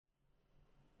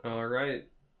All right.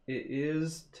 It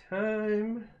is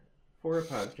time for a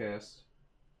podcast.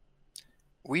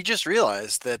 We just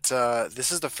realized that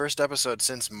this is the first episode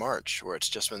since March where it's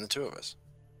just been the two of us.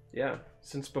 Yeah,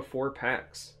 since before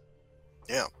PAX.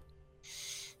 Yeah.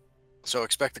 So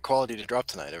expect the quality to drop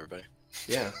tonight, everybody.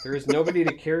 Yeah, there is nobody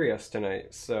to carry us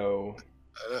tonight, so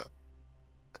I know.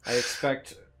 I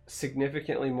expect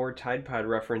significantly more Tide Pod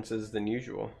references than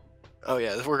usual. Oh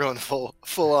yeah, we're going full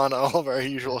on all of our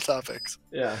usual topics.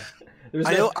 Yeah, there's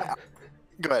I no. know.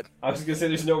 Go ahead. I was gonna say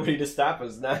there's nobody to stop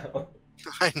us now.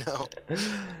 I know.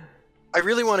 I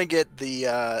really want to get the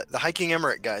hiking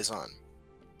Emirate guys on.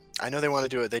 I know they want to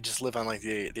do it. They just live on like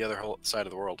the other whole side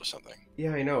of the world or something.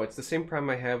 Yeah, I know. It's the same problem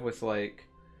I have with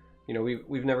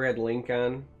we've never had Link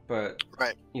on, but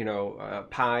Right.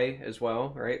 Pi as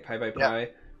well, right? Pi by Yeah. Pi.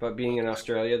 But being in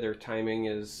Australia, their timing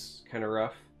is kind of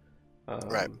rough.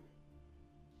 Right. Um,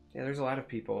 yeah, there's a lot of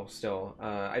people still.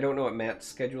 I don't know what Matt's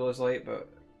schedule is like, but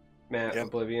Matt Yep.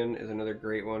 Oblivion is another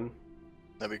great one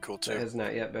That'd be cool that too. has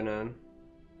not yet been on.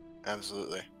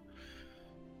 Absolutely.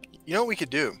 You know what we could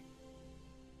do?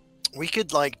 We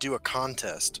could like do a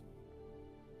contest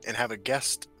and have a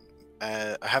guest.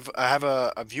 I have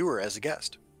a viewer as a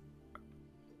guest.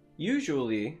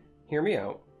 Usually, hear me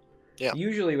out. Yeah.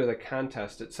 Usually, with a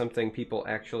contest, it's something people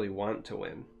actually want to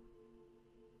win.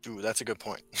 Ooh, that's a good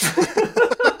point.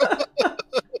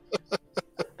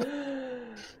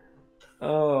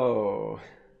 Oh,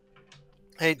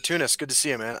 Hey, Tunis, good to see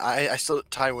you, man. I still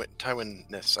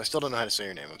Tywin-ness. I still don't know how to say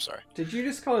your name. I'm sorry. did you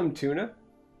just call him Tuna?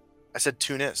 I said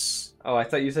Tunis. Oh, I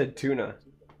thought you said Tuna.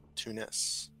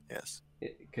 Tunis. Yes.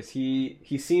 Because he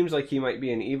seems like he might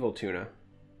be an evil tuna.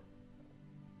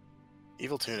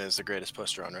 Evil Tuna is the greatest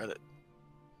poster on Reddit.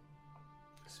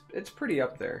 It's pretty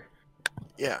up there.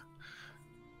 Yeah.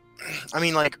 I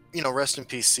mean, like, rest in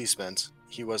peace, C. Spence.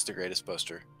 He was the greatest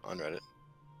poster on Reddit.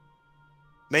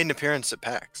 Made an appearance at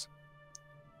PAX.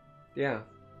 Yeah,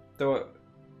 though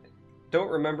don't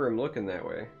remember him looking that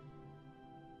way.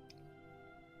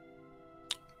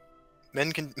 A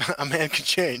man can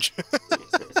change.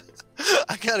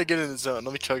 I gotta get in the zone.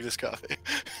 Let me chug this coffee.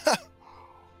 Oh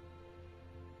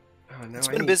no, It's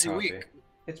I been a need busy coffee. week.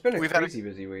 It's been a We've had a- crazy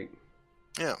busy week.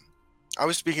 Yeah. I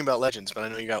was speaking about Legends, but I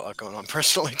know you got a lot going on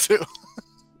personally too.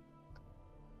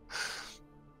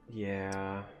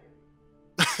 Yeah.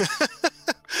 But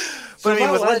So I mean,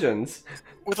 about with Legends.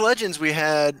 with Legends, we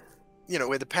had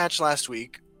the patch last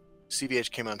week. CVH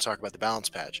came out and talked about the balance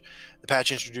patch. The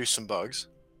patch introduced some bugs,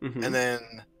 Mhm. and then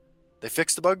they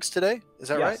fixed the bugs today. Is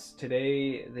that right? Yes,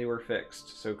 today they were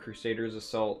fixed. So Crusaders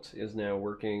Assault is now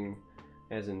working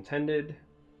as intended.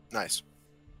 Nice.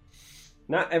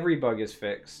 Not every bug is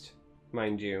fixed,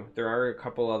 mind you. There are a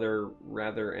couple other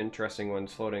rather interesting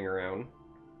ones floating around.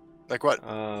 Like what?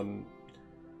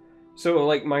 So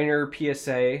like minor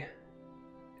PSA,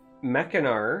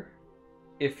 Mechanar,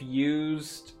 if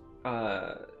used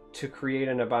to create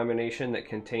an abomination that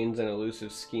contains an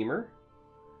elusive schemer,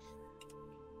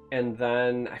 and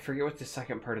then I forget what the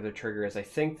second part of the trigger is. I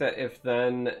think that if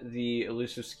then the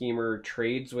elusive schemer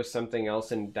trades with something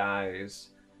else and dies,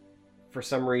 for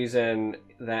some reason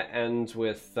that ends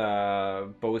with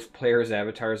both players'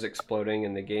 avatars exploding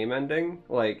and the game ending.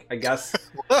 Like I guess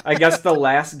the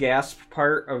last gasp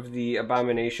part of the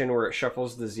abomination where it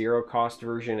shuffles the zero cost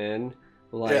version in,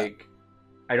 like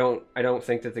I don't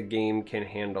think that the game can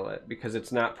handle it because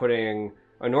it's not putting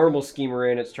a normal schemer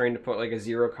in, it's trying to put like a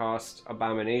zero cost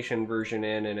abomination version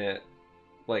in and it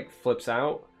like flips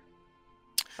out.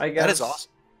 I guess That is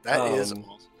awesome. That is Um,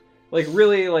 awesome. like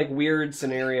really like weird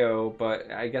scenario,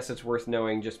 but I guess it's worth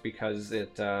knowing just because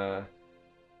it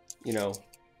you know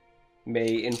may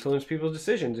influence people's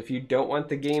decisions. If you don't want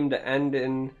the game to end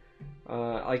in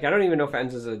like I don't even know if it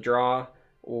ends as a draw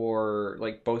or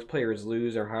like both players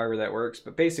lose or however that works,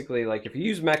 but basically like if you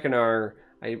use Mechanar,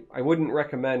 I wouldn't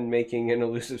recommend making an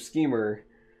elusive schemer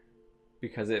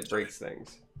because it breaks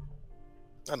things.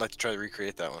 I'd like to try to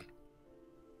recreate that one.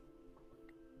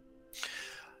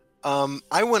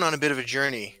 I went on a bit of a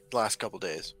journey the last couple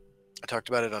days. I talked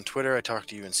about it on Twitter. I talked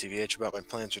to you and CVH about my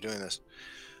plans for doing this.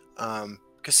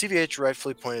 Because CVH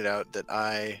rightfully pointed out that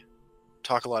I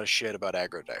talk a lot of shit about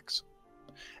aggro decks.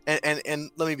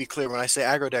 And let me be clear, when I say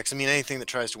aggro decks, I mean anything that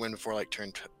tries to win before like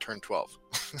turn 12.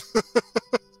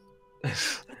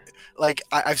 Like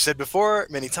I've said before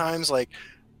many times, like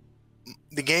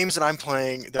the games that I'm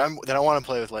playing that I want to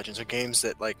play with Legends are games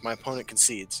that like my opponent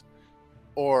concedes,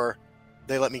 or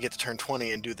they let me get to turn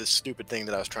 20 and do this stupid thing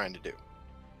that I was trying to do.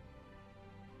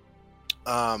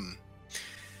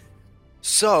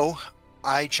 So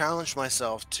I challenged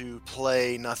myself to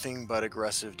play nothing but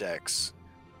aggressive decks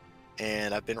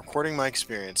and I've been recording my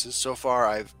experiences. So far,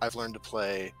 I've learned to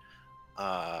play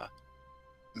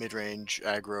mid-range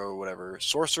aggro, whatever,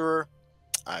 sorcerer.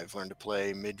 I've learned to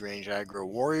play mid-range aggro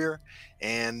warrior,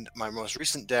 and my most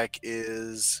recent deck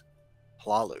is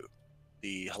Hlaalu.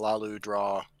 The Hlaalu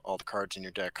draw all the cards in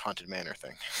your deck, Haunted Manor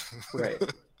thing. Right.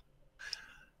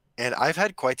 And I've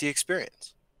had quite the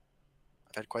experience.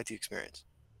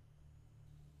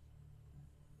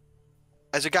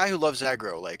 As a guy who loves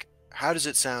aggro, like, how does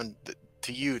it sound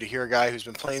to you to hear a guy who's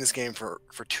been playing this game for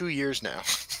 2 years now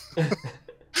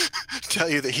tell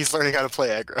you that he's learning how to play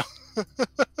aggro?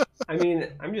 I mean,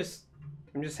 I'm just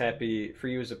happy for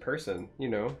you as a person. You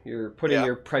know, you're putting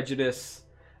your prejudice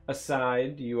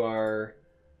aside. You are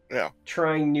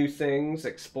trying new things,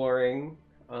 exploring.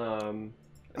 I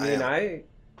mean, I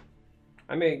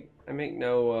make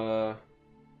no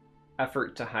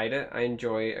effort to hide it. I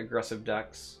enjoy aggressive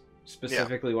decks,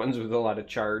 specifically ones with a lot of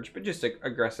charge, but just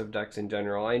aggressive decks in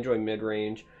general. I enjoy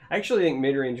mid-range. I actually think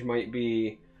mid-range might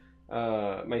be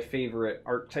my favorite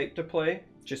archetype to play,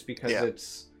 just because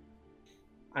it's,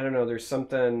 I don't know, there's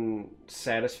something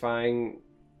satisfying,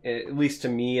 at least to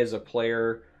me as a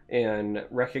player, and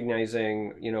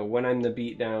recognizing, you know, when I'm the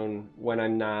beatdown, when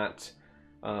I'm not,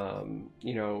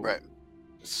 you know,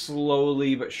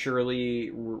 slowly but surely,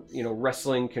 you know,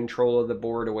 wrestling control of the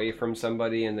board away from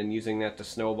somebody and then using that to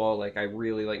snowball. Like, I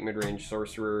really like mid-range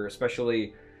sorcerer,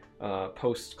 especially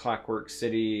post Clockwork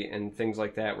City and things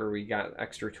like that, where we got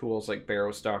extra tools like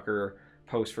Barrowstalker,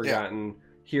 post Forgotten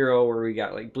Hero, where we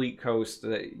got like Bleak Coast,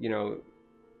 that, you know,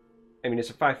 I mean,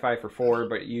 it's a 5/5 for 4,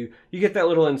 but you get that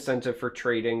little incentive for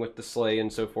trading with the Slay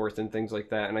and so forth and things like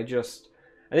that. And I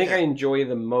think I enjoy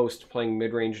the most playing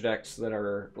mid-range decks that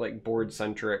are like board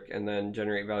centric and then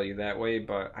generate value that way.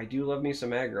 But I do love me some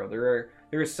aggro. There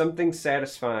is something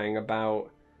satisfying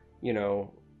about, you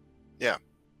know,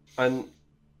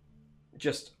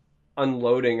 just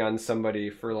unloading on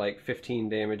somebody for like 15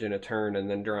 damage in a turn and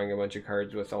then drawing a bunch of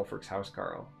cards with Ulfric's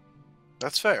Housecarl.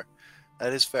 That's fair.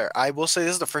 That is fair. I will say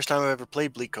this is the first time I've ever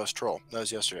played Bleak Coast Troll. That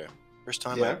was yesterday. First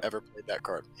time I've ever played that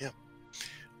card. Yeah.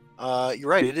 You're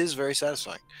right. It is very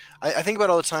satisfying. I think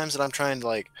about all the times that I'm trying to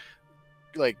like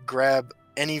grab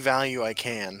any value I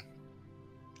can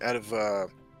out of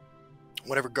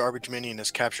whatever garbage minion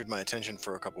has captured my attention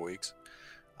for a couple weeks.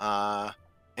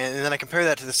 And then I compare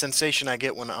that to the sensation I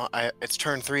get when it's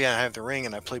turn 3 and I have the ring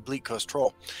and I play Bleak Coast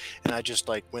Troll and I just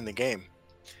like win the game.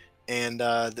 And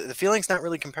the feeling's not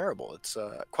really comparable. It's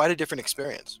quite a different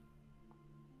experience.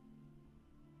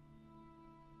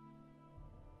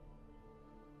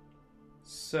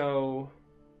 So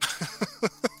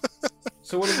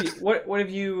what have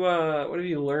you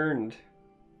learned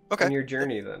on your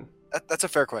journey then? That's a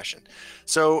fair question.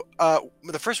 So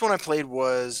the first one I played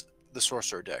was the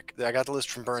Sorcerer deck. I got the list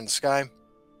from Burn the Sky.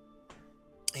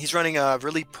 He's running a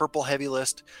really purple heavy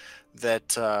list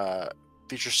that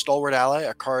features Stalwart Ally,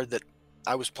 a card that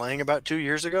I was playing about 2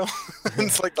 years ago.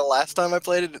 It's like the last time I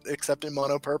played it, except in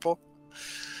mono purple.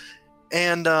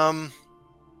 And when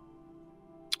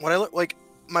I look, like,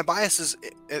 my biases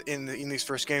in these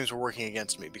first games were working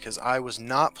against me because I was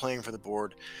not playing for the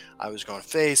board. I was going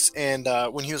face, and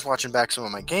when he was watching back some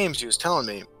of my games, he was telling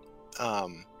me,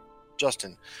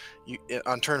 Justin,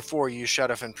 on turn 4, you used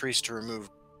Shadowfen Priest to remove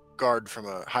guard from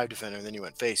a Hive Defender, and then you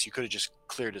went face. You could have just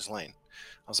cleared his lane.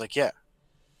 I was like, yeah,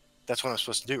 that's what I'm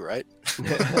supposed to do, right?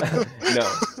 No.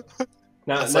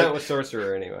 Not with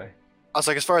Sorcerer, anyway. I was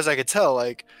like, as far as I could tell,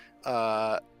 like,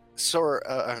 Shadowfen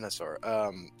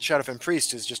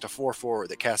Priest is just a 4/4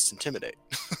 that casts Intimidate.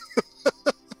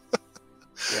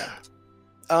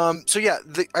 So yeah,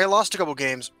 I lost a couple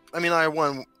games. I mean, I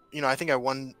won. You know, I think I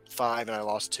won 5 and I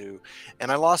lost 2,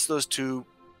 and I lost those 2.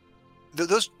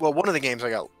 Well, one of the games I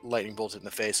got lightning bolted in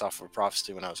the face off of a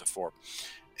Prophecy when I was a 4,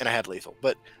 and I had lethal.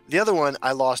 But the other one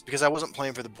I lost because I wasn't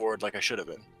playing for the board like I should have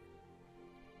been.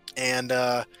 And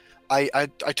I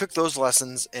took those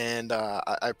lessons, and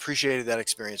I appreciated that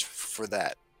experience for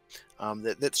that.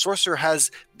 That Sorcerer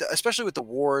has, especially with the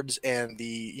wards and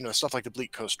the stuff like the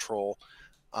Bleak Coast Troll,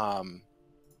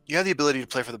 you have the ability to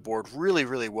play for the board really,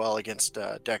 really well against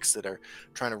decks that are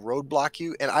trying to roadblock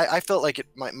you. And I felt like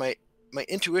my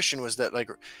intuition was that, like,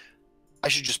 I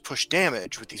should just push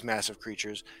damage with these massive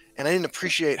creatures, and I didn't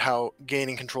appreciate how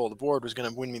gaining control of the board was going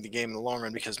to win me the game in the long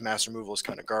run because mass removal is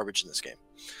kind of garbage in this game.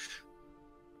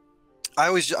 I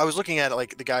was looking at it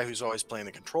like the guy who's always playing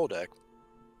the control deck,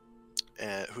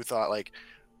 and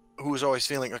who was always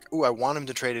feeling like, ooh, I want him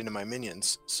to trade into my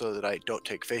minions so that I don't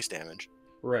take face damage.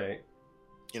 Right.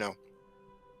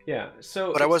 Yeah.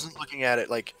 But I wasn't looking at it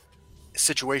like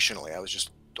situationally. I was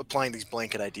just applying these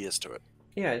blanket ideas to it.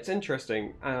 Yeah, it's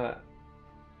interesting.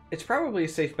 it's probably a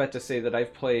safe bet to say that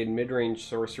I've played mid-range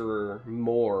sorcerer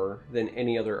more than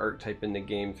any other archetype in the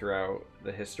game throughout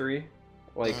the history,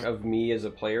 like Hmm. of me as a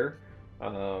player.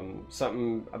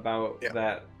 Something about Yeah.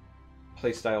 that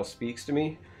playstyle speaks to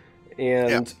me, Yeah.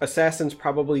 and assassin's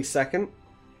probably second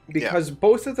Yeah. because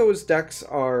both of those decks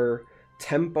are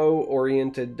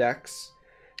tempo-oriented decks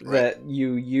Right. that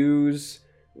you use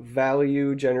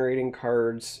value generating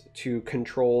cards to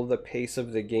control the pace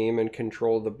of the game and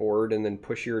control the board and then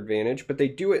push your advantage, but they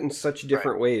do it in such Right.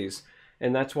 different ways,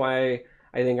 and that's why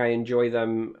I think I enjoy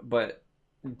them, but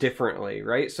differently,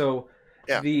 right? So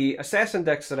Yeah. the assassin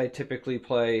decks that I typically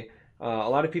play, a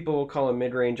lot of people will call it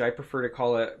mid-range. I prefer to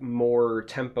call it more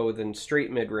tempo than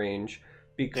straight mid-range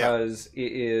Yeah. because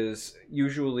it is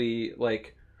usually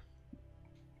like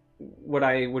what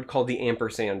I would call the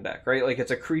ampersand deck, right? Like it's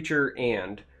a creature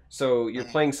and so you're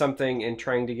Hmm. playing something and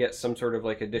trying to get some sort of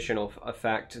like additional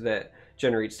effect that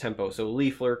generates tempo. So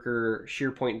Leaf Lurker,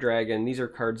 Shearpoint Dragon, these are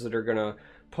cards that are gonna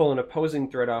pull an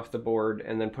opposing threat off the board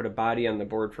and then put a body on the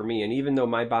board for me. And even though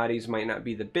my bodies might not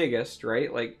be the biggest,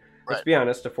 right? Like let's Right. be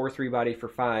honest, a 4/3 body for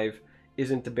 5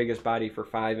 isn't the biggest body for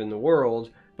 5 in the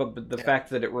world, but the Yeah. fact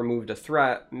that it removed a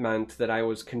threat meant that I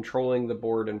was controlling the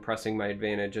board and pressing my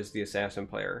advantage as the assassin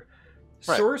player.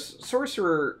 Right.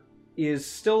 Sorcerer is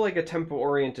still like a tempo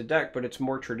oriented deck, but it's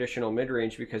more traditional mid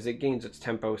range because it gains its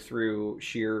tempo through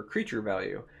sheer creature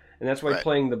value. And that's why Right.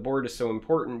 playing the board is so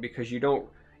important because you don't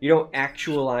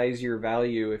actualize your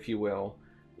value, if you will,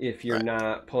 if you're Right.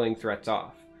 not pulling threats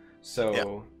off. Yeah.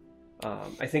 So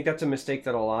I think that's a mistake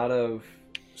that a lot of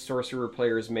sorcerer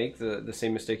players make, the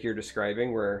same mistake you're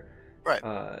describing, where Right.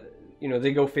 uh,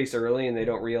 they go face early and they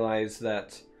don't realize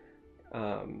that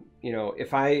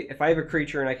if I have a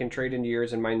creature and I can trade into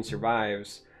yours and mine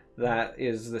survives, that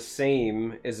is the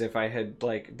same as if I had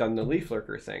like done the Leaf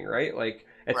Lurker thing, right? Like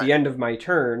at the Right. end of my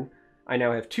turn, I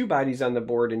now have 2 bodies on the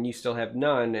board and you still have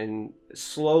none, and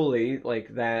slowly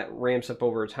like that ramps up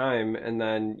over time, and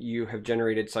then you have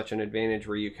generated such an advantage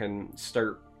where you can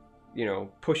start,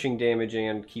 pushing damage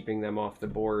and keeping them off the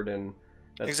board, and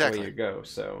that's the way Exactly. you go.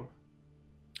 So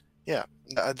Yeah.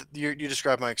 You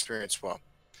described my experience well.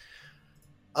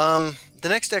 The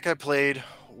next deck I played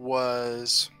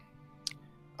was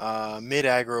mid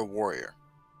aggro warrior,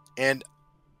 and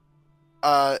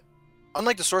uh,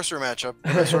 unlike the sorcerer matchup,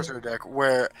 the sorcerer deck,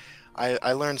 where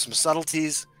I learned some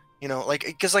subtleties, like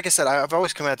because like I said, I've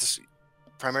always come at this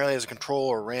primarily as a control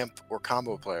or ramp or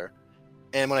combo player.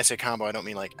 And when I say combo, I don't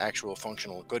mean like actual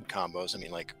functional good combos. I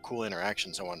mean like cool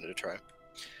interactions I wanted to try,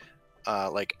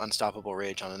 like Unstoppable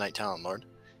Rage on a Night Talon Lord.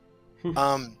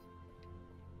 Um,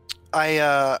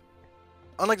 I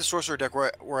unlike the sorcerer deck,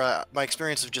 where my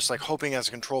experience of just like hoping as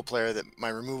a control player that my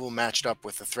removal matched up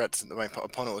with the threats that my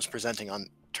opponent was presenting on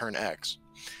turn X.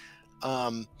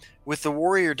 With the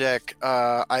warrior deck,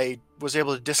 I was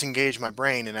able to disengage my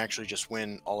brain and actually just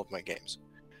win all of my games.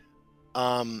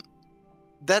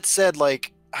 That said,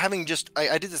 like having just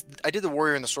I did the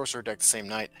warrior and the sorcerer deck the same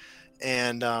night,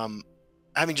 and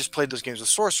having just played those games with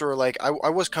sorcerer, like I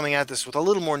was coming at this with a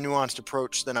little more nuanced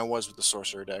approach than I was with the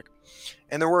sorcerer deck,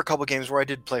 and there were a couple games where I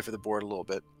did play for the board a little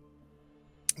bit,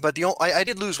 but I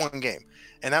did lose one game,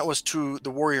 and that was to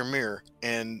the warrior mirror,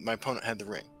 and my opponent had the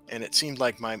ring, and it seemed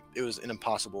like it was an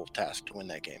impossible task to win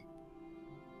that game.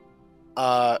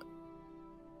 But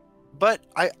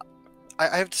I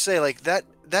have to say, like that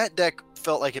deck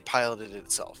felt like it piloted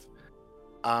itself.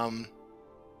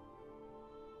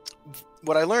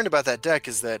 What I learned about that deck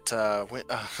is that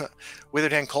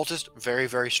Withered Hand Cultist, very,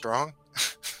 very strong.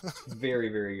 very,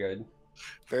 very good.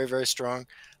 Very, very strong.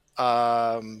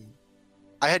 I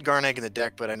had Garneg in the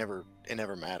deck, but it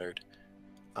never mattered.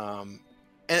 And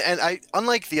I,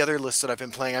 unlike the other lists that I've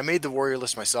been playing, I made the warrior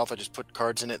list myself. I just put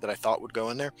cards in it that I thought would go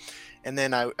in there, and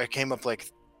then I came up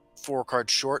like 4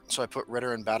 cards short, so I put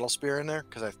Ritter and Battle Spear in there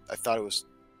because I thought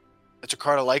it's a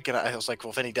card I like, and I was like,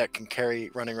 well, if any deck can carry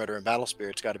Running Ritter and Battle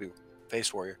Spear, it's got to be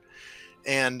Face Warrior,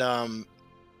 and I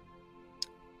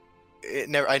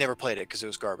never played it because it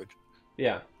was garbage.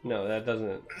 Yeah, no, that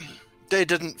doesn't. It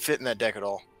didn't fit in that deck at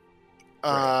all.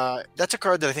 Right. That's a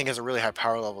card that I think has a really high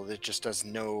power level that just does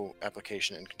no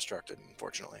application in Constructed,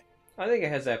 unfortunately. I think it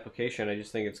has application. I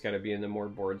just think it's got to be in the more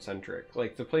board centric.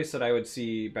 Like the place that I would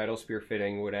see Battle Spear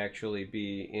fitting would actually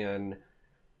be in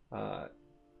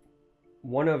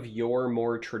one of your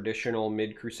more traditional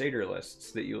mid Crusader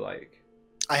lists that you like.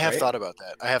 I have Right? thought about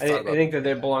that. I think that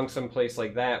it belongs someplace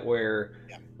like that where,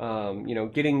 Yeah.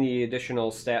 Getting the additional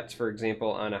stats, for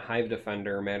example, on a Hive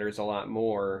Defender matters a lot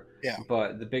more. Yeah.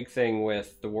 But the big thing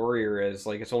with the Warrior is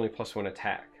like it's only +1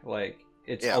 attack. Like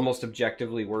it's Yeah. almost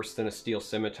objectively worse than a Steel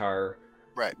Scimitar.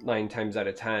 Right. 9 times out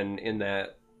of 10 in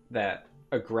that that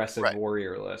aggressive Right.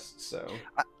 warrior list. So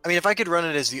I mean, if I could run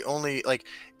it as the only, like,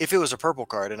 if it was a purple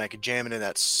card and I could jam it in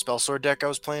that spell sword deck I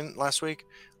was playing last week,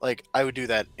 like, I would do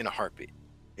that in a heartbeat.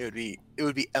 It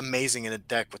would be amazing in a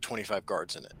deck with 25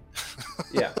 guards in it.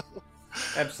 yeah,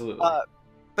 absolutely.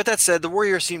 But that said, the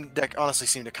warrior deck honestly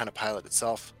seemed to kind of pilot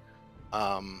itself.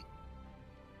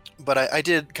 But I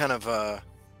did kind of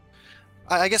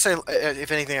I guess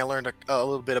if anything, I learned a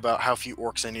little bit about how few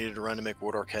orcs I needed to run to make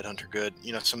Wood Orc Headhunter good.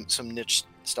 You know, some niche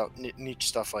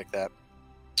stuff like that.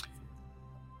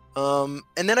 And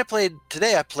then I played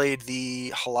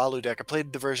the Halalu deck. I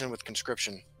played the version with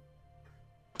conscription,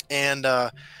 and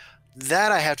that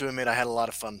I have to admit I had a lot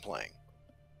of fun playing.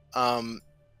 I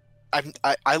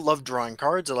love drawing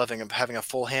cards. I love having a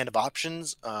full hand of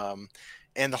options. And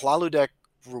the Halalu deck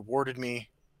rewarded me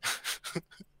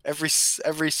every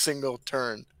single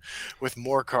turn with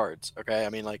more cards. Okay, I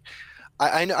mean, like,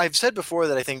 I've said before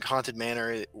that I think Haunted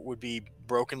Manor would be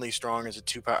brokenly strong as a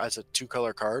two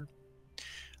color card.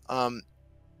 The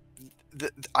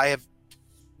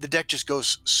deck just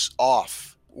goes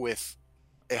off with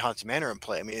a Haunted Manor in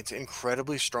play. I mean, it's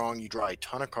incredibly strong. You draw a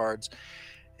ton of cards,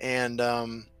 and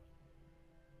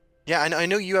yeah, I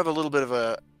know you have a little bit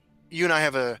of you and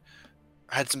I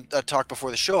had some talk before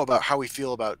the show about how we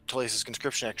feel about Telesis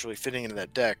Conscription actually fitting into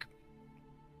that deck.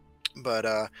 But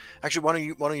actually,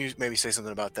 why don't you maybe say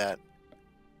something about that?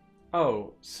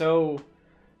 Oh, so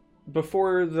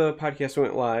before the podcast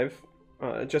went live,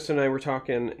 Justin and I were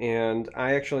talking, and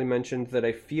I actually mentioned that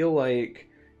I feel like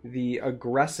the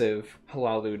aggressive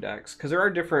Halalu decks, because there are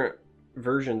different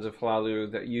versions of Halalu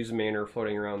that use mana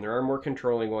floating around. There are more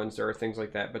controlling ones, there are things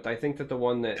like that, but I think that the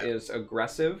one that is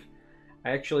aggressive,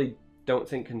 I actually don't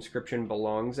think Conscription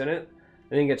belongs in it.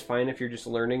 I think it's fine if you're just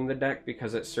learning the deck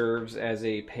because it serves as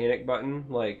a panic button.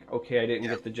 Like, okay, I didn't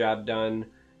get the job done.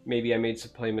 Maybe I made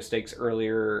some play mistakes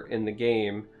earlier in the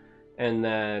game. And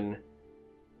then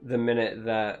the minute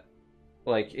that,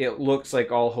 like, it looks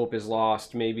like all hope is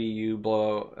lost, maybe you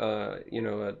blow,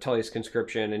 a Tullius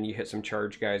Conscription and you hit some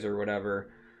charge guys or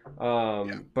whatever.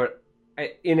 But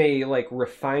in a, like,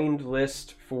 refined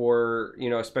list for,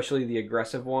 especially the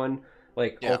aggressive one,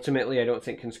 like, ultimately, I don't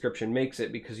think Conscription makes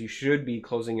it because you should be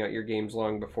closing out your games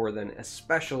long before then,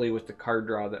 especially with the card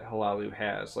draw that Halalu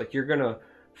has. Like, you're going to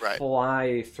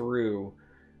fly through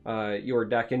your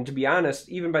deck. And to be honest,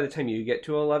 even by the time you get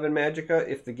to 11 Magicka,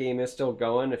 if the game is still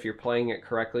going, if you're playing it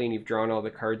correctly and you've drawn all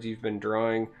the cards you've been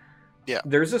drawing,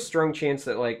 there's a strong chance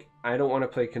that, like, I don't want to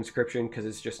play Conscription because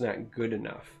it's just not good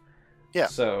enough. Yeah.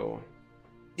 So...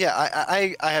 yeah,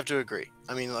 I have to agree.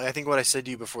 I mean, I think what I said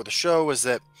to you before the show was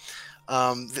that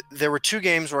there were 2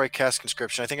 games where I cast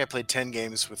Conscription. I think I played 10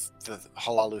 games with the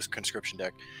Halalu's Conscription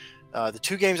deck. The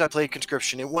 2 games I played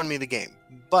Conscription, it won me the game.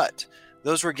 But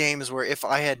those were games where if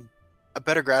I had a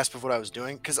better grasp of what I was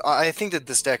doing, because I think that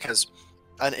this deck has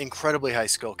an incredibly high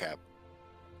skill cap.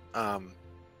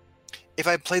 If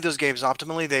I played those games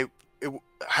optimally,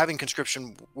 having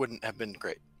Conscription wouldn't have been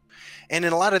great. And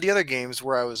in a lot of the other games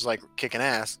where I was like kicking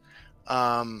ass,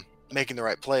 making the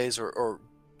right plays or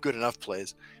good enough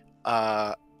plays,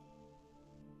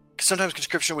 sometimes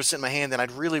Conscription would sit in my hand and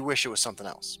I'd really wish it was something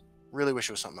else.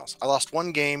 I lost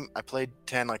 1 game. I played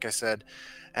 10, like I said,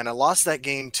 and I lost that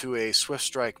game to a Swift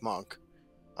Strike monk,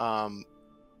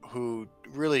 who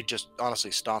really just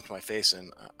honestly stomped my face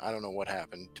in. I don't know what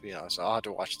happened, to be honest. I'll have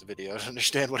to watch the video to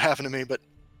understand what happened to me, but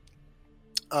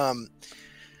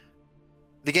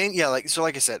the game, like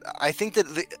I said, I think that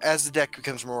as the deck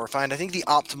becomes more refined, I think the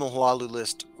optimal Halalu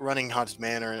list running Haunted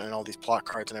Manor and all these plot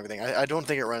cards and everything, I don't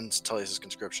think it runs Tullius'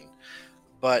 Conscription,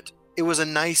 but it was a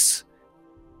nice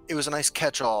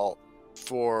catch-all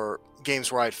for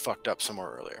games where I'd fucked up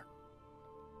somewhere earlier.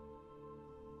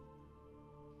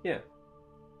 Yeah.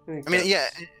 I mean, yeah,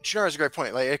 Shannara's a great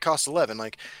point. Like, it costs 11.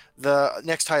 Like, the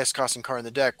next highest costing card in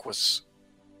the deck was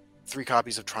 3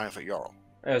 copies of Triumphant Jarl.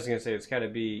 I was gonna say it's got to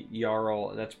be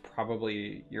Jarl. That's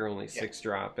probably your only 6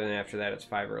 drop, and after that it's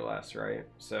 5 or less, right?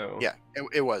 So yeah,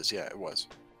 it was. Yeah, it was.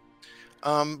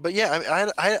 But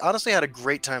yeah, I honestly had a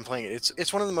great time playing it.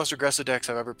 It's one of the most aggressive decks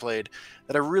I've ever played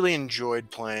that I really enjoyed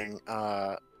playing.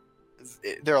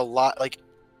 There are a lot, like,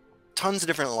 tons of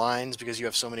different lines because you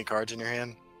have so many cards in your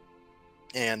hand,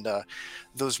 and that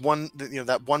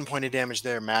 1 point of damage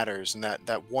there matters, and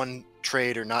that 1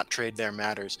 trade or not trade there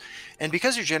matters, and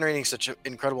because you're generating such an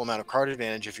incredible amount of card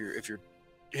advantage, if you're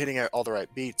hitting out all the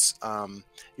right beats,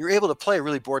 you're able to play a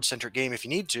really board centric game if you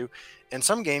need to, and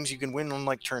some games you can win on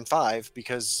like turn 5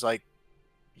 because, like,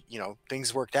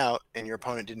 things worked out and your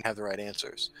opponent didn't have the right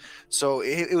answers. So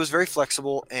it was very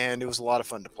flexible and it was a lot of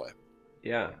fun to play.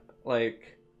 Yeah,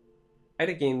 like, I had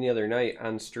a game the other night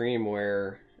on stream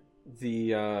where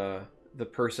the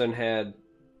person had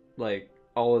like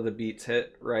all of the beats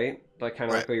hit, right? Like kind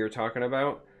of Right. like what you're talking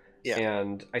about. Yeah.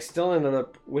 And I still ended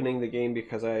up winning the game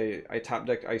because I top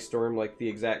decked Ice Storm like the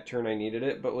exact turn I needed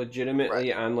it, but Right.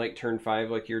 legitimately on like turn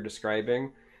 5 like you're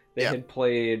describing, they Yeah. had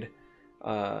played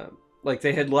uh like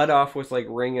they had led off with like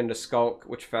Ring into Skulk,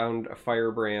 which found a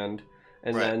Firebrand,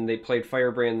 and Right. then they played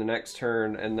Firebrand the next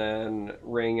turn, and then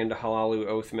Ring into Halalu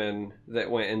Oathman that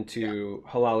went Yeah. into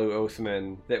Halalu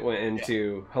Oathman that went Yeah.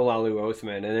 into Halalu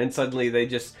Oathman, and then suddenly they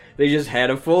just had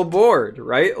a full board,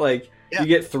 right? Like Yeah. you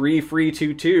get 3 free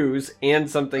 2/2s and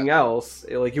something else.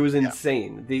 Like it was Yeah.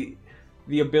 insane.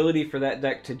 The ability for that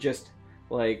deck to just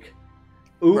like,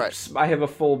 Right. oops, I have a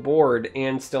full board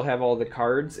and still have all the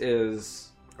cards is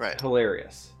Right.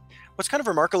 hilarious. What's kind of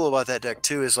remarkable about that deck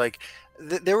too is like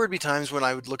there would be times when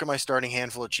I would look at my starting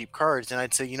handful of cheap cards and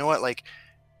I'd say, you know what, like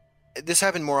this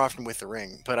happened more often with the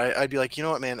ring, but I'd be like, you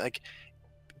know what, man, like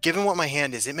given what my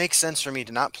hand is, it makes sense for me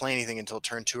to not play anything until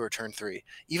turn 2 or turn 3,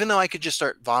 even though I could just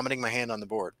start vomiting my hand on the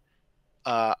board.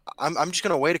 I'm just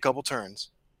gonna wait a couple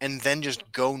turns and then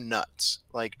just go nuts,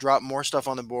 like drop more stuff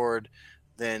on the board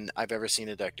than I've ever seen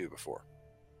a deck do before.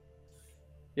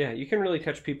 Yeah, you can really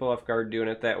catch people off guard doing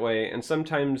it that way, and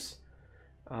sometimes,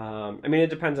 I mean, it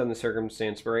depends on the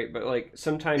circumstance, right? But like Yeah,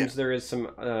 sometimes there is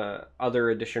some other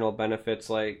additional benefits,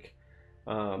 like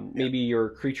yeah, maybe your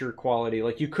creature quality,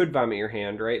 like you could vomit your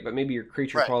hand, right? But maybe your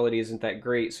creature right, quality isn't that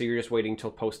great, so you're just waiting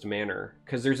till post manner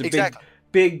because there's a exactly,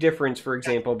 big difference, for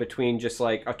exactly. example, between just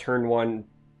like a turn one,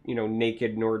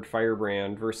 naked Nord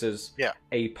Firebrand versus Yeah,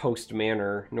 a post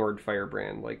manner Nord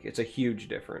Firebrand. Like it's a huge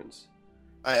difference.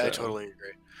 I So totally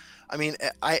agree. I mean,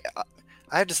 I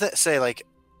have to say, like,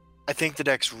 I think the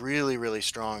deck's really, really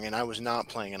strong, and I was not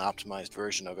playing an optimized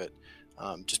version of it,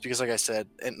 just because, like I said,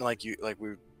 and like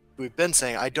we've been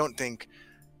saying, I don't think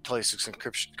Telesis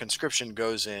Conscription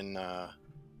goes in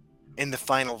the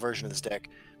final version of this deck.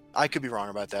 I could be wrong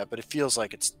about that, but it feels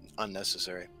like it's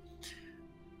unnecessary.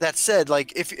 That said,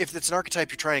 like if it's an archetype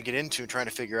you're trying to get into and trying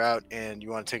to figure out and you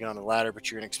want to take it on the ladder,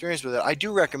 but you're inexperienced with it, I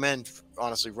do recommend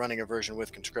honestly running a version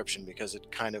with conscription because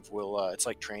it kind of will it's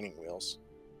like training wheels.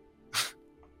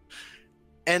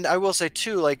 And I will say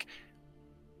too, like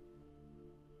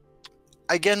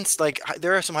against like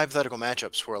there are some hypothetical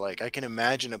matchups where like I can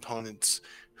imagine opponents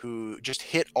who just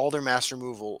hit all their mass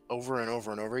removal over and over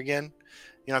and over again.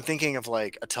 You know, I'm thinking of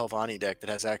like a Telvanni deck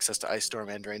that has access to Ice Storm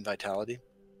and Drain Vitality,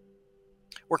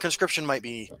 where conscription might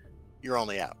be your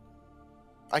only out.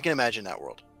 I can imagine that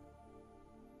world.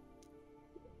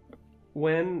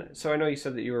 so I know you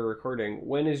said that you were recording.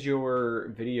 When is your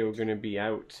video going to be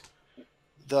out?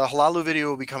 The Halalu video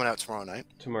will be coming out tomorrow night.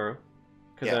 Tomorrow?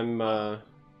 Because Yeah.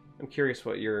 I'm curious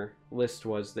what your list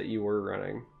was that you were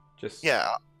running. Just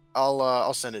Yeah,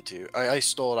 I'll send it to you. I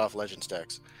stole it off Legends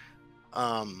decks.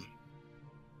 Um,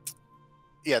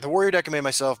 yeah, the warrior deck I made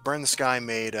myself. Burn the Sky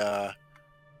made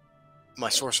my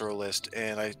sorcerer list,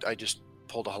 and I just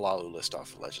pulled a Halalu list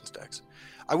off of Legends decks.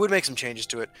 I would make some changes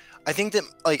to it. I think that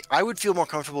like I would feel more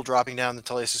comfortable dropping down the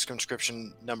Telesis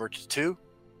Conscription number to 2.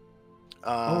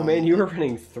 oh man, you And were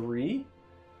running 3?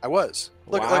 I was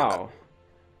like Wow.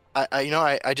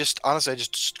 I just honestly I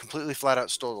just completely flat out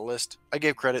stole the list. I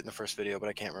gave credit in the first video, but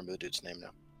I can't remember the dude's name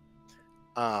now.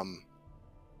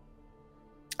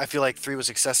 I feel like 3 was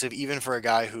excessive even for a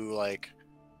guy who like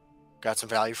got some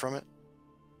value from it.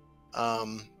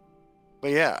 Um,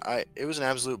 but yeah, it was an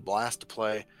absolute blast to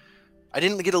play. I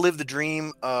didn't get to live the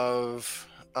dream of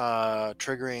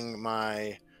triggering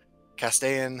my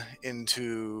Castellan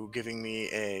into giving me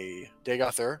a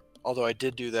Dagoth Ur, although I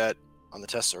did do that on the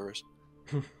test servers.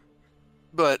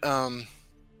 But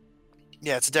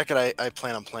yeah, it's a deck that I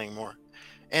plan on playing more.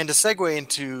 And to segue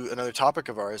into another topic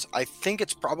of ours, I think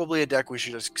it's probably a deck we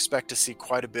should expect to see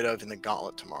quite a bit of in the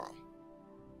Gauntlet tomorrow.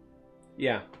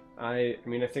 Yeah. I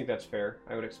mean I think that's fair.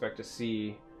 I would expect to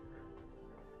see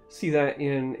that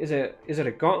in is it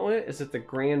a gauntlet? Is it the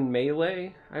Grand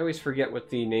Melee? I always forget what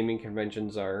the naming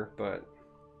conventions are, but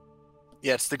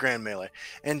Yeah, it's the Grand Melee.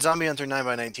 And Zombie Hunter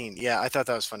 9x19. Yeah, I thought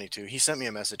that was funny too. He sent me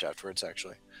a message afterwards,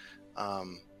 actually.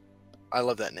 I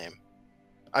love that name.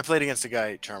 I played against a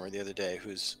guy, Charmer, the other day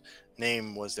whose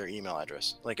name was their email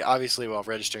address. Like, obviously, while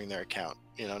registering their account.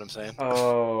 You know what I'm saying? It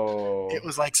oh,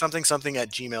 was like something at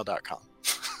gmail.com.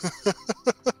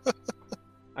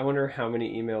 I wonder how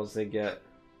many emails they get.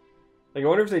 Like I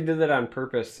wonder if they did that on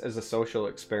purpose as a social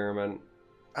experiment.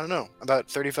 I don't know. About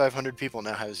 3,500 people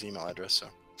now have his email address, so.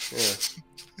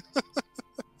 Yeah.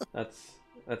 That's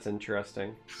that's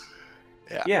interesting.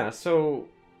 Yeah. Yeah, so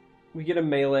we get a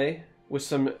melee with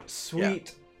some Yeah.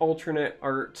 sweet alternate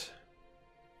art.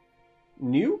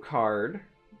 New card,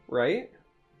 right?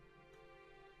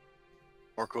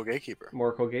 Morkel Gatekeeper.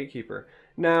 Morkel Gatekeeper.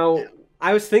 Now, Yeah.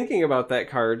 I was thinking about that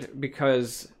card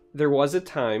because there was a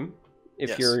time, if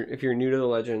Yes. you're new to the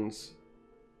Legends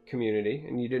community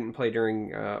and you didn't play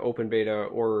during open beta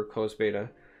or closed beta,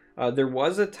 there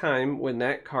was a time when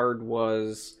that card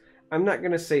was, I'm not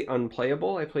going to say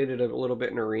unplayable. I played it a little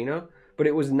bit in Arena, but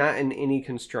it was not in any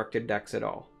constructed decks at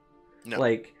all. No.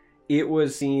 Like, it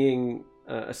was seeing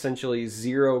essentially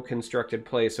zero constructed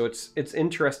play. So it's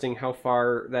interesting how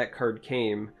far that card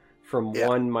came from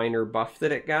one minor buff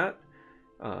that it got.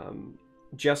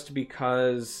 Just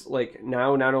because, like,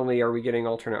 now not only are we getting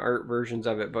alternate art versions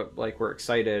of it, but, like, we're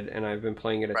excited, and I've been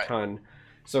playing it a ton.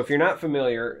 So if you're not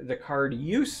familiar, the card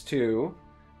used to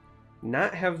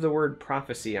not have the word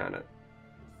prophecy on it.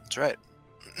 That's right.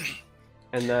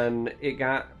 And then it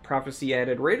got prophecy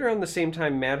added right around the same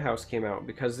time Madhouse came out,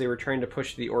 because they were trying to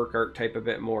push the orc archetype a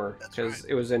bit more. Because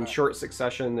it was in short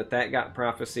succession that got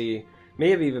prophecy. May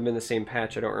have even been the same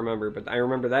patch, I don't remember. But I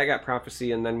remember that got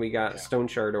prophecy, and then we got Stone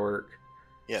Shard Orc.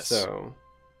 Yes. So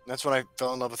that's when I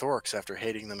fell in love with orcs after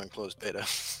hating them in closed beta.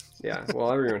 Yeah,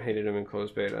 well, everyone hated them in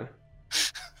closed beta.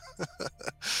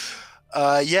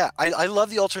 I love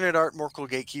the alternate art Morkel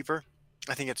Gatekeeper.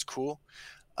 I think it's cool.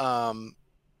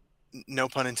 No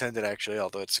pun intended, actually,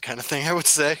 although it's the kind of thing I would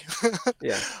say.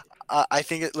 Yeah. I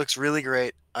think it looks really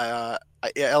great. I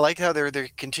like how they're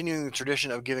continuing the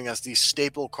tradition of giving us these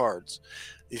staple cards,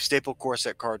 these staple core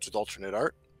set cards with alternate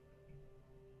art.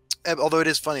 Although it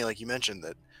is funny, like you mentioned,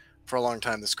 that for a long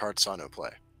time this card saw no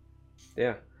play.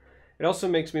 Yeah. It also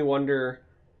makes me wonder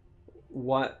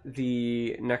what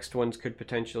the next ones could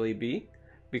potentially be,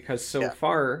 because so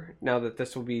far, now that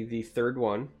this will be the third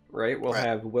one, right, we'll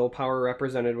have willpower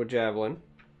represented with Javelin,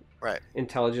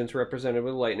 intelligence represented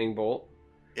with Lightning Bolt,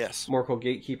 Morkel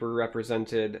Gatekeeper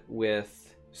represented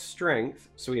with Strength.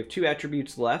 So we have 2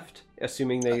 attributes left,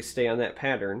 assuming they stay on that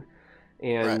pattern.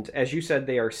 And as you said,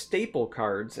 they are staple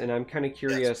cards, and I'm kind of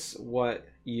curious what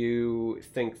you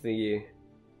think the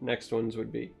next ones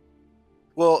would be.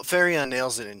 Well, Farion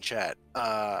nails it in chat.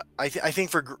 I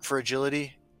think for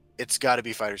agility, it's got to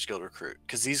be Fighters Guild Recruit,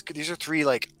 because these are 3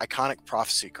 like iconic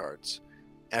prophecy cards,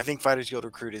 and I think Fighters Guild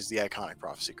Recruit is the iconic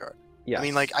prophecy card. Yeah. I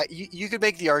mean, like you could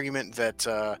make the argument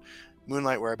that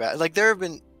Moonlight Werebat, like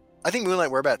I think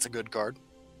Moonlight Werebat's a good card.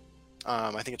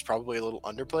 I think it's probably a little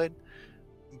underplayed,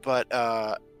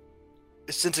 but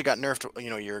since it got nerfed,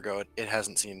 a year ago, it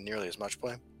hasn't seen nearly as much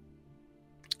play.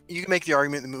 You can make the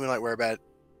argument that Moonlight Werebat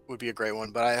would be a great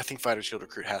one, but I think Fighters Guild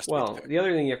Recruit has to be the pick. The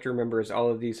other thing you have to remember is all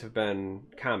of these have been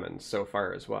commons so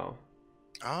far as well.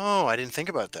 Oh, I didn't think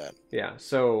about that. Yeah,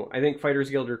 so I think Fighters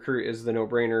Guild Recruit is the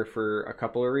no-brainer for a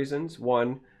couple of reasons.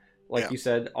 One, like you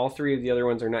said, all 3 of the other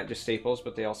ones are not just staples,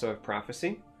 but they also have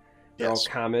prophecy. They're all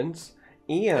commons.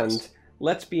 And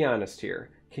let's be honest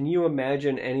here. Can you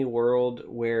imagine any world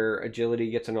where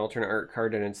agility gets an alternate art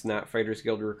card and it's not Fighters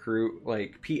Guild Recruit?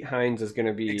 Like, Pete Hines is going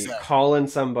to be calling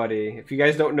somebody. If you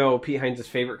guys don't know, Pete Hines'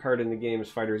 favorite card in the game is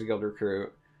Fighters Guild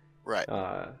Recruit. Right.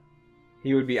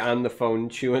 He would be on the phone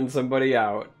chewing somebody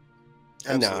out.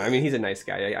 No, I mean, he's a nice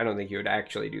guy. I don't think he would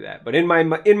actually do that. But in my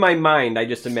mind, I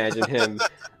just imagine him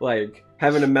like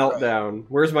having a meltdown.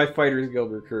 Where's my Fighters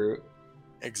Guild Recruit?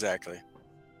 Exactly.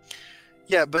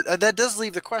 Yeah, but that does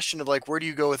leave the question of, like, where do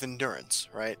you go with Endurance,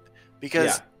 right?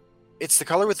 Because it's the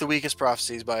color with the weakest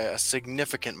prophecies by a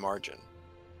significant margin.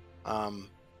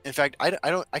 In fact, I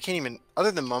can't even,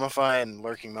 other than Mummify and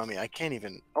Lurking Mummy, I can't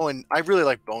even. Oh, and I really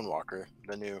like Bonewalker,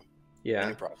 the new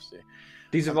prophecy.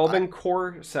 These have all been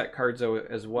core set cards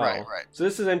as well. Right. So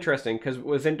this is interesting, because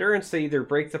with Endurance, they either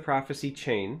break the prophecy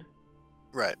chain,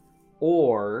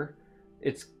 or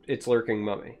it's Lurking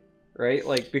Mummy. Right?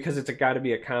 Like, because it's got to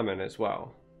be a common as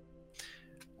well.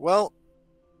 Well,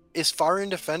 is Farin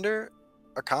Defender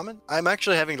a common? I'm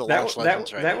actually having to launch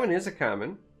Legends right now. That one is a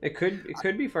common. It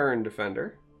could be Farin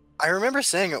Defender. I remember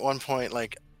saying at one point,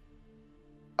 like,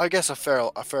 I guess a fair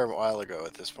while ago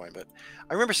at this point, but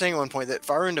I remember saying at one point that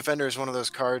Farin Defender is one of those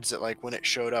cards that, like, when it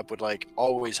showed up would, like,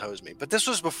 always hose me. But this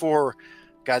was before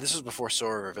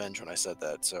Sword of Revenge when I said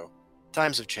that, so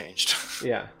times have changed.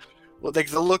 Yeah. Well,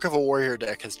 like, the look of a warrior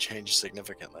deck has changed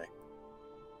significantly.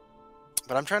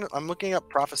 But I'm looking up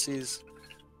prophecies.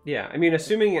 Yeah, I mean,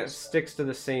 assuming it sticks to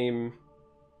the same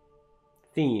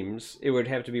themes, it would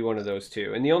have to be one of those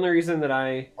 2. And the only reason that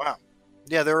Wow.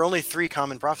 Yeah, there are only 3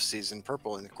 common prophecies in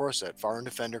purple in the core set. Farin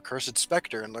Defender, Cursed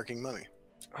Spectre, and Lurking Mummy.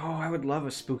 Oh, I would love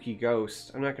a Spooky Ghost.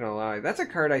 I'm not going to lie. That's a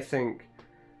card I think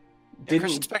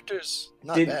Cursed Spectre's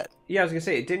not bad. Yeah, I was going to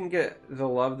say, it didn't get the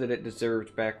love that it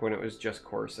deserved back when it was just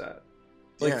core set.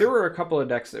 Like, there were a couple of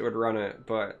decks that would run it,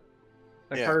 but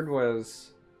the card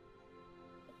was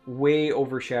way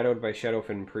overshadowed by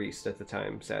Shadowfen Priest at the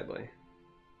time, sadly.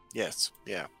 Yes,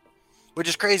 yeah. Which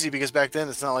is crazy because back then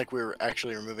it's not like we were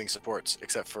actually removing supports,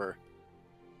 except for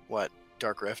what,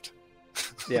 Dark Rift.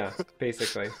 Yeah,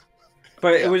 basically.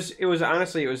 But Yeah. it was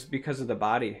honestly, it was because of the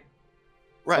body.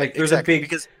 Right, Like there's exactly. a big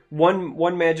Because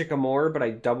one magic more, but I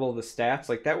double the stats.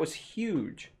 Like that was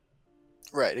huge.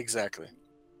 right, exactly.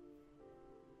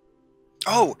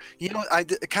 Oh, you know,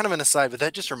 kind of an aside, but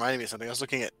that just reminded me of something. I was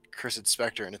looking at Cursed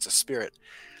Spectre, and it's a spirit.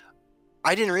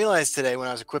 I didn't realize today when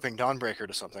I was equipping Dawnbreaker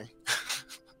to something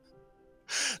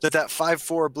that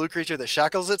 5/4 blue creature that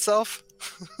shackles itself.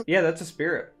 Yeah, that's a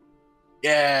spirit.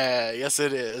 Yeah, yes,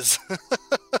 it is.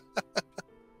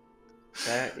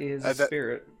 That is a that,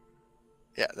 spirit.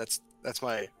 yeah, that's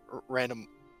my random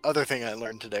other thing I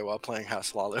learned today while playing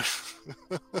House Lalu.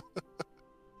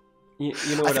 You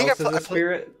know what else is a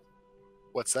spirit?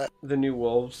 What's that? The new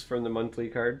wolves from the monthly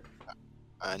card.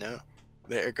 I know.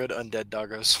 They're good undead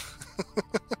doggos.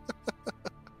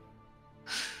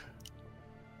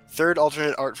 Third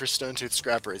alternate art for Stonetooth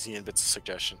Scrapper is Ian Bits'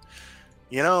 suggestion.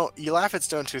 You know, you laugh at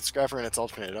Stonetooth Scrapper and its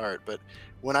alternate art, but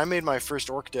when I made my first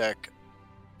orc deck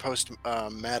post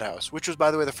Madhouse, which was,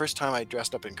 by the way, the first time I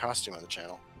dressed up in costume on the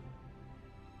channel,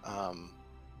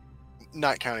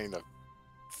 not counting the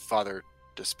Father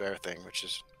Despair thing, which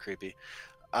is creepy,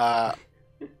 the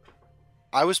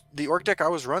orc deck I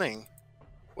was running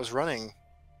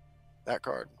that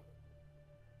card.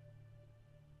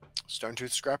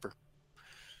 Stonetooth Scrapper.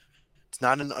 It's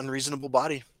not an unreasonable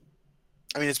body.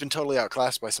 I mean, it's been totally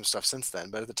outclassed by some stuff since then,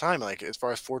 but at the time, like, as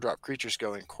far as 4-drop creatures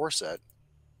go in core set,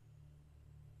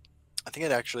 I think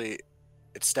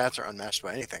its stats are unmatched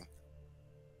by anything.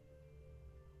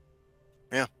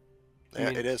 Yeah. Yeah,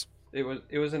 it is. It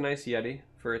was a nice Yeti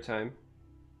for a time.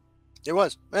 It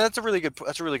was. And that's a really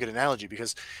good analogy,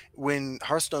 because when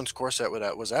Hearthstone's core set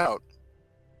was out,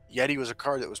 Yeti was a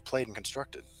card that was played and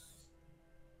constructed.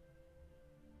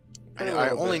 I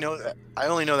only know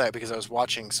that because I was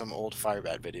watching some old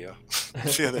Firebat video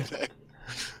the other day.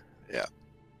 Yeah.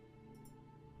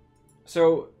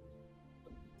 So,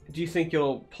 do you think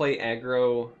you'll play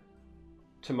aggro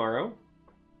tomorrow?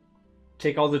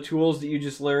 Take all the tools that you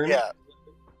just learned? Yeah.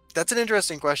 That's an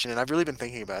interesting question, and I've really been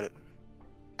thinking about it.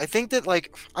 I think that,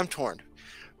 like, I'm torn.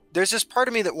 There's this part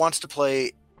of me that wants to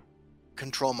play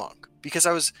Control Monk, because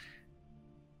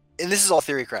and this is all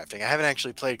theory crafting. I haven't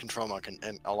actually played Control Monk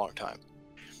in a long time.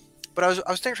 But I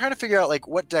was trying to figure out, like,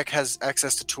 what deck has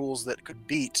access to tools that could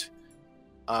beat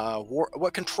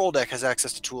what control deck has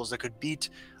access to tools that could beat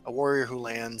a warrior who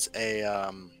lands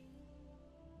a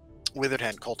Withered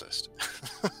Hand Cultist.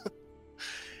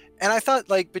 And I thought,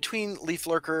 like, between Leaf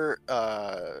Lurker,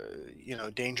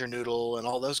 Danger Noodle, and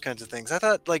all those kinds of things, I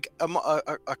thought, like,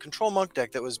 a Control Monk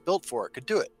deck that was built for it could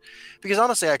do it. Because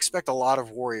honestly, I expect a lot of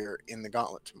Warrior in the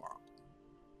Gauntlet tomorrow.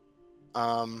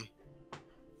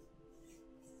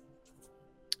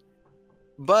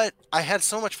 But I had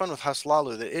so much fun with House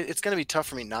Lalu that it's going to be tough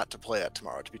for me not to play that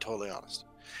tomorrow, to be totally honest.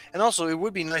 And also, it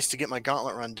would be nice to get my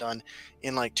Gauntlet run done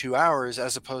in, like, 2 hours,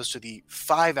 as opposed to the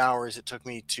 5 hours it took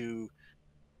me to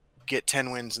get 10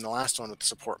 wins in the last one with the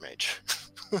support mage.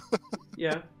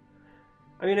 Yeah.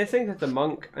 I mean, I think that the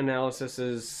monk analysis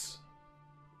is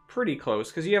pretty close,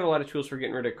 because you have a lot of tools for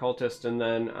getting rid of cultist, and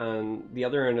then on the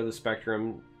other end of the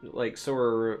spectrum, like,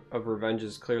 Sower of Revenge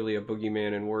is clearly a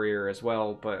boogeyman and warrior as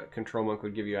well, but Control Monk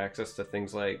would give you access to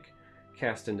things like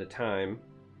Cast into Time.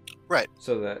 Right.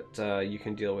 So that you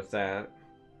can deal with that.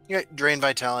 Yeah, Drain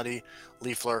Vitality,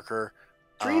 Leaf Lurker.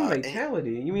 Drain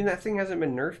Vitality? You mean that thing hasn't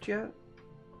been nerfed yet?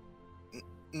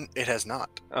 It has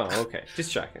not. Oh, okay.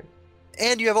 Just checking.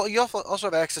 And you also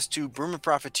have access to Broom of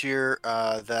Profiteer,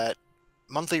 that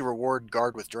monthly reward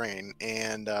guard with Drain,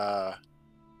 and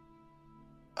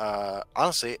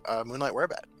honestly, Moonlight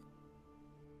Werebat.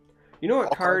 You know what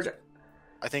all card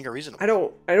I think are reasonable.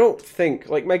 I don't think,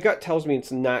 like, my gut tells me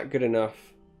it's not good enough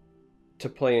to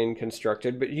play in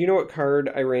Constructed, but you know what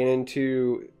card I ran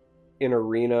into in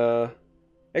Arena?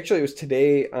 Actually, it was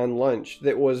today on lunch.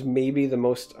 That was maybe the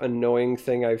most annoying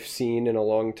thing I've seen in a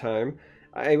long time.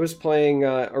 I was playing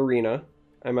Arena.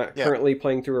 I'm currently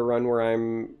playing through a run where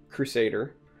I'm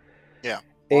Crusader. Yeah.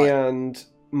 And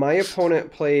my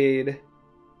opponent played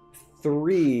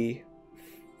 3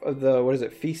 of the,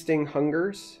 Feasting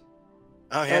Hungers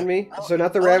on me. So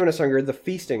not the Ravenous Hunger, the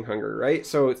Feasting Hunger, right?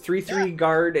 So 3/3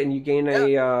 guard, and you gain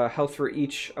a health for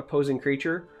each opposing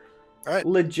creature. Right.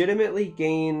 Legitimately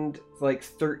gained like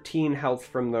 13 health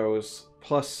from those,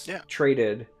 plus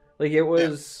traded. Like, it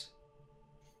was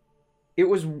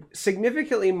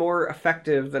significantly more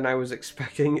effective than I was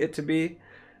expecting it to be.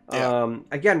 Yeah.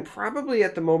 Again, probably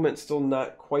at the moment still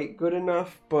not quite good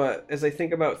enough, but as I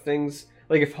think about things,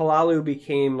 like if Halalu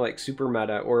became like super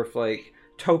meta, or if like Yeah.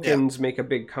 tokens make a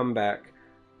big comeback,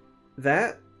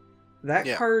 that that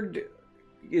Yeah. card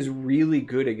is really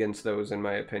good against those, in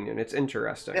my opinion. It's Yeah.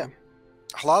 interesting.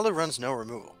 Halalu runs no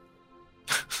removal.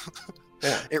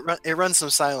 Yeah. It runs some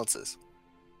silences.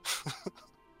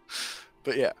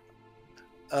 But yeah.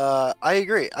 I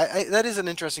agree. I that is an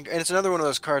interesting, and it's another one of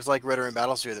those cards like Red Ring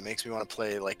Battlesphere that makes me want to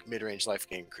play like mid-range life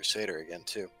game Crusader again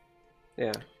too.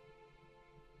 Yeah.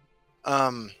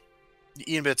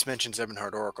 Ian Bits mentions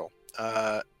Ebonheart Oracle.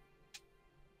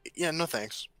 Yeah, no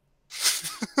thanks.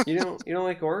 You don't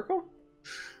like Oracle?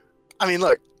 I mean,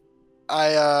 look,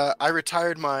 I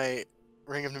retired my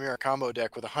Ring of Namira combo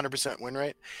deck with 100% win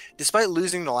rate. Despite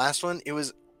losing the last one, it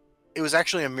was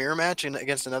actually a mirror match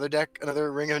against another deck,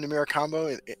 another Ring of Namira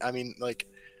combo. I mean, like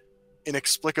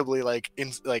inexplicably, like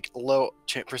in like low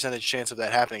percentage chance of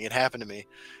that happening. It happened to me,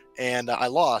 and I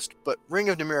lost. But Ring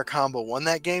of Namira combo won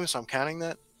that game, so I'm counting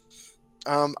that.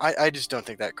 I just don't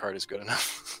think that card is good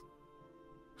enough.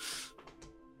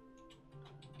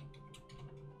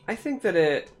 I think that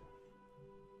it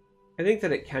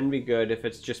can be good if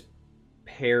it's just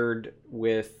paired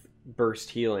with burst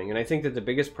healing. And I think that the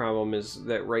biggest problem is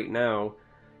that right now,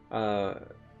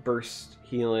 burst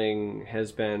healing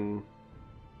has been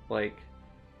like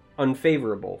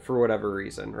unfavorable for whatever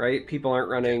reason, right? People aren't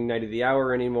running Night of the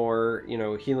Hour anymore. You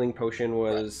know, Healing Potion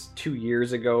was 2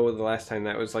 years ago, the last time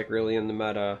that was like really in the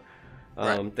meta.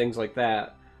 Things like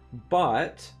that.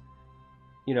 But,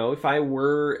 you know, if I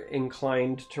were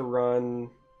inclined to run,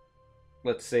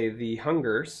 let's say, the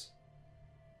Hungers,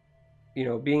 you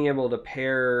know, being able to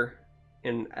pair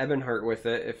an Ebonheart with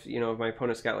it, if, you know, if my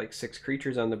opponent's got like 6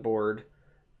 creatures on the board,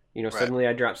 you know, suddenly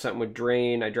I drop something with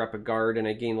Drain, I drop a guard, and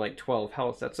I gain like 12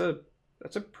 health. That's a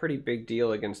pretty big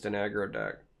deal against an aggro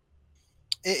deck.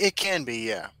 It can be,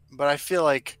 yeah. But I feel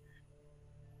like,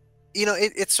 you know,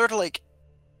 it's sort of like,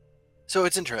 so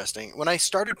it's interesting. When I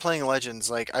started playing Legends,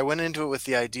 like I went into it with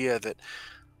the idea that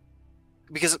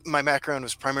because my background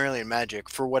was primarily in Magic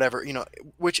for whatever, you know,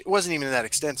 which wasn't even that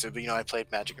extensive, but you know, I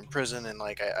played Magic in prison, and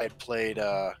like I played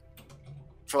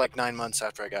for like 9 months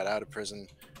after I got out of prison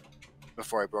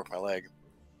before I broke my leg.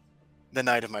 The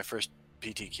night of my first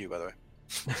PTQ, by the way.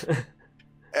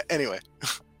 Anyway,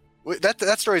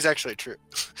 that story is actually true.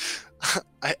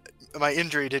 My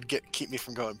injury did keep me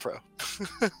from going pro.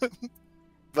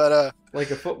 But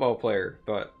like a football player,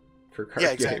 but for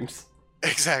card games.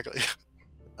 Exactly.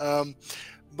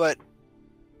 But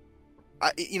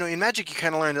you know, in Magic, you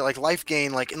kind of learn that like life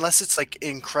gain, like unless it's like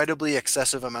incredibly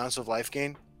excessive amounts of life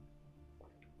gain,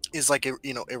 is like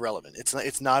you know, irrelevant.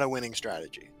 It's not a winning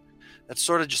strategy. That's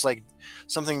sort of just like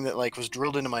something that like was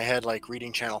drilled into my head, like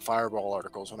reading Channel Fireball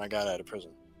articles when I got out of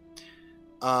prison.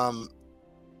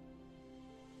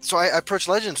 So I approach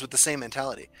Legends with the same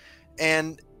mentality,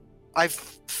 and I've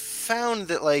found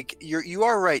that like you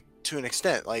are right to an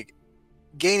extent. Like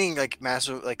gaining like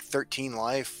massive like 13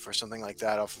 life or something like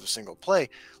that off of a single play,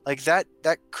 like that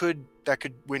could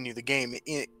win you the game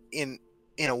in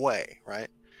a way, right?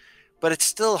 But it's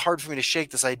still hard for me to shake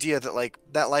this idea that like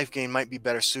that life gain might be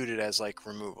better suited as like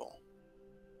removal.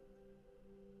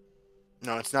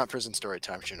 No, it's not prison story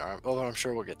time, Shinar, although I'm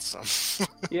sure we'll get to some.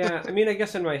 Yeah, I mean, I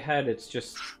guess in my head it's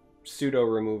just pseudo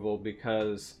removal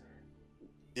because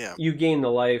you gain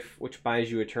the life, which buys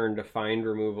you a turn to find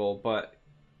removal, but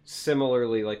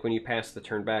similarly, like when you pass the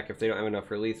turn back, if they don't have enough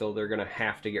for lethal, they're going to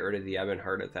have to get rid of the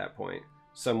Ebonheart at that point.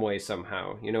 Some way,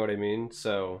 somehow. You know what I mean?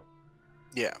 So...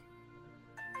 yeah.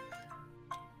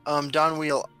 Don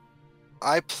Wheel,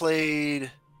 I played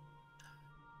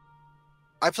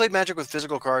Magic with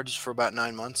physical cards for about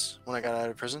 9 months when I got out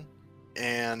of prison,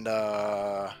 and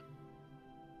I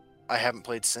haven't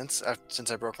played since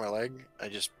I broke my leg. I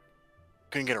just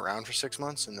couldn't get around for 6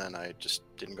 months, and then I just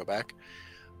didn't go back.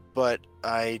 But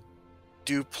I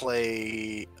do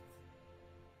play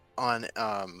on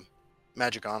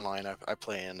Magic Online. I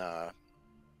play in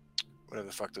whatever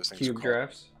the fuck those things are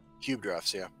called. Cube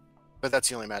drafts, yeah. But that's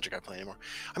the only Magic I play anymore.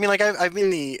 I mean, like I've been in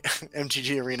the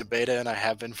MTG Arena beta, and I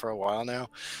have been for a while now.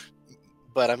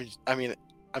 But I'm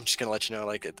just gonna let you know,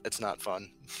 like it's not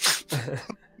fun.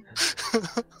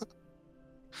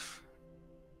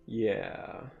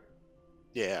 Yeah.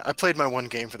 Yeah, I played my one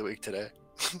game for the week today.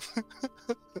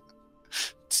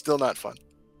 Still not fun.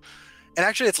 And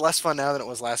actually, it's less fun now than it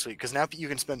was last week because now you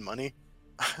can spend money.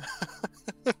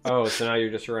 Oh, so now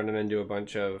you're just running into a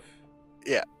bunch of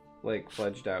yeah, like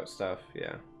pledged out stuff.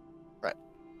 Yeah. Right.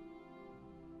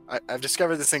 I've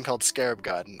discovered this thing called Scarab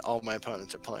God, and all my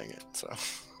opponents are playing it. So.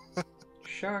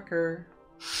 Shocker.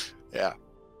 Yeah.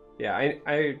 Yeah,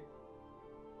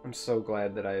 I'm so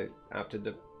glad that I opted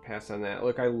to pass on that.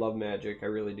 Look, I love Magic. I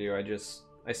really do.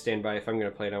 I stand by. If I'm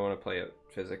gonna play it, I want to play it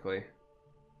physically.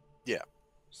 Yeah.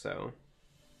 So.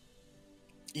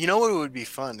 You know what would be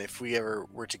fun if we ever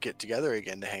were to get together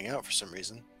again to hang out for some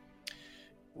reason?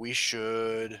 We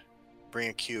should bring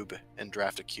a cube and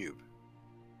draft a cube.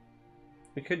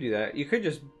 We could do that. You could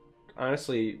just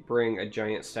honestly bring a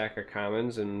giant stack of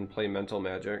commons and play Mental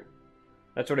Magic.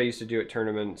 That's what I used to do at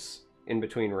tournaments in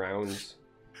between rounds.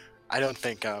 I don't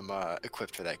think I'm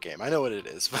equipped for that game. I know what it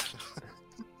is, but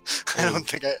I don't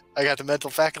think I got the mental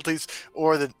faculties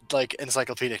or the like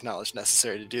encyclopedic knowledge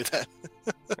necessary to do that.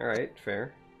 All right,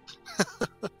 fair.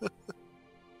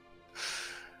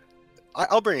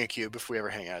 I'll bring a cube if we ever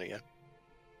hang out again.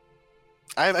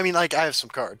 I mean, like, I have some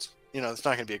cards. You know, it's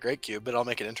not going to be a great cube, but I'll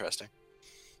make it interesting.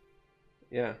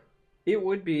 Yeah. It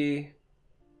would be...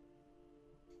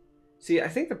 See, I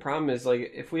think the problem is,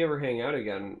 like, if we ever hang out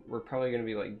again, we're probably going to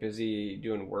be, like, busy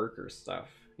doing work or stuff,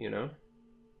 you know?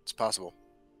 It's possible.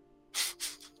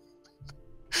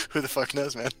 Who the fuck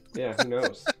knows, man? Yeah, who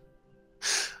knows?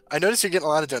 I noticed you're getting a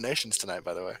lot of donations tonight,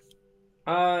 by the way.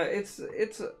 It's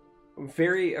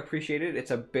very appreciated.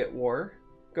 It's a bit war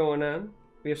going on.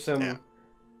 We have some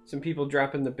people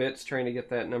dropping the bits trying to get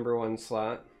that #1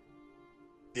 slot.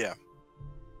 Yeah.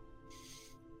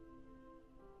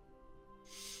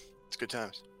 It's good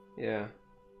times. Yeah.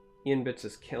 Ian Bits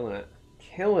is killing it.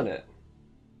 Killing it.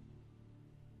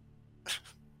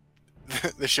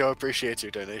 The show appreciates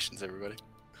your donations, everybody.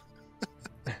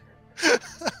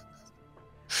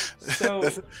 So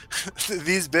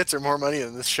these bits are more money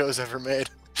than this show's ever made.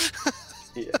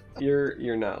 Yeah,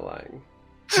 you're not lying.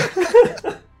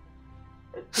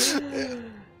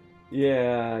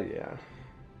 Yeah.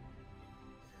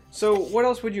 So what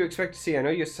else would you expect to see? I know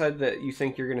you said that you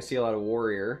think you're going to see a lot of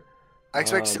Warrior. I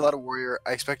expect to see a lot of Warrior.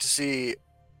 I expect to see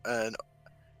a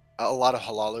lot of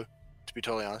Halalu, to be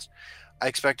totally honest. I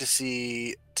expect to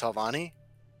see Telvanni,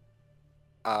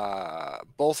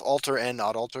 both alter and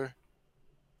not alter.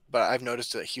 But I've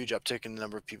noticed a huge uptick in the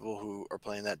number of people who are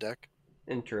playing that deck.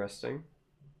 Interesting.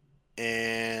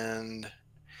 And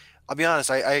I'll be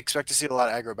honest, I expect to see a lot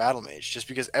of aggro battle mage, just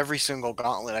because every single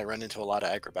gauntlet I run into a lot of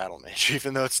aggro battle mage,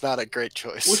 even though it's not a great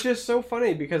choice. Which is so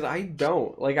funny because I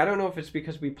don't know if it's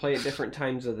because we play at different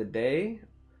times of the day.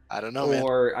 I don't know,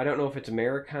 or man. I don't know if it's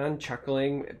Americon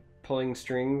chuckling, pulling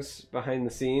strings behind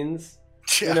the scenes.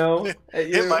 Yeah, you know,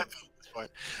 it might be at this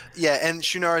point. Yeah, and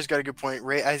Shunara's got a good point.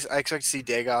 I expect to see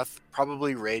Dagoth,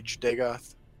 probably Rage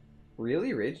Dagoth.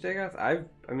 Really, Rage Dagoth? I've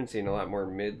been seeing a lot more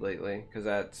mid lately because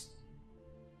that's.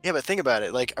 Yeah, but think about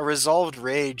it. Like a resolved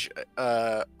Rage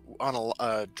on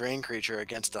a Drain creature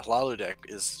against a Halalu deck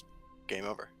is game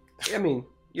over. I mean,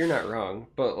 you're not wrong,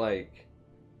 but like,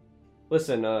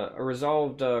 listen, a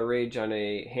resolved Rage on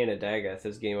a Hannah Dagoth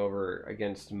is game over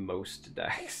against most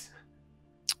decks.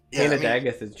 Yeah, Hannah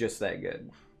Dagoth is just that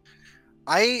good.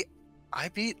 I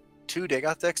beat 2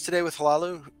 Dagoth decks today with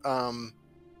Halalu.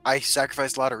 I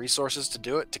sacrificed a lot of resources to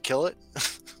do it, to kill it.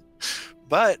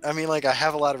 But, I mean, like, I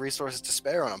have a lot of resources to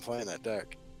spare when I'm playing that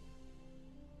deck.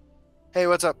 Hey,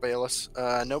 what's up, Bayless?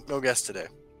 Nope, no guest today.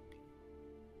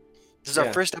 This is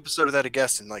our first episode without a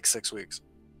guest in, like, 6 weeks.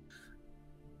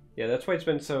 Yeah, that's why it's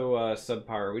been so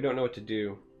subpar. We don't know what to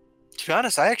do. To be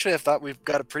honest, I actually have thought we've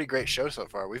got a pretty great show so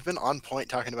far. We've been on point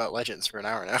talking about Legends for an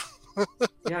hour now.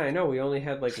 Yeah, I know. We only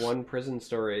had, like, 1 prison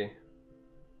story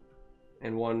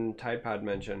and 1 Tide Pod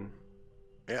mention.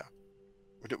 Yeah.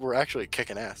 We're actually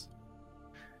kicking ass.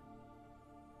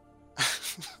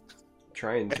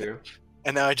 Trying to.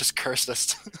 And now I just cursed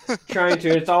us. Trying to.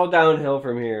 It's all downhill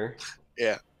from here.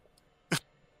 Yeah. I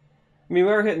mean,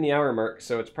 we are hitting the hour mark,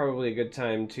 so it's probably a good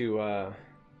time to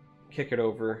kick it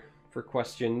over for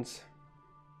questions.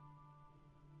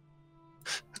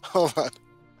 Hold on.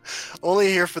 Only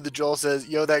here for the Joel says,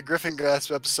 yo, that Griffin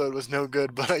Grasp episode was no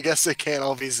good, but I guess they can't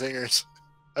all be singers.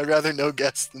 I'd rather no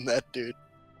guests than that dude.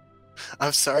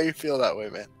 I'm sorry you feel that way,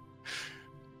 man.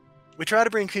 We try to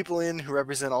bring people in who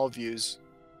represent all views.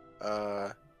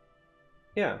 Yeah,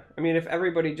 I mean, if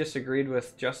everybody just agreed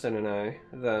with Justin and I,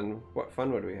 then what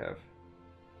fun would we have?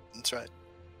 That's right.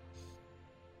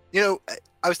 You know,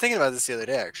 I was thinking about this the other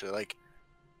day, actually. Like,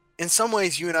 in some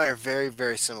ways, you and I are very,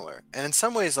 very similar. And in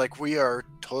some ways, like, we are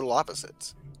total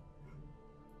opposites.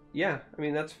 Yeah, I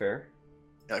mean, that's fair.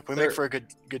 Like, we make for a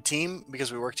good team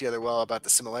because we work together well about the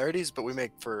similarities, but we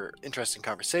make for interesting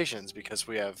conversations because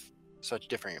we have such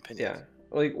differing opinions. Yeah.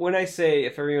 Like, when I say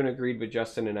if everyone agreed with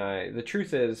Justin and I, the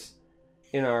truth is,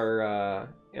 in our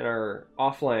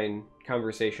offline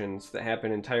conversations that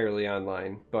happen entirely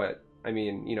online, but, I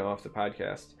mean, you know, off the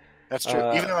podcast, That's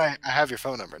true. Even though I have your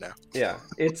phone number now. Yeah,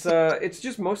 it's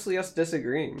just mostly us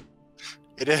disagreeing.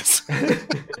 It is.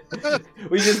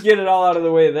 We just get it all out of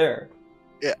the way there.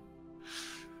 Yeah.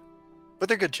 But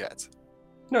they're good chats.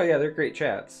 No, yeah, they're great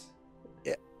chats.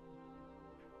 Yeah.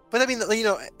 But I mean, you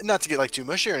know, not to get like too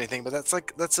mushy or anything, but that's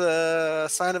a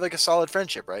sign of like a solid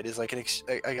friendship, right? Is like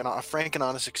a frank and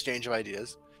honest exchange of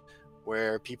ideas,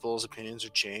 where people's opinions are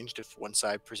changed if one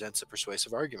side presents a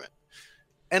persuasive argument.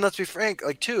 And let's be frank,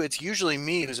 like too, it's usually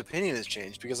me whose opinion is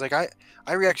changed because like I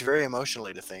react very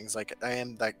emotionally to things. Like I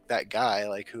am that guy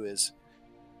like who is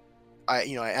I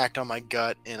act on my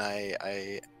gut and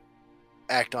I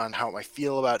act on how I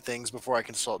feel about things before I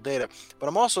consult data. But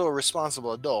I'm also a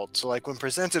responsible adult. So like when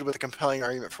presented with a compelling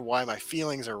argument for why my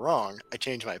feelings are wrong, I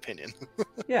change my opinion.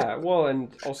 Yeah, well, and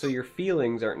also your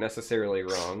feelings aren't necessarily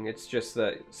wrong. It's just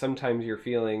that sometimes your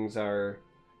feelings are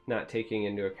not taking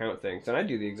into account things. And I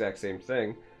do the exact same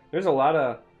thing. There's a lot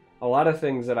of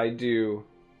things that I do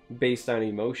based on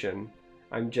emotion.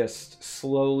 I'm just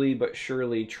slowly but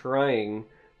surely trying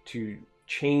to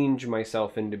change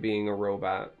myself into being a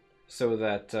robot so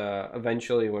that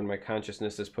eventually when my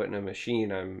consciousness is put in a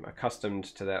machine, I'm accustomed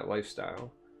to that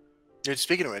lifestyle. Dude,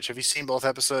 speaking of which, have you seen both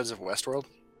episodes of Westworld?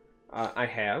 I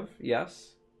have,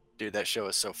 yes. Dude, that show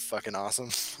is so fucking awesome.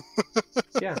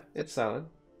 Yeah, it's solid.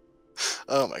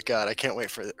 Oh my god, I can't wait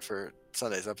for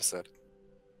Sunday's episode.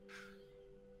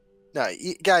 No,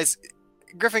 guys,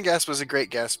 Griffin Guest was a great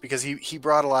guest because he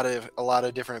brought a lot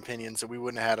of different opinions that we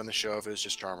wouldn't have had on the show if it was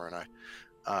just Charmer and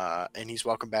I. And he's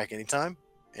welcome back anytime.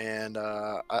 And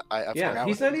yeah,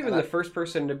 he's not even the first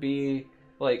person to be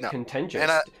like contentious.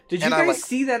 Did you guys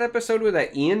see that episode with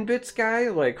that Ian Bits guy?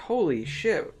 Like, holy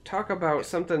shit! Talk about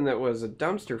something that was a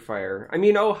dumpster fire. I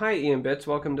mean, oh hi Ian Bits,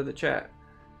 welcome to the chat.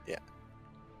 Yeah.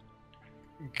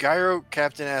 Gyro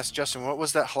Captain asked Justin, "What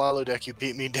was that Halalo deck you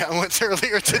beat me down with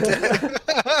earlier today?"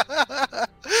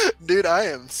 Dude, I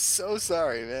am so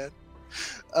sorry, man.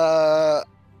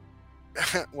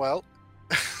 Well.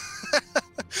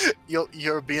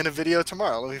 You'll be in a video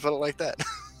tomorrow. Let me put it like that.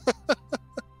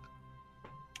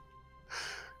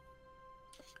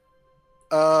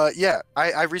 Yeah,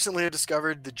 I recently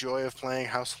discovered the joy of playing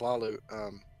House Hlaalu.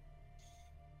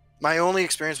 My only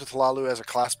experience with Hlaalu as a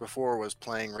class before was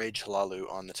playing Rage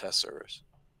Hlaalu on the test servers,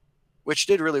 which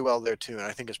did really well there too, and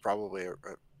I think is probably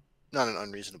not an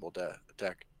unreasonable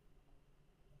deck.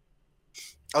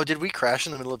 Oh, did we crash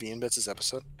in the middle of Ian Bits'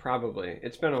 episode? Probably.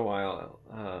 It's been a while.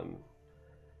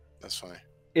 That's funny.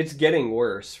 It's getting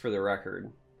worse, for the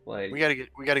record. Like we gotta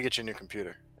get you a new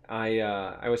computer.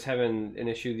 I was having an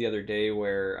issue the other day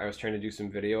where I was trying to do some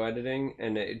video editing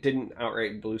and it didn't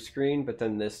outright blue screen, but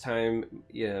then this time,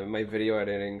 yeah, my video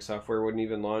editing software wouldn't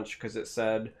even launch because it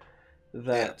said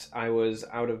that I was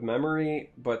out of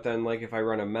memory. But then, like, if I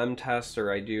run a mem test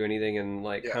or I do anything in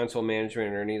like console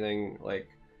management or anything, like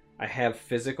I have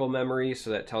physical memory,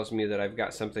 so that tells me that I've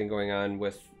got something going on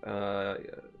with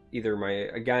either my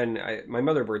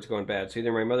motherboard's going bad, so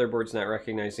either my motherboard's not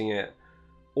recognizing it,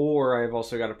 or I've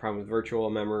also got a problem with virtual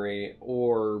memory,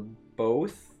 or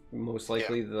both. Most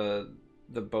likely the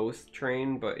both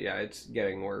train, but yeah, it's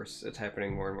getting worse. It's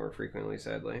happening more and more frequently,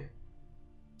 sadly.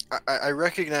 I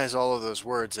recognize all of those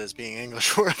words as being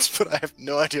English words, but I have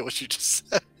no idea what you just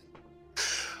said.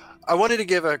 I wanted to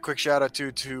give a quick shout out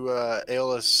to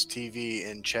Aeolus TV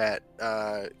in chat.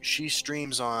 She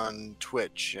streams on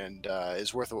Twitch and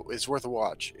is worth a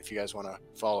watch if you guys want to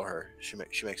follow her. She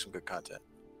makes some good content.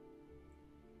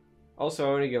 Also,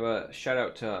 I want to give a shout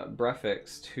out to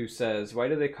Brefixed, who says, "Why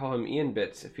do they call him Ian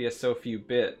Bits if he has so few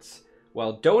bits?"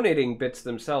 While donating bits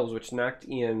themselves, which knocked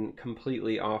Ian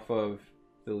completely off of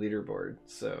the leaderboard.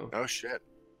 So. Oh shit!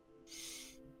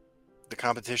 The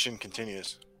competition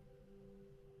continues.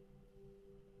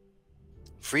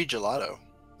 Free gelato.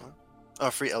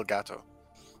 Oh, free El Gato.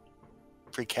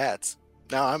 Free cats.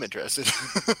 Now I'm interested.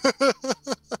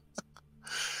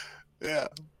 Yeah.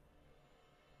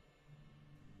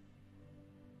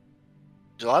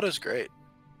 Gelato's great.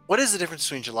 What is the difference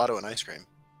between gelato and ice cream?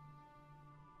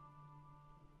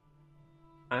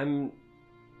 I'm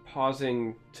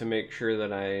pausing to make sure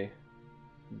that I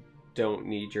don't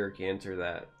knee-jerk answer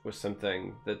that with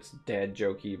something that's dad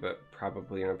jokey but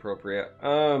probably inappropriate.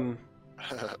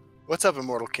 What's up,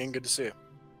 Immortal King? Good to see you.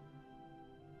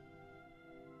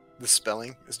 The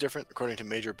spelling is different according to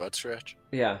Major Butt Stretch.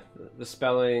 Yeah, the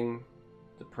spelling,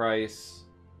 the price,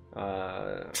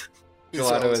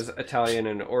 gelato is Italian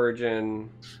in origin.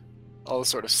 All the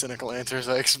sort of cynical answers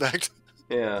I expect.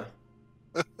 Yeah.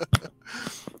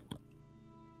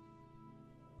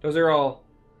 Those are all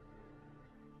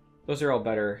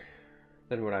better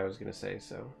than what I was gonna say,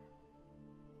 so.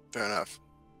 Fair enough.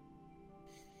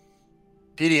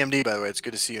 PDMD, by the way, it's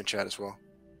good to see you in chat as well.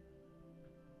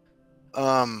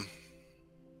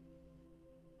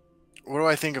 What do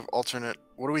I think of alternate?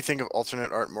 What do we think of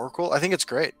alternate art more cool? I think it's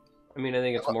great. I mean, I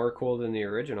think it's more cool than the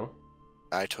original.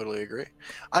 I totally agree.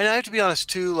 I have to be honest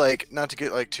too, like not to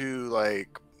get like too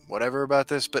like whatever about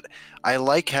this, but I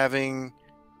like having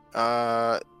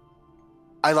I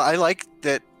like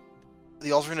that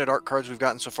the alternate art cards we've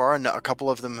gotten so far, and a couple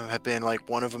of them have been like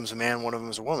one of them's a man, one of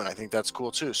them's a woman. I think that's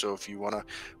cool too. So if you want to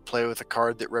play with a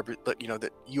card that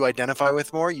that you identify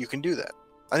with more, you can do that.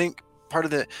 I think part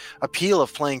of the appeal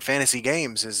of playing fantasy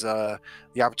games is the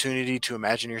opportunity to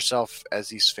imagine yourself as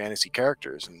these fantasy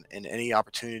characters, and any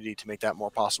opportunity to make that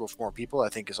more possible for more people, I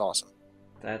think, is awesome.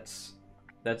 That's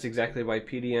exactly why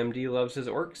PDMD loves his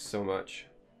orcs so much.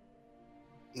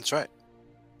 That's right.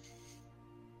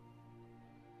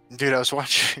 Dude, I was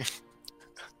watching.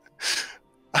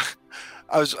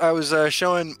 I was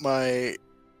showing our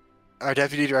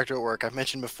deputy director at work. I've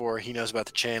mentioned before he knows about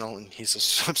the channel and he's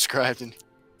subscribed and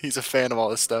he's a fan of all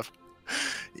this stuff.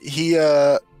 He's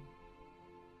also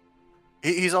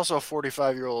a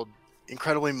 45-year-old,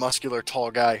 incredibly muscular, tall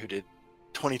guy who did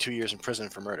 22 years in prison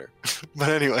for murder. But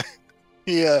anyway,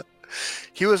 he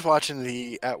was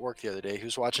watching at work the other day. He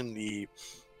was watching the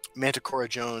Manticora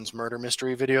Jones murder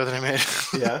mystery video that I made.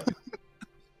 Yeah.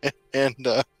 And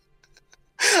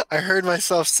I heard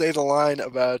myself say the line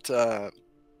about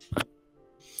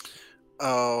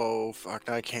oh fuck,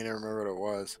 now I can't even remember what it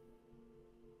was.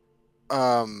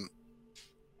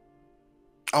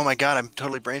 Oh my god, I'm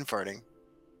totally brain farting.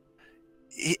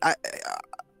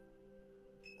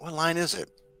 What line is it?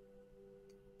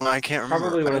 Well, I can't remember.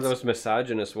 Probably one of those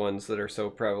misogynist ones that are so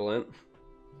prevalent.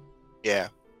 Yeah.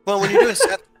 Well, when you're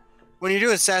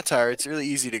doing satire, it's really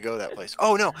easy to go that place.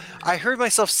 Oh no, I heard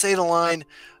myself say the line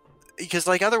because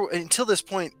until this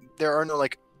point there are no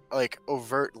like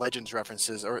overt Legends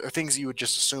references or things you would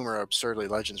just assume are absurdly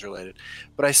Legends related.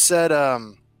 But I said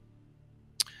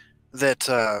that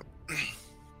I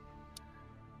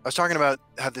was talking about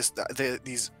how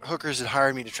these hookers had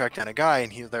hired me to track down a guy,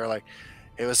 and they were like,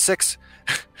 it was 6.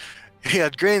 He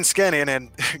had green skin and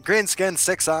green skin,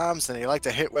 6 arms, and he liked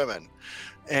to hit women.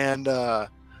 And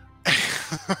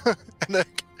and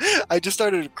I just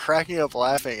started cracking up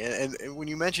laughing. And when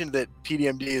you mentioned that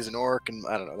PDMD is an orc, and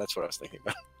I don't know, that's what I was thinking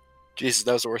about. Jesus,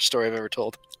 that was the worst story I've ever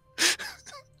told.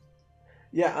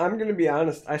 Yeah, I'm gonna be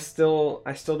honest. I still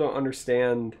don't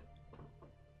understand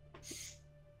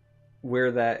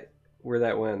where that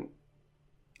went.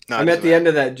 No, I'm at the end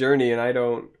of that journey, and I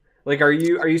don't like. Are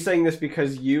you saying this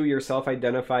because you yourself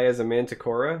identify as a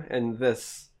Manticora, and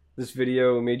this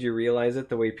video made you realize it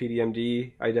the way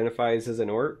PDMD identifies as an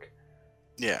orc?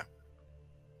 Yeah.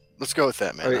 Let's go with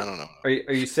that, man. I don't know.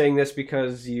 Are you saying this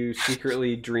because you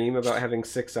secretly dream about having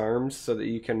 6 arms so that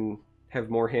you can have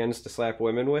more hands to slap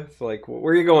women with? Like,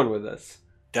 where are you going with this?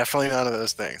 Definitely none of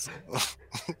those things.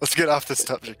 Let's get off this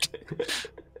subject.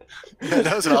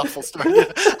 That was an awful story.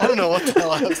 I don't know what the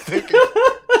hell I was thinking.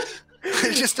 I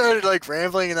just started like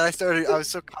rambling, and then I was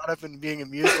so caught up in being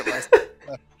amused at myself.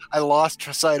 I lost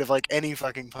sight of like any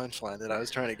fucking punchline that I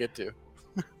was trying to get to.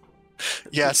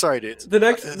 Yeah, sorry, dudes. The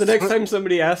next time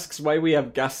somebody asks why we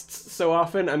have guests so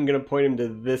often, I'm gonna point him to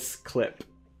this clip.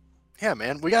 Yeah,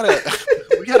 man, we gotta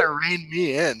rein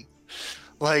me in.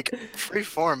 Like free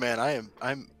form, man.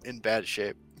 I'm in bad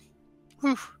shape.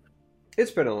 Whew.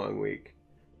 It's been a long week.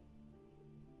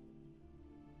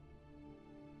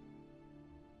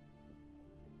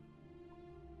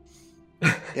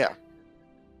 Yeah.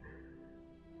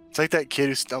 It's like that kid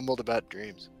who stumbled about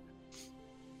dreams.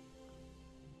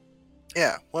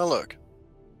 Yeah, well, look.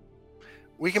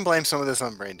 We can blame some of this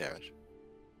on brain damage.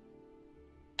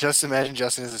 Just imagine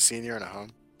Justin as a senior in a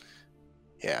home.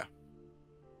 Yeah.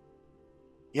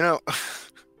 You know,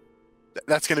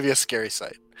 that's going to be a scary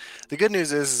sight. The good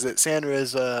news is that Sandra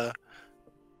is a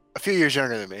few years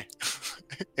younger than me.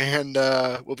 And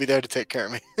will be there to take care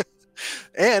of me.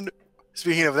 And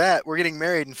speaking of that, we're getting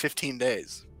married in 15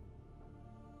 days.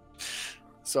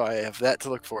 So I have that to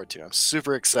look forward to. I'm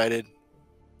super excited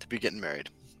to be getting married.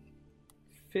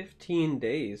 15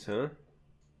 days, huh?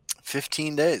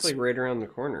 15 days. It's like right around the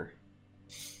corner.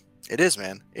 It is,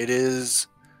 man. It is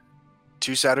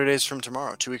 2 Saturdays from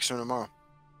tomorrow, 2 weeks from tomorrow.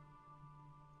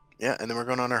 Yeah, and then we're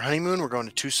going on our honeymoon. We're going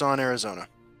to Tucson, Arizona.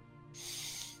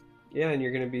 Yeah, and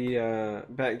you're going to be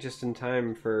back just in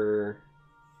time for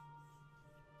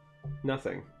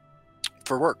nothing.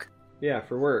 For work. Yeah,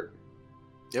 for work.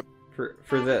 Yep.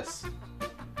 For this.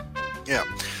 Yeah.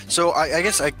 So I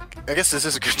guess this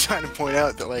is a good time to point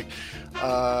out that like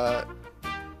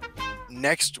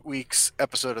next week's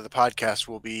episode of the podcast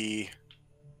will be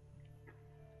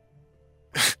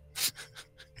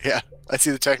Yeah, I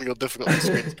see the technical difficulty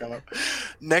screens come up.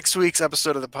 Next week's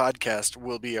episode of the podcast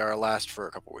will be our last for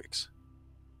a couple weeks.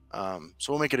 So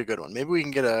we'll make it a good one. Maybe we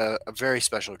can get a very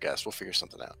special guest. We'll figure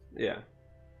something out. Yeah.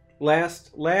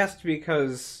 Last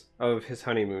because of his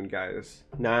honeymoon, guys.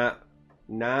 Not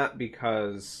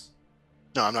because.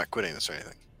 No, I'm not quitting this or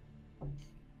anything.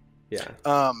 Yeah.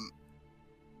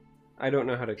 I don't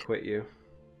know how to quit you.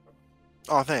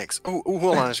 Oh, thanks. Oh,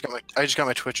 hold on. I just got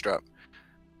my Twitch drop.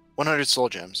 100 soul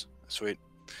gems. Sweet.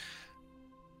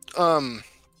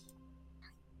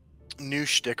 New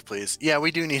shtick, please. Yeah,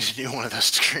 we do need to do one of those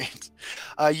screens.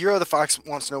 Euro the Fox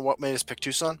wants to know what made us pick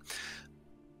Tucson.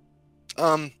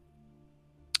 A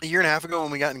year and a half ago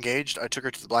when we got engaged, I took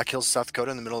her to the Black Hills, South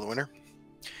Dakota in the middle of the winter.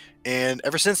 And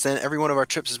ever since then, every one of our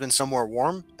trips has been somewhere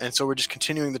warm. And so we're just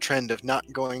continuing the trend of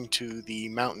not going to the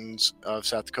mountains of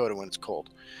South Dakota when it's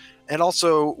cold. And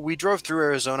also, we drove through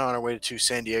Arizona on our way to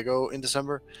San Diego in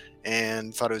December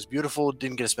and thought it was beautiful.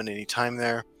 Didn't get to spend any time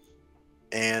there.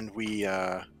 And we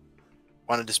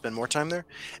wanted to spend more time there.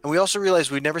 And we also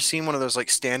realized we'd never seen one of those like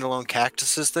standalone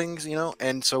cactuses things, you know?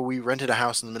 And so we rented a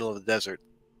house in the middle of the desert,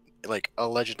 like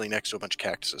allegedly next to a bunch of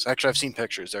cactuses. Actually, I've seen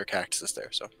pictures. There are cactuses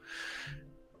there, so...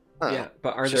 Yeah,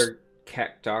 but are there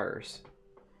cactars?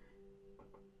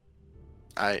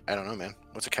 I don't know, man.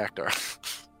 What's a cactar? Are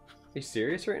you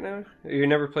serious right now? You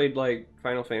never played, like,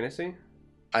 Final Fantasy?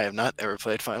 I have not ever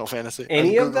played Final Fantasy.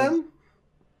 Any of them?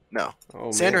 No.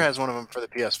 Oh, Sander man. has one of them for the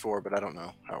PS4, but I don't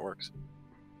know how it works.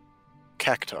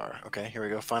 Cactar. Okay, here we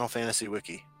go. Final Fantasy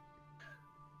Wiki.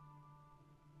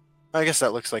 I guess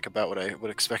that looks like about what I would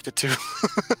expect it to.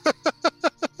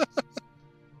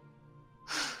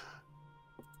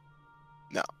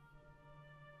 No.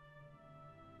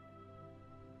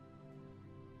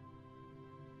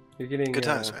 You're getting... Good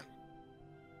times, man.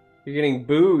 You're getting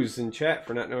boos in chat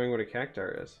for not knowing what a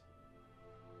cactar is.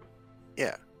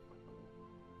 Yeah.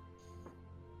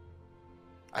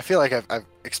 I feel like I've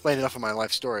explained enough of my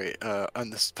life story on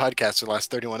this podcast for the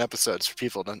last 31 episodes for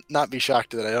people to not be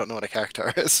shocked that I don't know what a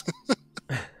cactar is.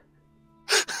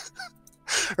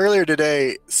 Earlier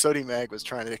today, Sodi Mag was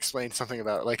trying to explain something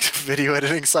about like video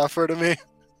editing software to me.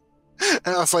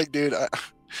 And I was like, dude,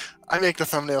 I make the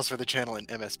thumbnails for the channel in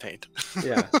MS Paint.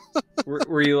 Yeah.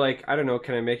 Were you like, I don't know,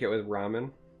 can I make it with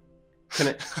ramen?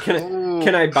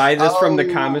 Can I buy this from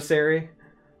the commissary?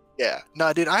 Yeah.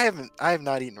 No, dude, I have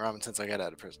not eaten ramen since I got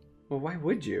out of prison. Well, why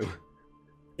would you?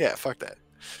 Yeah, fuck that.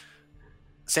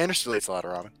 Sandra still eats a lot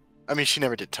of ramen. I mean, she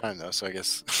never did time though, so I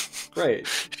guess Right.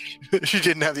 she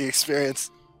didn't have the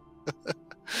experience.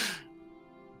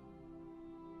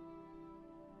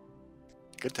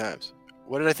 Good times.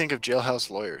 What did I think of Jailhouse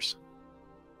Lawyers?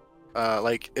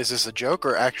 Like, is this a joke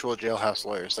or actual jailhouse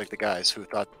lawyers, like the guys who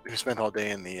spent all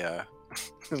day in the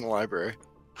in the library?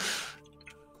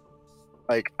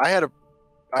 Like, for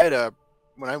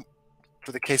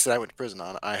the case that I went to prison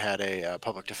on, I had a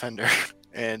public defender,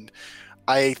 and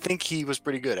I think he was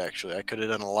pretty good actually. I could have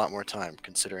done a lot more time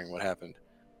considering what happened.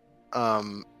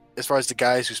 As far as the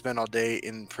guys who spend all day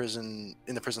in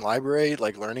the prison library,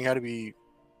 like learning how to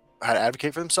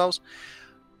advocate for themselves,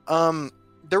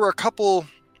 there were a couple.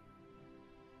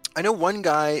 I know one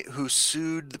guy who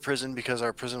sued the prison because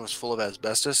our prison was full of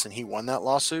asbestos, and he won that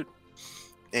lawsuit,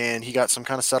 and he got some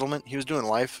kind of settlement. He was doing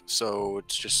life, so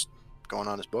it's just going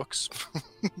on his books.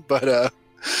 But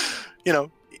you know,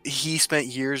 he spent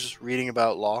years reading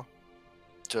about law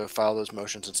to file those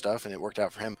motions and stuff, and it worked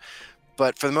out for him.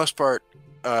 But for the most part,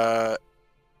 the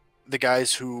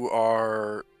guys who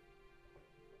are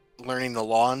learning the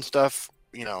law and stuff,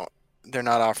 you know, they're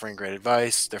not offering great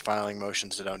advice. They're filing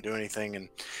motions that don't do anything. And,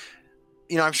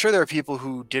 you know, I'm sure there are people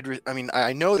who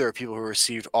I know there are people who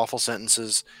received awful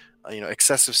sentences, you know,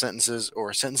 excessive sentences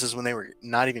or sentences when they were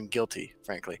not even guilty,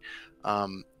 frankly.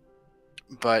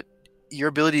 But your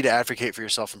ability to advocate for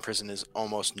yourself in prison is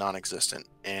almost non-existent.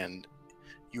 And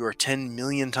you are 10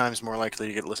 million times more likely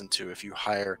to get listened to if you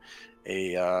hire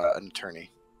an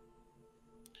attorney.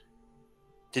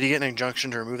 Did he get an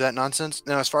injunction to remove that nonsense?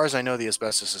 Now, as far as I know, the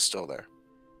asbestos is still there.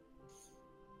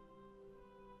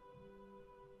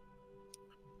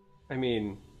 I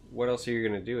mean, what else are you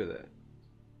going to do with it?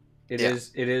 It Yeah.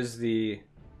 is the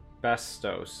best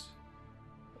dose.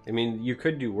 I mean, you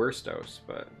could do worse dose,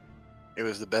 but... It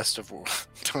was the best of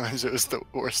times. It was the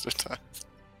worst of times.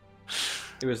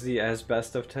 It was the as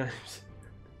best of times.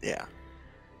 Yeah.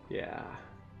 Yeah.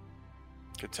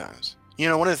 Good times. You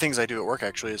know, one of the things I do at work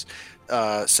actually is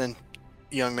send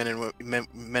young men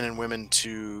and women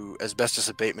to asbestos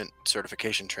abatement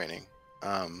certification training,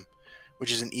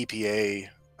 which is an EPA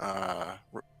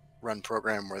run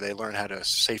program where they learn how to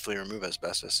safely remove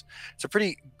asbestos. It's a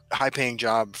pretty high-paying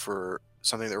job for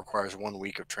something that requires 1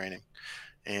 week of training,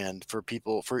 and for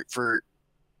people for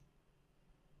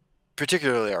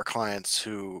particularly our clients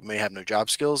who may have no job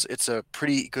skills, it's a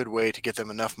pretty good way to get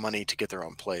them enough money to get their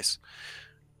own place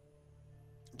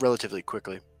relatively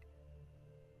quickly.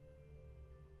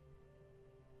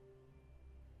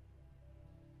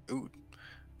 Ooh,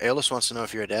 Aeolus wants to know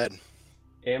if you're a dad.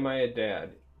 Am I a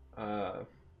dad?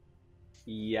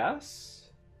 Yes.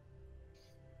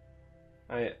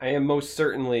 I am most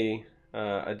certainly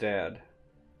a dad.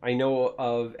 I know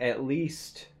of at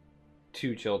least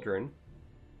 2 children.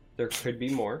 There could be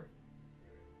more.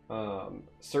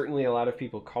 Certainly a lot of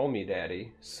people call me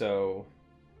daddy, so...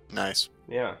 Nice.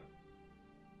 Yeah.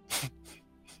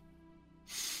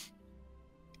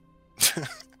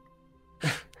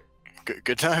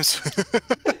 Good times.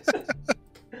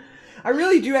 I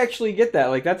really do actually get that.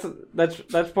 Like that's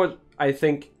what I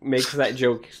think makes that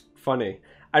joke funny.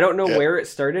 I don't know where it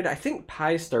started. I think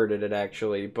Pi started it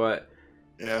actually, but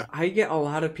yeah, I get a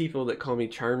lot of people that call me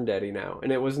Charm Daddy now,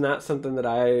 and it was not something that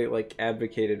I like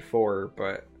advocated for,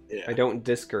 but I don't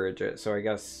discourage it. So I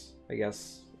guess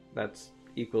that's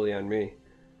equally on me.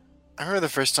 I remember the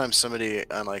first time somebody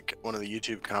on like one of the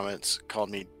YouTube comments called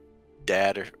me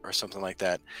dad or something like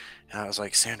that, and I was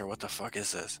like, Sandra, what the fuck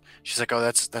is this? She's like, oh,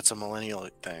 that's a millennial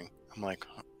thing. I'm like,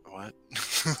 what?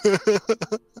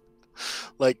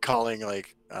 Like calling,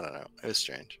 like, I don't know, it was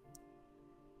strange.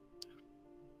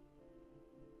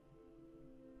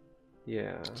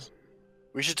 Yeah,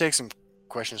 we should take some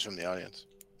questions from the audience.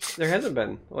 There hasn't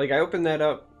been. Like I opened that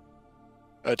up.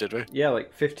 Oh, did we? Yeah,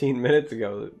 like 15 minutes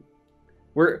ago.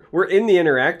 We're in the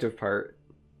interactive part.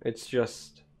 It's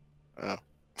just oh.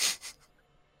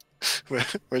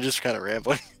 We're just kind of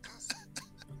rambling.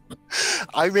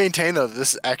 I maintain, though,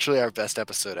 this is actually our best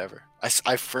episode ever.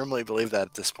 I firmly believe that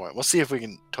at this point. We'll see if we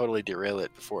can totally derail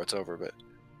it before it's over, but...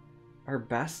 Our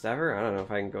best ever? I don't know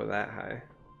if I can go that high.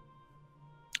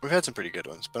 We've had some pretty good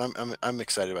ones, but I'm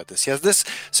excited about this. Yes, this...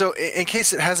 So, in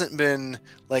case it hasn't been,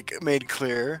 like, made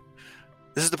clear,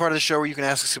 this is the part of the show where you can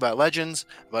ask us about Legends,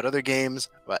 about other games,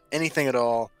 about anything at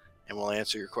all, and we'll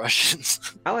answer your questions.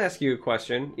 I'll ask you a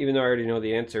question, even though I already know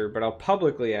the answer, but I'll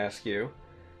publicly ask you.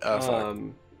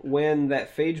 When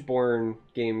that Phageborn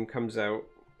game comes out,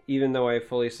 even though I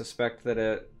fully suspect that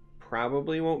it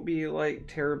probably won't be like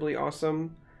terribly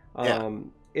awesome,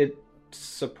 it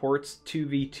supports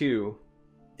 2v2.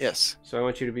 Yes. So I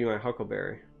want you to be my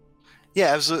Huckleberry.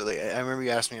 Yeah, absolutely. I remember you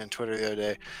asked me on Twitter the other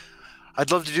day.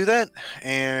 I'd love to do that,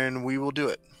 and we will do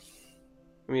it.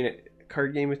 I mean, a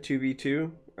card game with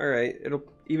 2v2? Alright, it'll,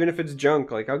 even if it's junk,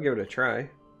 like, I'll give it a try.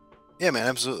 Yeah, man,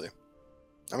 absolutely.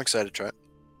 I'm excited to try it.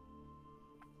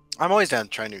 I'm always down to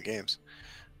try new games.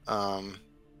 I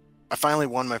finally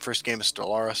won my first game of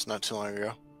Stellaris not too long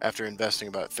ago, after investing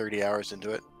about 30 hours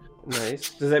into it. Nice.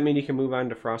 Does that mean you can move on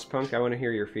to Frostpunk? I want to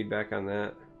hear your feedback on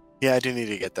that. Yeah, I do need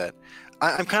to get that.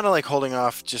 I'm kind of like holding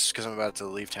off just because I'm about to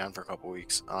leave town for a couple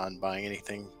weeks on buying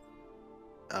anything.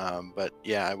 But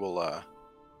yeah, I will.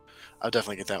 I'll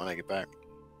definitely get that when I get back.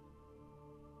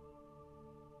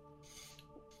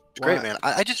 It's great, man.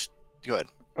 I just go ahead.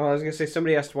 Oh, I was gonna say,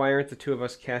 somebody asked why aren't the two of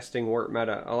us casting Warp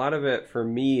Meta. A lot of it for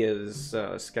me is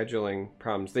scheduling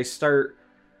problems. They start.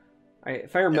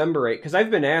 If I remember right, because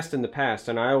I've been asked in the past,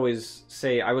 and I always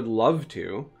say I would love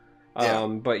to,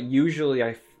 but usually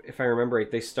if I remember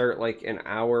right, they start like an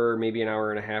hour, maybe an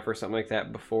hour and a half or something like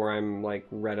that before I'm like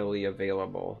readily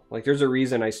available. Like there's a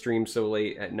reason I stream so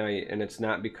late at night, and it's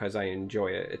not because I enjoy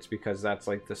it. It's because that's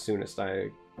like the soonest I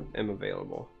am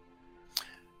available.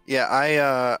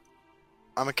 Yeah,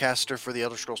 I'm a caster for the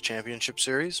Elder Scrolls Championship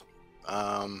Series,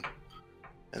 and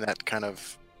that kind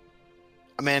of,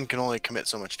 a man can only commit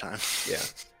so much time. Yeah,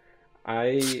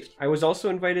 I was also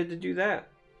invited to do that,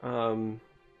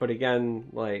 but again,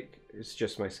 like it's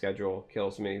just my schedule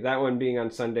kills me. That one being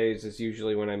on Sundays is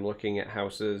usually when I'm looking at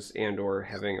houses and or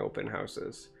having open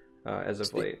houses as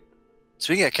of late.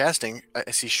 Speaking of casting,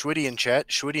 I see Schwitty in chat.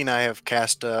 Schwitty and I have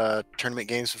cast tournament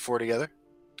games before together.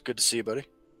 It's good to see you, buddy.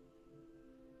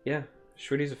 Yeah,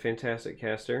 Schwitty's a fantastic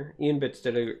caster. Ian Bits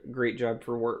did a great job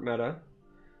for Warp Meta.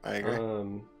 I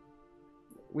agree.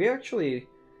 We actually,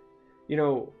 you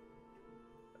know,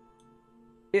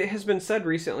 it has been said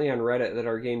recently on Reddit that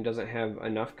our game doesn't have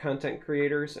enough content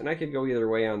creators, and I could go either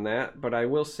way on that, but I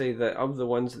will say that of the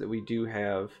ones that we do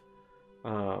have,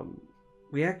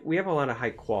 we have a lot of high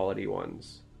quality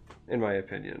ones, in my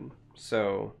opinion.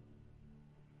 So,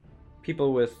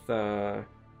 people with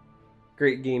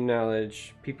great game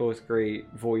knowledge, people with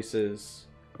great voices,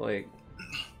 like,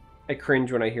 I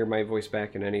cringe when I hear my voice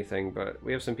back in anything, but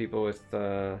we have some people with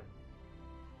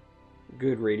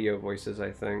good radio voices,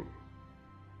 I think.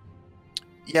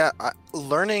 Yeah,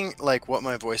 learning like what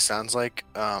my voice sounds like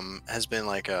has been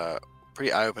like a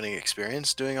pretty eye-opening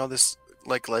experience doing all this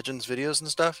like Legends videos and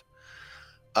stuff.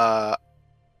 Uh,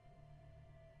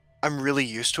 I'm really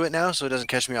used to it now, so it doesn't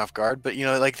catch me off guard. But you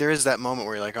know, like there is that moment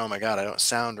where you're like, oh my god, I don't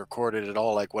sound recorded at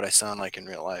all like what I sound like in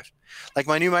real life. Like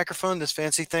my new microphone, this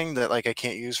fancy thing that like I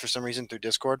can't use for some reason through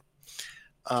Discord.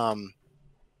 Um,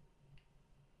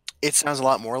 it sounds a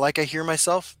lot more like I hear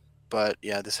myself. But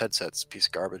yeah, this headset's a piece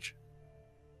of garbage.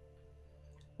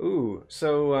 Ooh,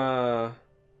 so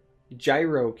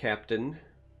Gyro Captain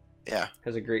Yeah.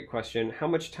 has a great question. How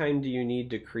much time do you need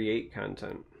to create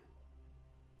content?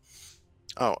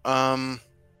 Oh,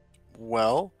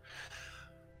 well,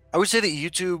 I would say that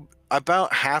YouTube,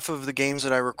 about half of the games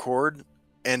that I record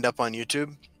end up on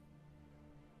YouTube.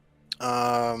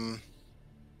 Um,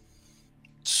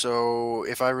 so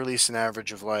if I release an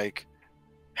average of like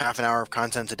half an hour of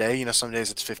content a day, you know, some days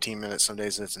it's 15 minutes, some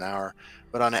days it's an hour,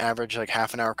 but on average, like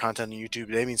half an hour of content on YouTube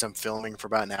a day means I'm filming for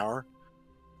about an hour,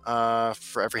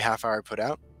 for every half hour I put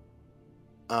out.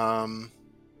 Um,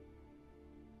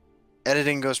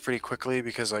 editing goes pretty quickly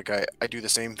because like I do the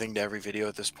same thing to every video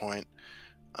at this point.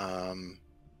 Um,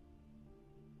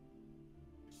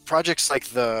 projects like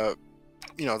the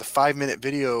 5-minute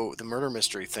video, the murder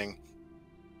mystery thing,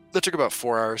 that took about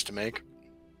 4 hours to make,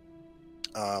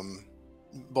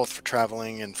 both for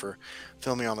traveling and for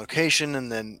filming on location,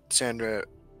 and then Sandra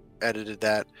edited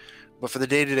that. But for the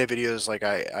day-to-day videos, like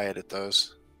I edit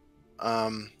those.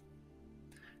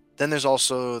 Then there's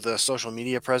also the social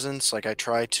media presence. Like I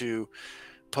try to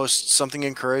post something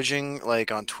encouraging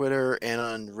like on Twitter and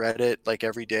on Reddit like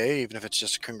every day, even if it's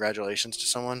just congratulations to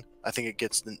someone. I think it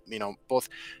gets both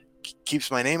keeps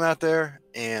my name out there,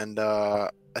 and I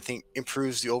think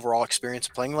improves the overall experience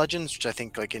of playing Legends, which I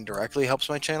think like indirectly helps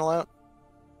my channel out.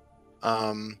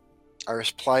 I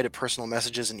reply to personal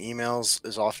messages and emails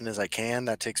as often as I can.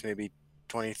 That takes maybe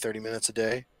 20-30 minutes a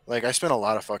day. Like I spend a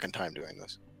lot of fucking time doing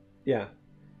this. Yeah,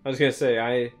 I was gonna say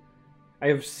I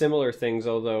have similar things,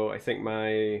 although I think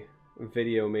my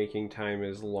video making time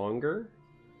is longer.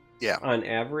 Yeah. On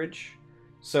average.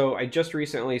 So I just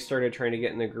recently started trying to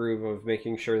get in the groove of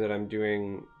making sure that I'm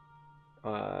doing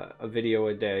a video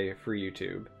a day for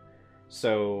YouTube.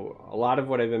 So a lot of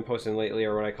what I've been posting lately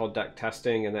are what I call deck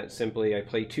testing, and that's simply I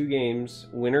play 2 games,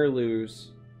 win or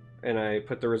lose, and I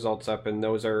put the results up, and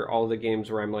those are all the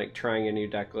games where I'm like trying a new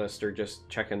deck list or just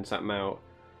checking something out.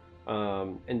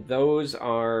 And those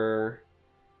are,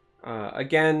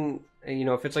 again,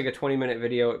 if it's like a 20-minute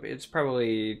video, it's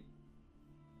probably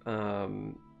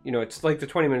it's like the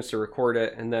 20 minutes to record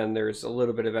it, and then there's a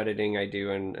little bit of editing I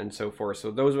do and so forth.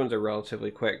 So those ones are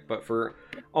relatively quick. But for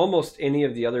almost any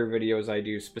of the other videos I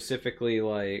do, specifically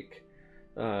like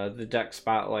the deck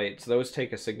spotlights, those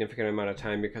take a significant amount of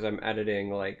time because I'm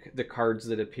editing like the cards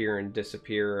that appear and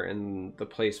disappear and the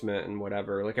placement and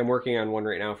whatever. Like I'm working on one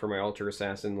right now for my Altar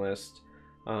Assassin list,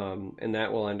 and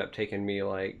that will end up taking me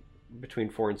like between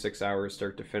 4 and 6 hours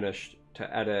start to finish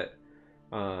to edit.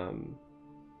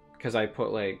 Because I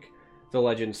put like the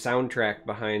Legend soundtrack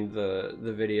behind the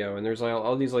video, and there's like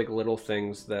all these like little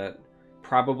things that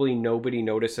probably nobody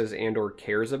notices and or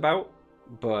cares about,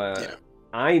 but Yeah.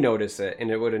 I notice it,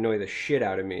 and it would annoy the shit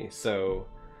out of me. So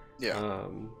Yeah.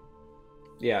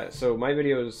 so my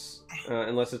videos,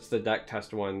 unless it's the deck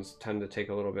test ones, tend to take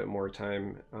a little bit more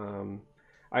time.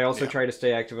 I also Yeah. try to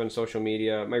stay active on social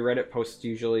media. My Reddit posts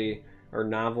usually are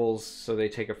novels, so they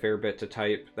take a fair bit to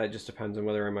type. That just depends on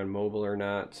whether I'm on mobile or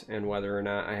not, and whether or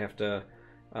not I have to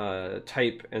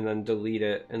type and then delete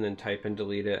it, and then type and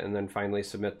delete it, and then finally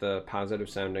submit the positive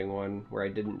sounding one where I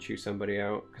didn't choose somebody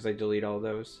out, because I delete all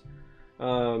those.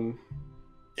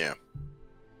 Yeah.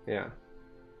 Yeah.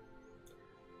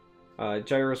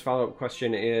 Gyro's follow-up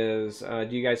question is, do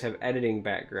you guys have editing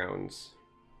backgrounds?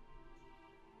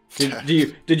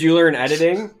 Did you learn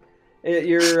editing at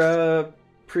your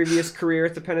previous career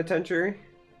at the penitentiary?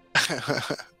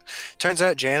 Turns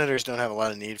out janitors don't have a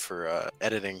lot of need for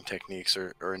editing techniques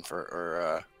or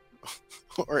or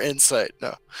insight.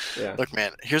 No. Yeah. Look,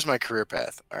 man, here's my career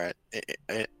path. All right,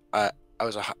 I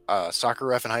was a soccer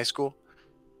ref in high school,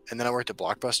 and then I worked at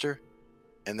Blockbuster,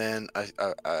 and then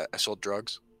I sold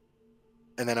drugs,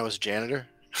 and then I was a janitor,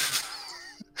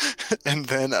 and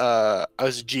then I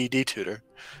was a GED tutor,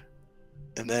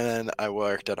 and then I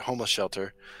worked at a homeless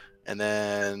shelter, and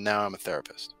then now I'm a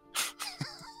therapist.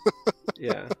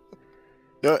 Yeah.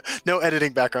 No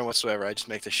editing background whatsoever. I just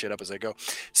make this shit up as I go.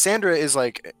 Sandra is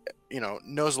like,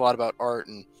 knows a lot about art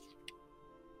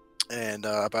and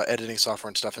about editing software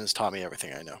and stuff, and it's taught me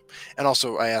everything I know. And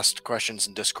also, I asked questions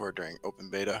in Discord during open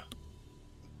beta.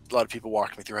 A lot of people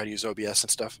walked me through how to use OBS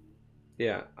and stuff.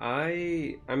 Yeah,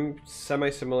 I'm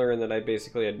semi-similar in that I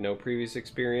basically had no previous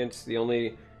experience. The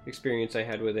only experience I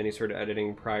had with any sort of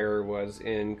editing prior was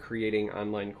in creating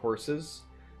online courses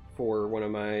for one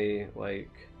of my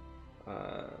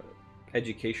uh,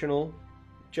 educational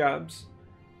jobs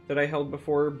that I held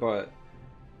before, but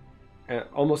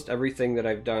almost everything that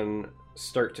I've done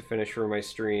start to finish for my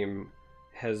stream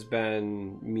has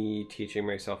been me teaching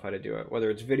myself how to do it, whether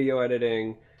it's video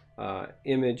editing,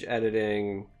 image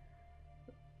editing,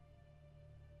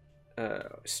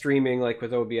 streaming like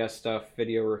with OBS stuff,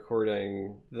 video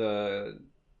recording, the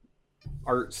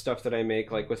art stuff that I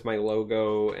make like with my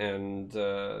logo and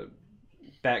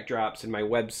backdrops and my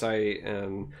website.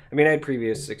 And I mean, I had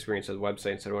previous experience with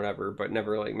websites and whatever, but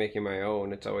never like making my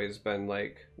own. It's always been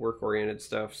like work oriented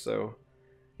stuff. So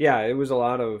yeah, it was a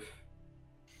lot of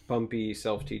bumpy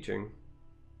self-teaching.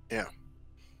 Yeah.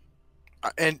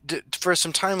 And for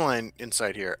some timeline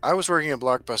insight here, I was working at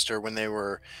Blockbuster when they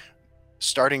were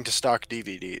starting to stock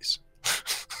DVDs.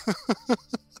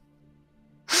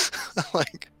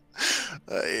 Like,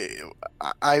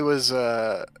 I was,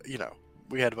 you know,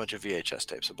 we had a bunch of VHS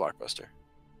tapes at Blockbuster.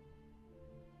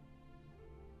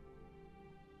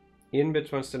 Ian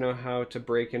Bits wants to know how to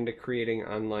break into creating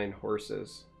online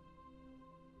horses.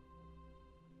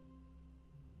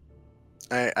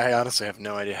 I honestly have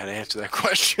no idea how to answer that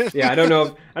question. Yeah, I don't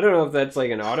know if that's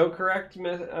like an autocorrect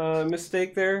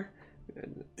mistake there.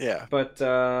 Yeah. But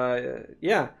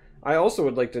yeah, I also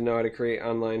would like to know how to create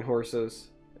online horses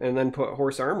and then put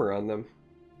horse armor on them.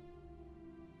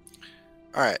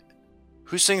 All right.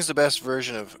 Who sings the best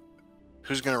version of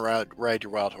Who's Gonna Ride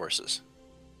Your Wild Horses?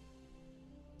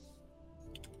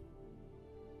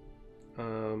 I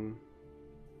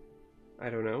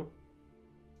don't know.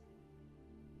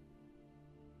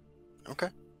 Okay.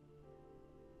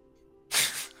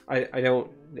 I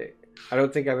don't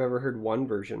think I've ever heard one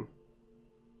version.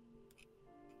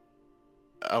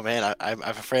 Oh man, I'm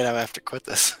afraid I'm gonna have to quit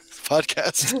this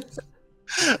podcast.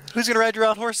 Who's Gonna Ride Your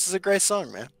Wild Horses is a great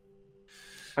song, man.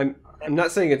 I'm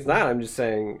not saying it's not. I'm just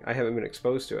saying I haven't been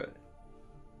exposed to it.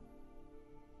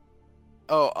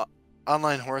 Oh,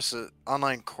 online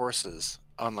courses.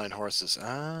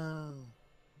 Oh.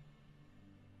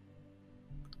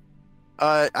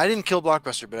 I didn't kill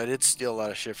Blockbuster, but I did steal a lot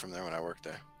of shit from there when I worked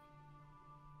there.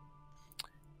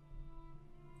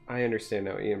 I understand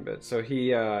now, Ian Bit. So he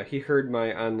heard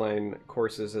my online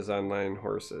courses as online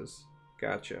horses.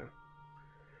 Gotcha.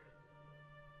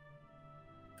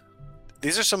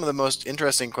 These are some of the most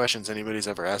interesting questions anybody's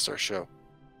ever asked our show.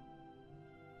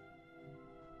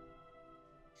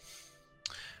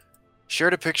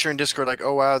 Shared a picture in Discord like,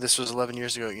 oh wow, this was 11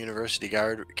 years ago at university.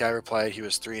 Guy replied he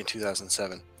was 3 in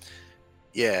 2007.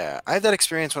 Yeah, I had that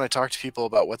experience when I talked to people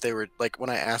about what they were, like when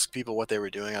I asked people what they were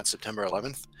doing on September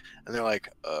 11th, and they're like,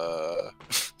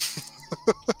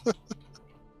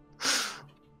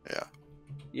 yeah.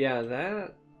 Yeah,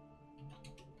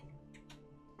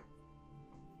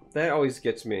 that always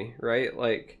gets me, right?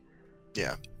 Like,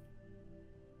 yeah.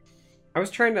 I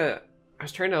was trying to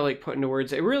like put into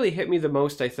words. It really hit me the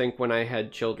most, I think, when I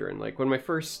had children. Like when my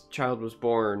first child was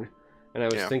born, and I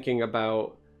was thinking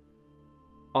about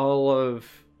all of.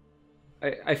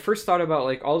 I first thought about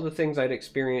like all the things I'd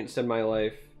experienced in my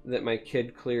life that my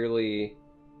kid clearly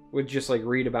would just like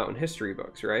read about in history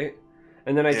books, right?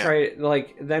 And then I tried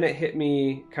like then it hit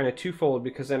me kind of twofold,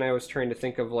 because then I was trying to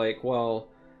think of like, well,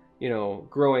 you know,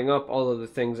 growing up, all of the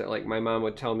things that like my mom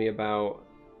would tell me about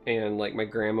and like my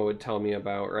grandma would tell me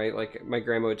about, right? Like my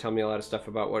grandma would tell me a lot of stuff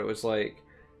about what it was like,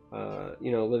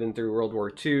 you know, living through World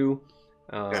War II,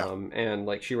 and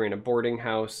like she ran a boarding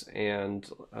house and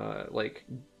like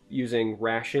using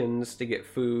rations to get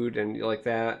food and like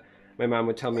that. My mom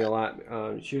would tell me a lot.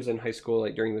 She was in high school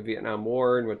like during the Vietnam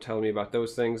War and would tell me about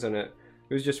those things, and it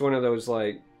was just one of those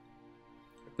like,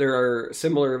 there are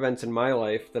similar events in my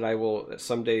life that I will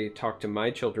someday talk to my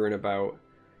children about,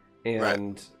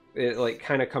 and it like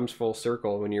kind of comes full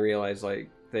circle when you realize like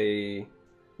they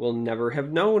will never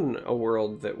have known a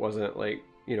world that wasn't like,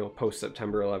 you know, post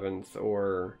September 11th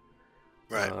or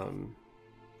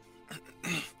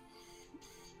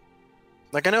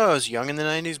like, I know I was young in the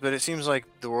 90s, but it seems like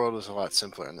the world was a lot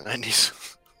simpler in the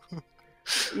 90s.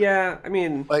 Yeah, I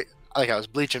mean, like I was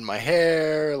bleaching my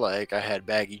hair, like I had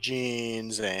baggy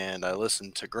jeans, and I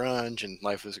listened to grunge, and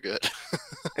life was good.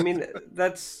 I mean,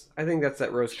 I think that's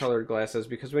that rose-colored glasses,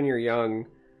 because when you're young,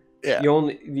 yeah,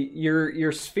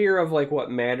 your sphere of like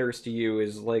what matters to you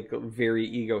is like very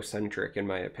egocentric, in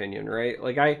my opinion, right?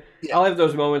 Like I'll have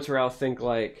those moments where I'll think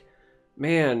like,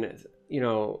 man,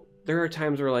 there are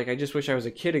times where like I just wish I was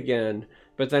a kid again,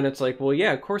 but then it's like, well,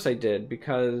 yeah, of course I did,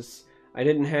 because I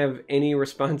didn't have any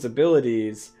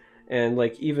responsibilities, and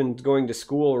like even going to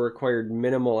school required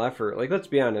minimal effort. Like, let's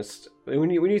be honest, when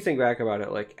you think back about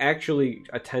it, like actually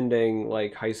attending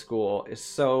like high school is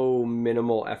so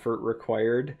minimal effort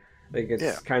required. Like,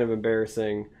 it's kind of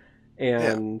embarrassing.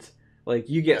 And like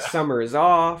you get summers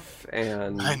off,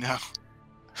 and I know.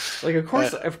 like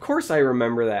of course I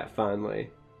remember that fondly.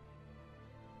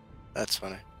 That's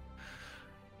funny.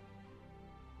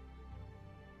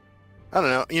 I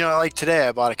don't know. Like today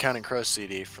I bought a Counting Crows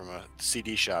CD from a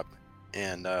CD shop,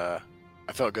 and I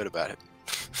felt good about it.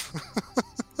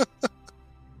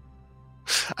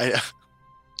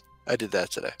 I did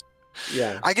that today.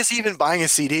 Yeah. I guess even buying a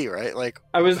CD, right? Like,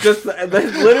 I was just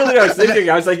literally I was thinking,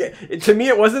 I was like, to me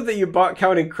it wasn't that you bought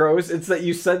Counting Crows, it's that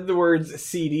you said the words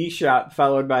CD shop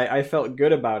followed by I felt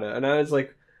good about it, and I was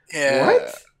like,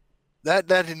 what? That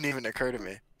didn't even occur to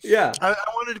me. Yeah. I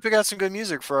wanted to pick out some good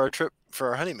music for our trip, for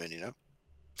our honeymoon,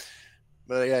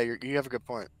 But yeah, you have a good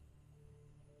point.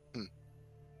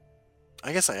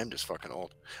 I guess I am just fucking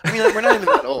old. I mean, like, we're not even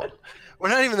that old. We're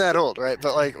not even that old, right?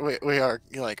 But like we are,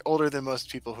 like older than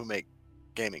most people who make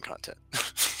gaming content.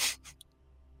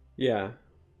 Yeah.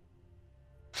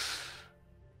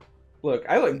 Look,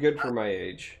 I look good for my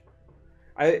age.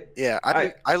 I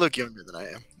look younger than I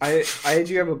am. I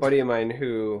do have a buddy of mine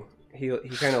who he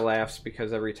kind of laughs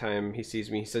because every time he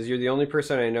sees me, he says, "You're the only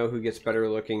person I know who gets better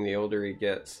looking the older he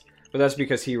gets." But that's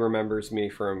because he remembers me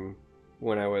from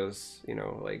when I was,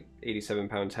 like 87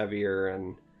 pounds heavier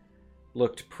and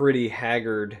looked pretty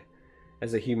haggard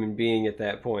as a human being at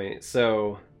that point.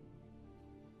 So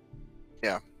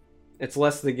yeah, it's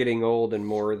less the getting old and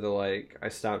more the like I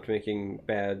stopped making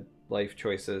bad life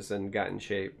choices and got in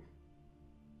shape.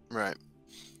 Right.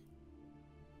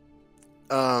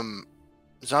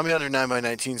 Zombie Under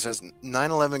 9x19 says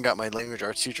 9/11 got my language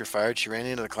arts teacher fired. She ran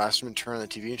into the classroom and turned on the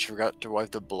TV, and she forgot to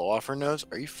wipe the blow off her nose.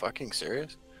 Are you fucking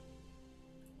serious?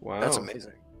 Wow, that's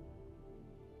amazing.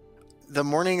 The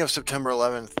morning of September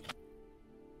 11th.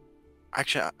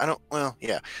 Actually, I don't. Well,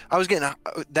 yeah, I was getting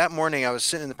that morning. I was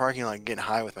sitting in the parking lot getting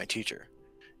high with my teacher,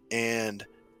 and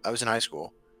I was in high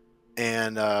school,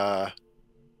 and I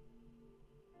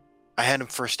had him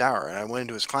first hour, and I went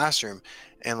into his classroom,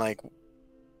 and like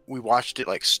we watched it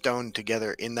like stoned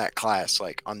together in that class,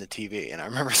 like on the TV. And I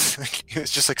remember it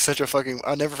was just like such a fucking.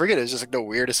 I'll never forget it. It was just like the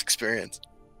weirdest experience.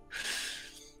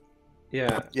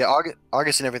 Yeah. Yeah.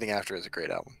 August and Everything After is a great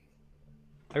album.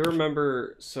 I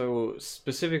remember, so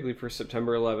specifically for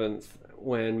September 11th,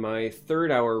 when my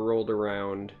third hour rolled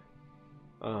around,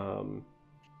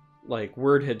 like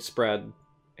word had spread,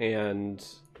 and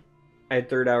I had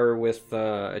third hour with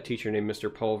a teacher named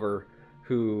Mr. Pulver,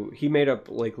 who he made up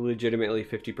like legitimately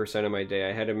 50% of my day.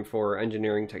 I had him for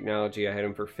engineering technology, I had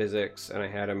him for physics, and I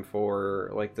had him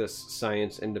for like this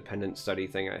science independent study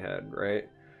thing I had, right?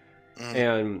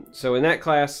 And so in that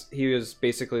class, he was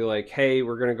basically like, hey,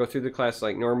 we're going to go through the class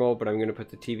like normal, but I'm going to put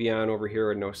the TV on over here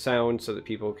with no sound so that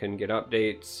people can get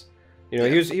updates. He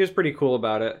was pretty cool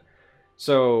about it.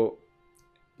 So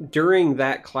during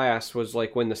that class was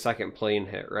like when the second plane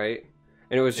hit, right?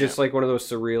 And it was just like one of those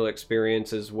surreal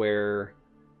experiences where,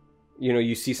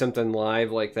 you see something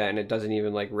live like that and it doesn't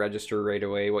even like register right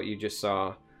away what you just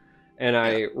saw. And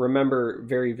I remember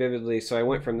very vividly, so I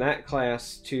went from that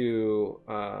class to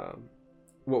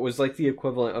what was like the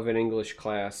equivalent of an English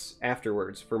class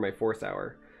afterwards for my fourth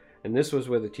hour. And this was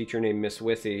with a teacher named Miss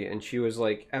Withy, and she was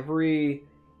like every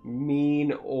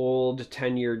mean, old,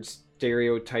 tenured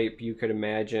stereotype you could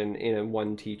imagine in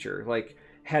one teacher. Like,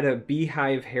 had a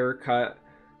beehive haircut,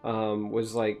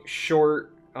 was like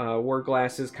short, wore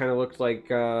glasses, kind of looked like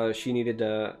she needed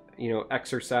to,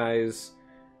 exercise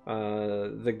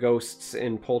the ghosts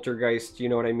in Poltergeist, you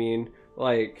know what I mean?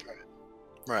 Like,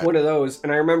 right. One of those.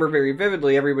 And I remember very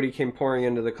vividly, everybody came pouring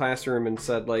into the classroom and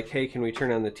said, like, hey, can we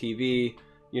turn on the TV?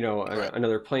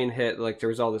 Another plane hit, like there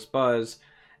was all this buzz.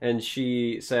 And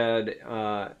she said,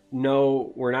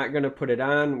 no, we're not going to put it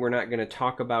on. We're not going to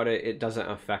talk about it. It doesn't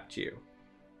affect you.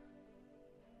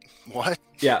 What?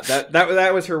 Yeah,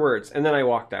 that was her words. And then I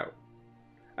walked out.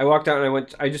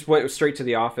 And I just went straight to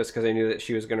the office because I knew that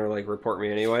she was going to like report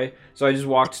me anyway. So I just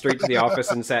walked straight to the office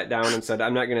and sat down and said,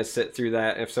 I'm not going to sit through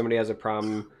that. If somebody has a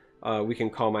problem, we can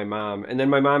call my mom. And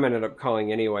then my mom ended up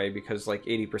calling anyway because like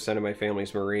 80% of my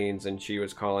family's Marines, and she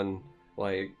was calling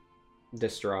like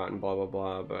distraught and blah, blah,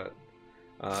 blah. But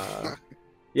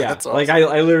yeah, awesome. Like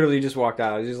I literally just walked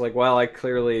out. I was just like, well, I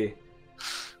clearly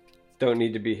don't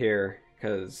need to be here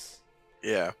because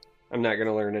I'm not going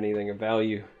to learn anything of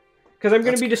value Because I'm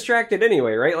going That's to be good. distracted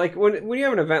anyway, right? Like when you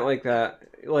have an event like that,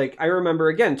 like I remember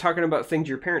again talking about things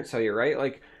your parents tell you, right?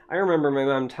 Like I remember my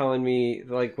mom telling me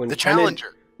like when The Kennedy,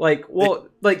 Challenger. like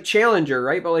like Challenger,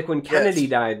 right? But like when Kennedy Yes.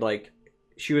 died, like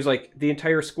she was like the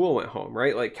entire school went home,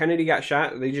 right? Like Kennedy got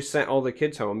shot, they just sent all the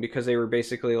kids home because they were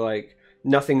basically like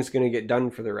nothing's going to get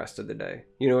done for the rest of the day.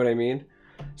 You know what I mean?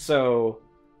 So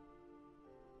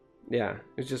yeah,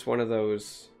 it's just one of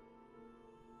those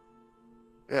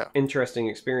Yeah. interesting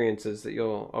experiences that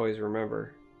you'll always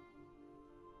remember.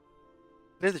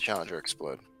 Did the Challenger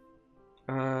explode?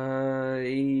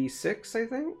 86, I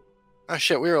think. Oh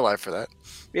shit, we were alive for that.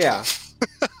 Yeah,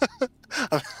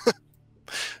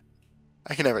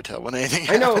 I can never tell when anything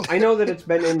I know. happened. I know that it's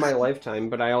been in my lifetime,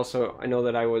 but I know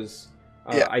that I was.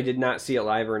 Yeah. I did not see it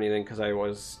live or anything because I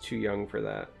was too young for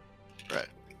that. Right.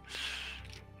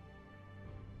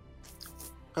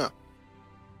 Huh.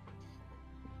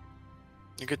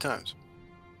 Good times.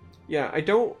 Yeah, I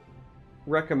don't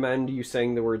recommend you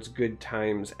saying the words "good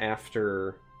times"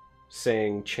 after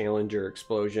saying "Challenger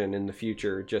explosion" in the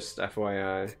future. Just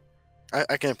FYI.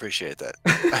 I can appreciate that.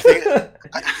 I think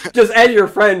Just add your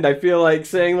friend. I feel like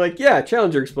saying like, "Yeah,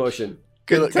 Challenger explosion."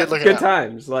 Good looking good out.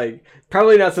 times. Like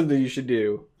probably not something you should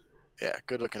do. Yeah,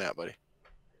 good looking out, buddy.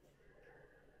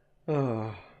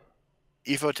 Oh.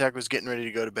 Efotech was getting ready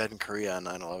to go to bed in Korea on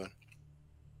 9/11.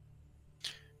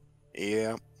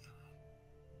 Yeah.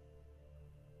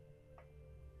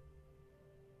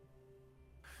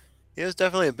 It was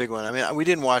definitely a big one. I mean, we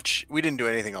didn't do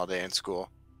anything all day in school.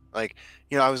 Like,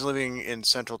 I was living in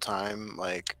Central Time.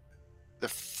 Like,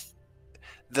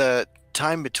 the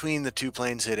time between the two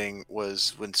planes hitting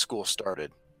was when school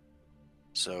started.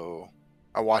 So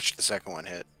I watched the second one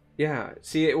hit. Yeah,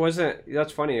 see, it wasn't.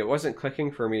 That's funny. It wasn't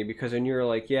clicking for me because when you were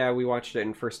like, "Yeah, we watched it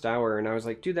in first hour," and I was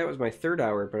like, "Dude, that was my third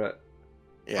hour." But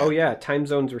Yeah. oh yeah, time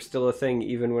zones were still a thing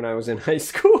even when I was in high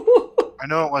school. I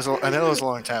know it was a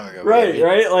long time ago. Right, yeah.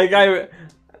 right. Like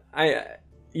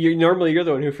you're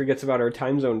the one who forgets about our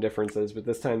time zone differences, but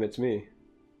this time it's me.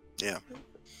 Yeah.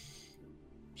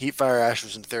 Heat Fire Ash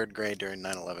was in third grade during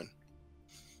 9/11.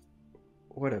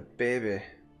 What a baby.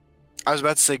 I was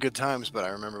about to say good times, but I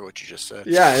remember what you just said.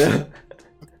 Yeah.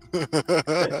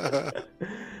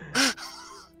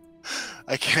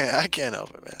 I can't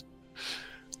help it, man.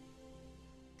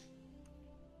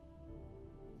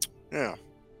 Yeah.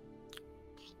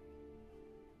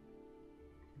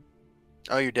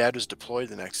 Oh, your dad was deployed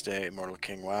the next day, Immortal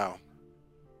King. Wow.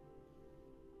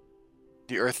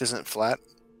 The Earth isn't flat.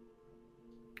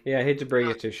 Yeah, I hate to break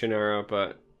it to Shannara,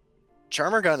 but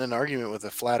Charmer got in an argument with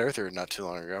a flat earther not too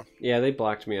long ago. yeah, they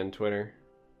blocked me on Twitter.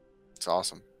 It's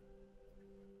awesome.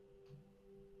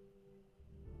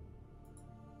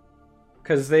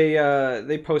 Because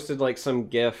they posted like some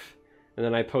GIF, and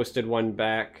then I posted one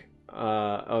back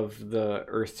of the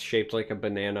Earth shaped like a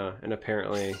banana, and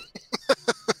apparently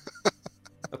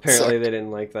they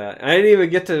didn't like that. I didn't even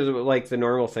get to like the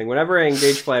normal thing. Whenever I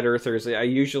engage flat earthers, I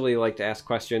usually like to ask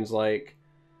questions like,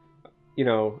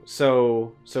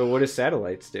 so what do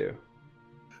satellites do?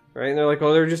 Right? And they're like,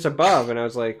 well, they're just above. And I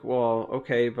was like, well,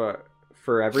 okay, but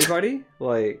for everybody?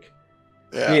 Like,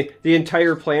 Yeah. the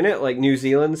entire planet, like New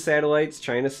Zealand satellites,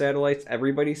 China satellites,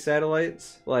 everybody's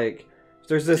satellites? Like,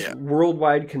 there's this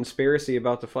worldwide conspiracy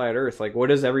about the flat Earth. Like, what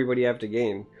does everybody have to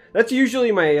gain? That's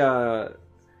usually my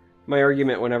my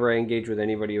argument whenever I engage with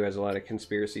anybody who has a lot of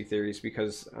conspiracy theories,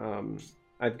 because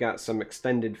I've got some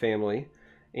extended family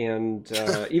and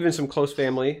even some close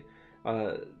family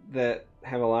that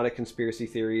have a lot of conspiracy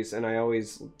theories, and I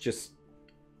always just...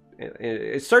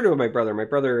 It started with my brother. My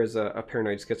brother is a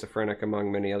paranoid schizophrenic,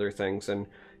 among many other things, and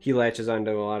he latches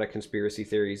onto a lot of conspiracy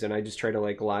theories, and I just try to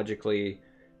like logically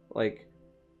like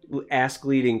ask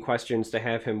leading questions to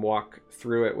have him walk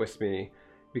through it with me,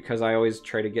 because I always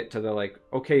try to get to the like,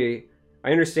 okay,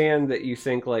 I understand that you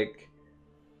think like,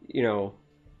 in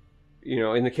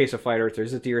the case of flat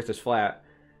earthers, that the earth is flat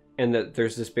and that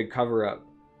there's this big cover up,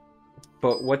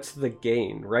 but what's the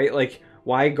gain, right? Like,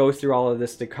 why go through all of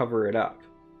this to cover it up?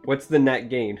 What's the net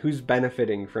gain? Who's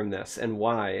benefiting from this, and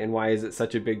why? And why is it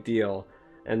such a big deal?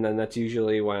 And then that's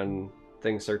usually when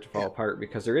things start to fall apart,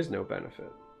 because there is no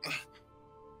benefit.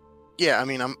 Yeah, I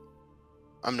mean,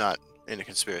 I'm not into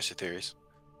conspiracy theories.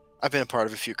 I've been a part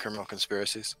of a few criminal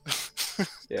conspiracies.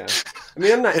 Yeah, I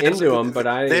mean, I'm not into them,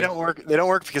 but they don't work. They don't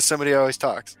work because somebody always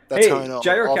talks. That's how I know.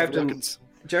 Gyro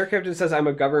Captain says I'm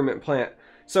a government plant.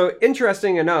 So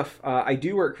interesting enough, I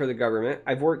do work for the government.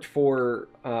 I've worked for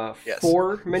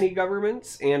for many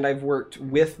governments, and I've worked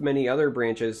with many other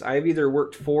branches. I've either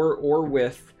worked for or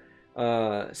with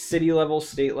city level,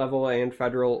 state level, and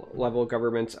federal level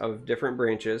governments of different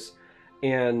branches.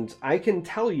 And I can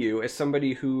tell you, as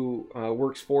somebody who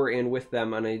works for and with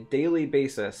them on a daily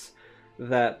basis,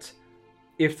 that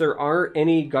if there are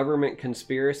any government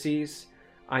conspiracies,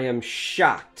 I am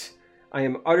shocked. I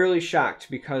am utterly shocked,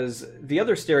 because the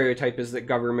other stereotype is that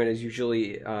government is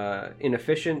usually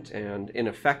inefficient and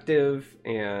ineffective,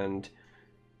 and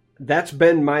that's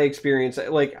been my experience.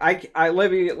 Like, I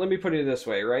let me put it this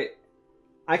way, right?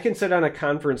 I can sit on a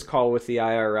conference call with the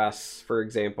IRS, for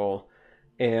example,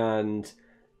 and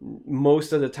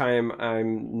most of the time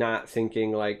I'm not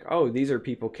thinking like, oh, these are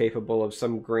people capable of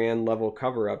some grand level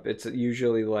cover up. It's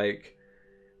usually like,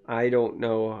 I don't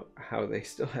know how they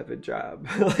still have a job.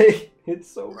 Like,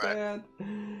 it's so bad.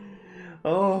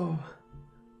 Oh,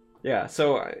 yeah.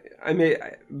 So I may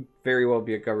very well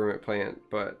be a government plant,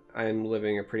 but I'm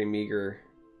living a pretty meager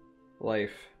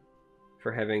life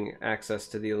for having access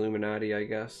to the Illuminati, I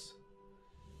guess.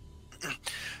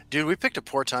 Dude, we picked a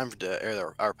poor time to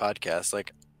air our podcast.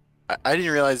 Like, I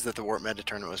didn't realize that the Warp Meta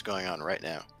tournament was going on right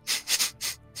now.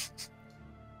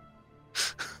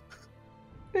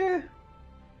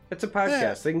 It's a podcast.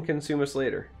 Yeah. They can consume us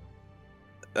later.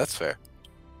 That's fair.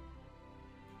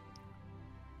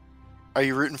 Are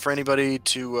you rooting for anybody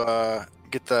to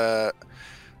get the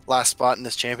last spot in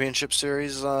this championship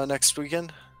series next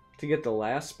weekend? To get the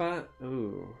last spot?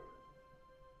 Ooh.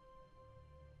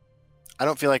 I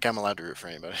don't feel like I'm allowed to root for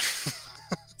anybody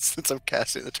since I'm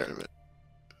casting the tournament.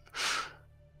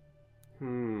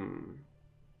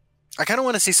 I kind of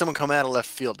want to see someone come out of left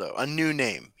field, though. A new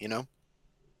name, you know?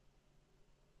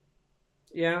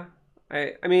 Yeah.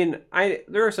 I mean,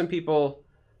 there are some people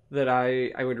that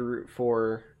I would root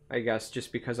for, I guess,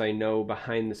 just because I know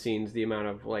behind the scenes the amount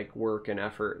of like work and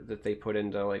effort that they put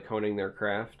into like honing their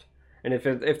craft. And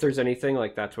if there's anything,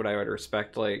 like, that's what I would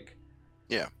respect. Like,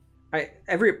 yeah,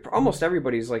 almost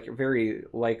everybody's like very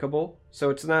likable, so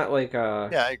it's not like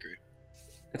yeah, I agree.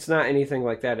 It's not anything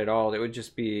like that at all. It would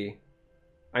just be,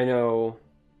 I know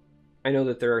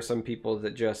that there are some people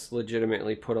that just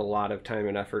legitimately put a lot of time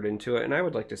and effort into it, and I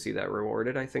would like to see that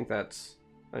rewarded. I think that's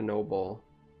a noble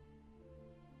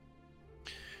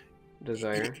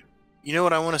desire. You know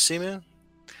what I want to see, man?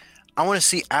 I want to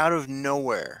see out of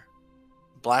nowhere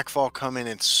Blackfall come in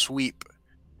and sweep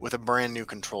with a brand new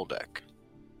control deck.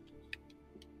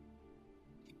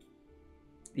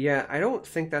 Yeah, I don't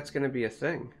think that's going to be a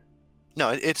thing. No,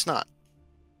 it's not.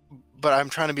 But I'm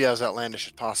trying to be as outlandish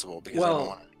as possible, because I don't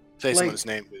want to say someone's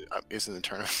name is in the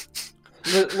tournament.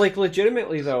 Like,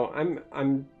 legitimately though,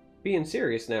 I'm being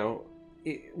serious now.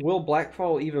 Will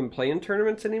Blackfall even play in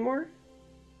tournaments anymore?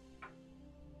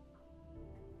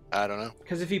 I don't know.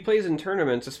 Because if he plays in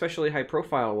tournaments, especially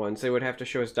high-profile ones, they would have to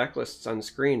show his deck lists on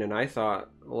screen, and I thought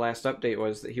the last update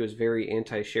was that he was very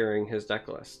anti-sharing his deck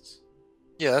lists.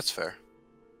 Yeah, that's fair.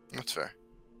 That's fair.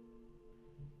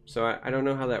 So I don't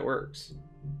know how that works,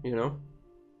 you know?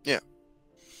 Yeah.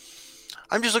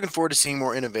 I'm just looking forward to seeing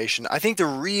more innovation. I think the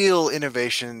real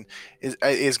innovation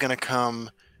is going to come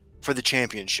for the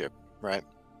championship, right?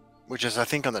 Which is, I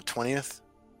think, on the 20th.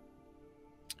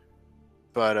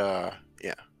 But,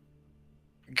 yeah.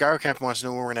 Gyrocap wants to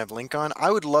know when we're going to have Link on. I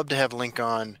would love to have Link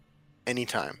on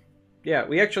anytime. Yeah,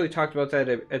 we actually talked about that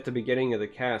at the beginning of the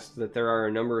cast, that there are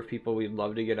a number of people we'd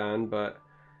love to get on, but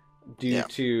due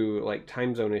to like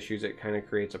time zone issues, it kind of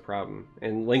creates a problem.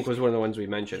 And Link was one of the ones we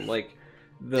mentioned. Like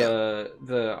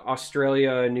the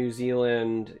Australia, New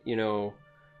Zealand, you know,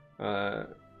 that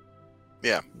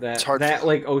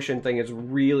like ocean thing is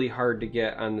really hard to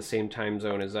get on the same time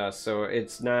zone as us. So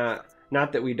it's not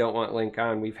that we don't want Link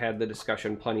on. We've had the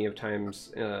discussion plenty of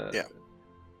times.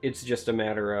 It's just a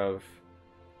matter of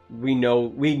we know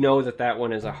that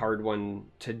one is a hard one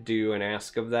to do and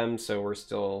ask of them, so we're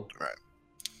still right.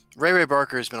 Ray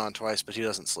Barker has been on twice, but he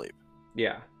doesn't sleep.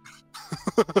 Yeah.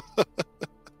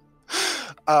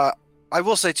 I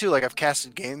will say too, like, I've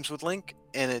casted games with Link,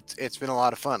 and it's been a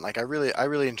lot of fun. Like, I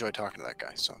really enjoy talking to that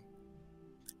guy. So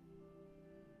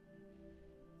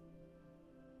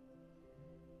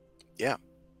yeah.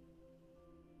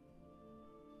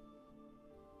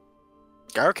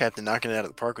 Gyro Captain knocking it out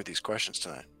of the park with these questions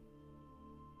tonight.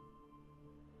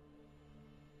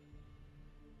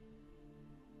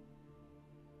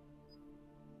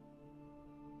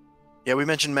 Yeah, we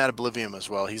mentioned Matt Oblivium as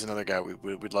well. He's another guy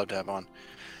we'd love to have on.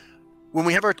 When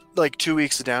we have our like 2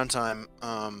 weeks of downtime,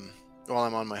 while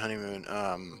I'm on my honeymoon,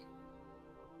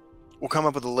 we'll come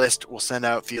up with a list. We'll send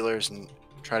out feelers and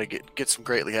try to get some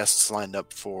great guests lined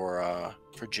up for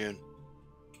June.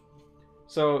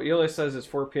 So Eli says it's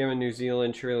 4 p.m. in New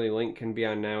Zealand. Surely Link can be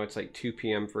on now. It's like 2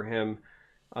 p.m. for him.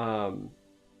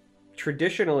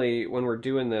 traditionally when we're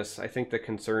doing this, I think the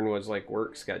concern was like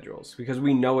work schedules because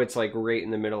we know it's like right in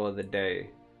the middle of the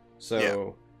day.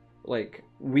 So like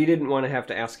we didn't want to have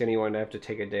to ask anyone to have to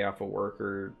take a day off of work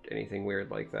or anything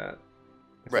weird like that.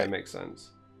 If Right. that makes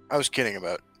sense. I was kidding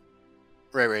about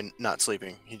Ray not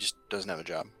sleeping. He just doesn't have a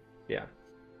job. Yeah.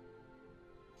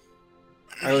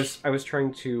 I was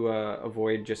trying to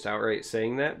avoid just outright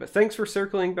saying that, but thanks for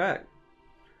circling back.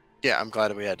 Yeah, I'm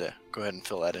glad we had to go ahead and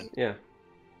fill that in. Yeah.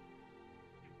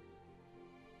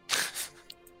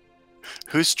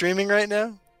 Who's streaming right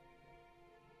now?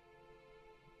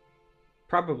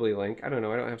 Probably Link. I don't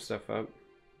know. I don't have stuff up.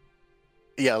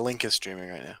 Yeah, Link is streaming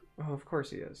right now. Oh, of course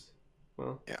he is.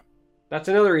 Well, yeah. That's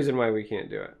another reason why we can't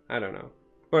do it. I don't know.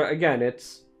 But again,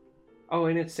 it's... Oh,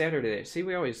 and it's Saturday. See,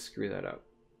 we always screw that up.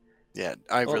 Yeah,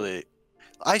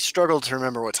 I struggle to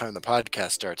remember what time the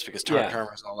podcast starts because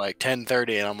Karma's all like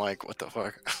 10:30 and I'm like, what the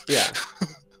fuck? Yeah.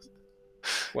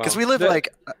 Because we live like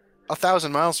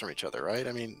 1,000 miles from each other, right?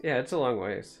 I mean... Yeah, it's a long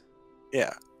ways.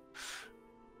 Yeah.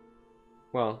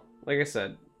 Well, like I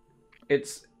said,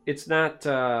 it's not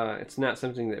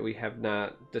something that we have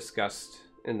not discussed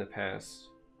in the past.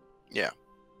 Yeah.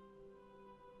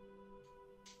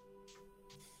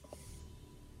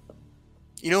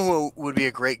 You know who would be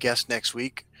a great guest next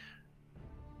week?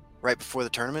 Right before the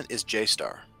tournament is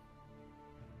J-Star.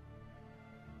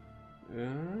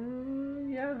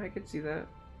 Yeah, I could see that.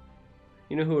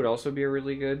 You know who would also be a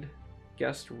really good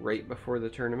guest right before the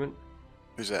tournament?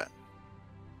 Who's that?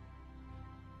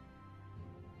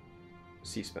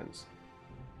 C-Spence.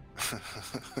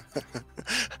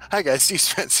 Hi guys,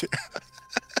 C-Spence here.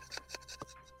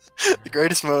 The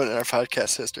greatest moment in our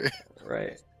podcast history.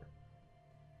 Right.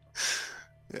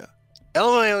 Yeah.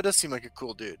 LMAO does seem like a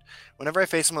cool dude. Whenever I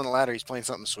face him on the ladder, he's playing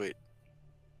something sweet.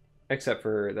 Except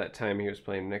for that time he was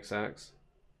playing Nick Sox.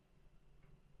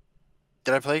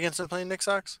 Did I play against him playing Nick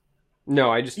Sox? No,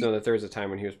 I just know that there was a time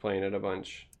when he was playing it a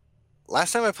bunch.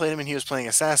 Last time I played him and he was playing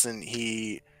Assassin,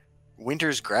 he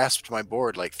Winters grasped my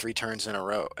board like 3 turns in a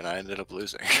row, and I ended up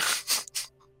losing.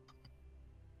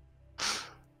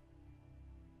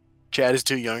 Chad is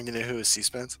too young to know who is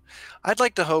C-Spence. I'd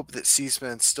like to hope that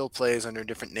C-Spence still plays under a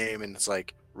different name and it's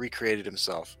like recreated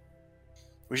himself.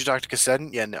 We should talk to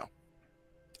Kassedin? Yeah, no.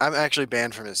 I'm actually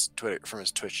banned from his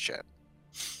Twitch chat.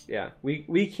 Yeah,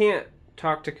 we can't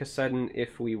talk to Kassedin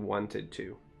if we wanted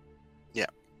to. Yeah.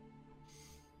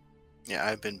 Yeah,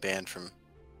 I've been banned from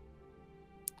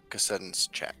Kassedin's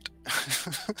chat.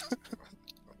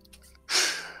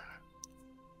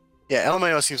 Yeah,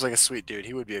 LMAO seems like a sweet dude.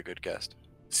 He would be a good guest.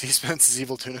 C-Spence is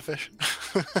Evil Tuna Fish.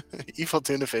 Evil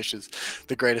Tuna Fish is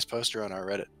the greatest poster on our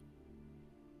Reddit.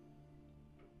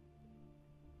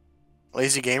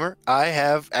 Lazy Gamer, I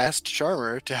have asked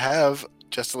Charmer to have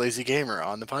Just a Lazy Gamer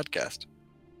on the podcast.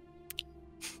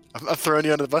 I'm throwing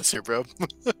you under the bus here, bro.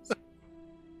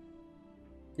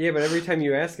 Yeah, but every time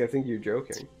you ask, I think you're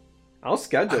joking. I'll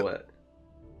schedule it.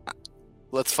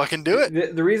 Let's fucking do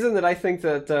it. The reason that I think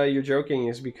that you're joking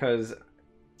is because,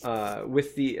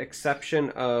 with the exception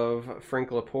of Frank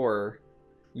Lepore,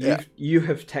 you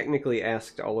have technically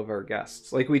asked all of our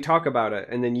guests. Like, we talk about it,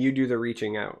 and then you do the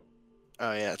reaching out.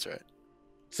 Oh, yeah, that's right.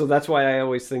 So that's why I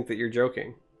always think that you're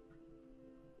joking.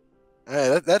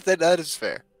 That is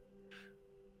fair.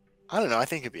 I don't know. I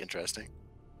think it'd be interesting.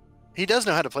 He does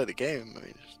know how to play the game.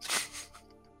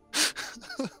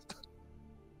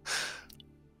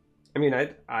 I mean,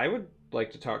 I would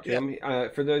like to talk to him.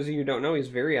 For those of you who don't know, he's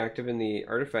very active in the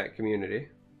Artifact community.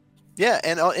 Yeah,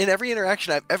 and in every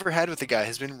interaction I've ever had with the guy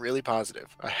has been really positive,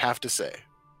 I have to say.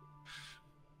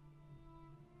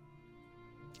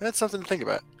 That's something to think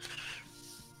about.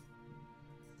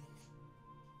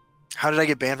 How did I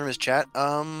get banned from his chat?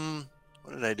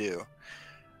 What did I do?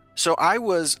 So I'm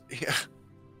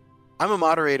a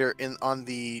moderator on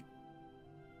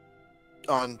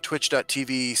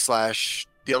twitch.tv/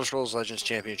 The Elder Scrolls Legends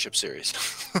Championship Series.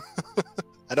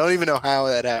 I don't even know how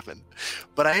that happened,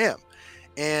 but I am.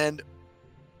 And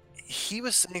he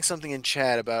was saying something in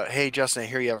chat about, hey, Justin, I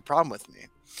hear you have a problem with me.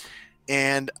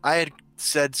 And I had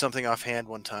said something offhand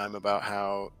one time about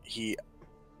how he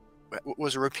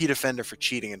was a repeat offender for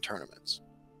cheating in tournaments.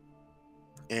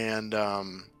 And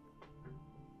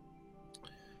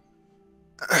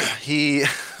he's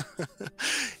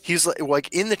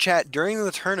like in the chat during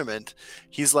the tournament,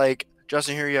 he's like,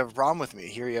 Justin, here you have a problem with me.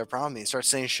 Here you have a problem with me. He starts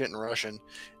saying shit in Russian,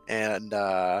 and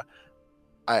I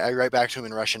write back to him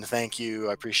in Russian, thank you,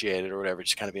 I appreciate it, or whatever,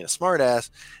 just kind of being a smartass.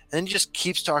 And then he just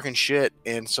keeps talking shit,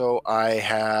 and so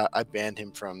I banned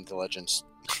him from the Legends.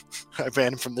 I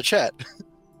banned him from the chat.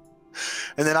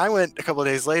 And then I went a couple of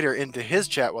days later into his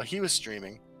chat while he was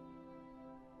streaming,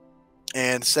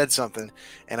 and said something,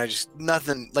 and I just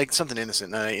nothing like something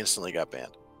innocent, and I instantly got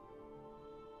banned.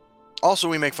 Also,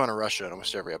 we make fun of Russia in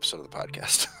almost every episode of the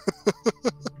podcast.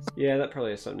 Yeah, that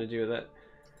probably has something to do with it.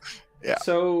 Yeah.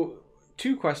 So,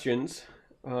 two questions.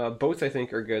 Both I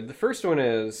think are good. The first one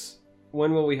is,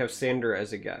 when will we have Sandra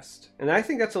as a guest? And I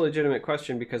think that's a legitimate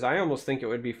question because I almost think it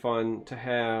would be fun to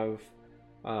have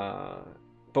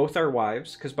both our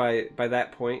wives, because by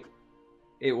that point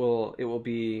it will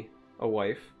be a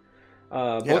wife.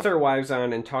 Both our wives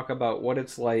on and talk about what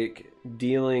it's like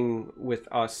dealing with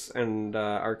us and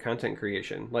our content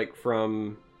creation, like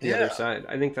from the other side.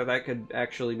 I think that could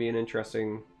actually be an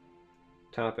interesting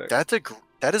topic.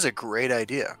 That is a great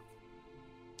idea.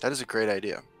 That is a great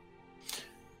idea.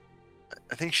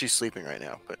 I think she's sleeping right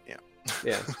now, but yeah.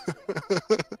 Yeah.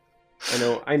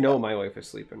 I know my wife is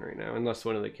sleeping right now, unless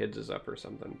one of the kids is up or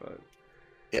something, but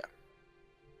yeah.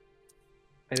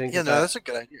 I think that's a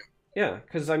good idea. Yeah,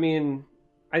 because I mean,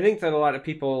 I think that a lot of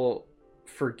people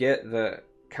forget that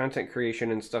content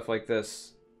creation and stuff like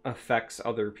this affects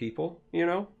other people, you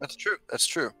know? That's true. That's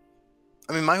true.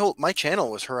 I mean, my channel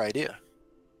was her idea.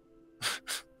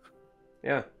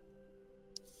 Yeah.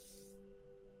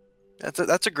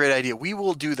 That's a great idea. We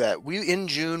will do that. In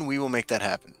June we will make that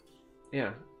happen.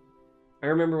 Yeah. I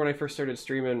remember when I first started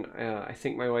streaming, I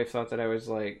think my wife thought that I was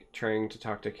like trying to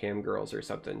talk to cam girls or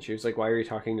something. She was like, "Why are you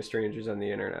talking to strangers on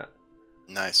the internet?"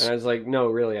 Nice. And I was like, "No,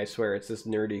 really, I swear, it's this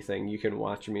nerdy thing. You can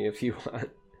watch me if you want." Right.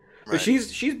 But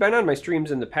she's been on my streams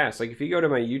in the past. Like if you go to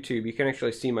my YouTube, you can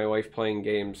actually see my wife playing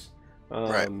games.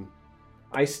 Right.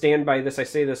 I stand by this. I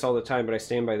say this all the time, but I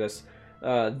stand by this.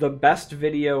 The best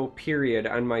video period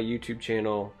on my YouTube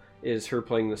channel is her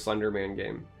playing the Slenderman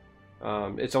game.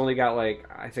 It's only got like,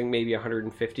 I think maybe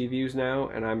 150 views now,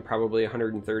 and I'm probably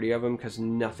 130 of them because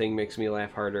nothing makes me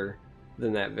laugh harder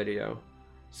than that video.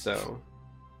 So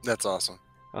that's awesome.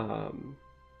 And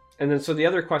then so the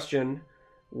other question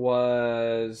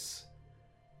was,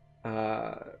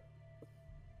 where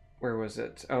was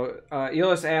it? Oh,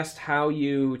 Elis asked how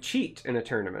you cheat in a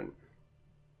tournament.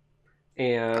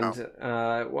 And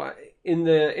in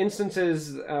the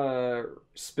instances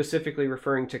specifically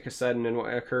referring to Kassedin and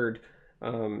what occurred,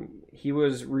 he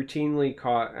was routinely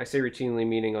caught. I say routinely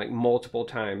meaning like multiple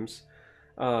times,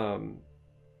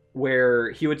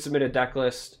 where he would submit a deck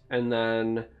list and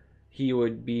then he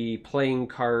would be playing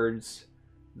cards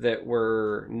that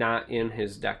were not in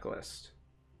his deck list.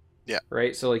 Yeah.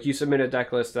 Right? So like you submit a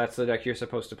deck list, that's the deck you're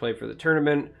supposed to play for the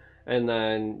tournament, and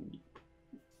then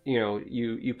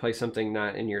you play something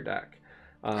not in your deck.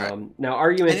 Now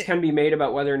arguments can be made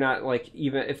about whether or not, like,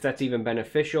 even if that's even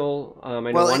beneficial. I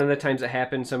know one of the times it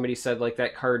happened, somebody said like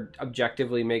that card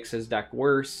objectively makes his deck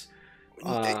worse.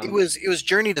 It was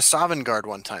Journey to Sovngarde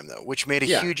one time though, which made a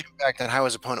huge impact on how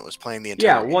his opponent was playing the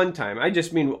entire game. One time. I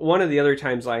just mean one of the other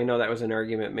times I know that was an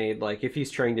argument made, like if he's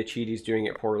trying to cheat, he's doing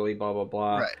it poorly, blah blah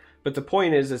blah. Right. But the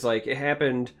point is like it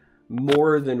happened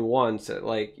more than once.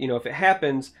 Like, if it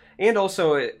happens, and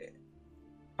also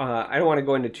I don't want to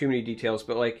go into too many details,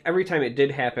 but like every time it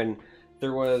did happen,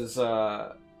 there was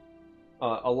a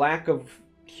lack of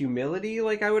humility,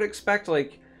 like I would expect.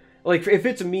 Like if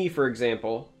it's me, for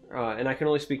example, and I can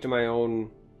only speak to my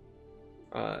own,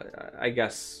 I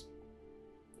guess,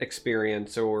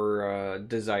 experience or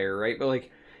desire, right? But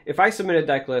like if I submit a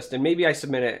deck list and maybe I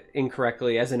submit it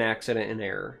incorrectly as an accident and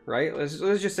error, right? Let's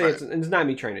just say it's not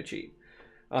me trying to cheat.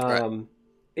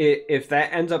 If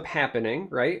that ends up happening,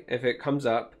 right? If it comes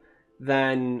up,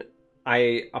 then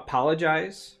I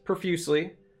apologize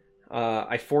profusely.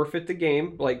 I forfeit the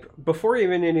game, like before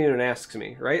even anyone asks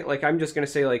me, right? Like I'm just gonna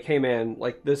say like, "Hey man,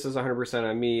 like this is 100%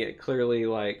 on me. Clearly,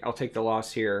 like I'll take the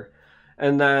loss here,"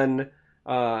 and then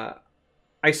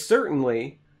I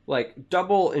certainly like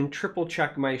double and triple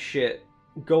check my shit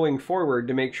going forward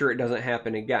to make sure it doesn't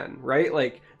happen again, right?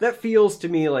 Like that feels to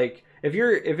me like if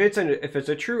it's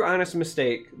a true honest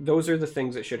mistake, those are the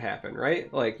things that should happen,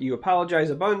 right? Like you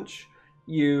apologize a bunch,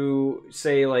 you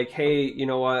say like, "Hey, you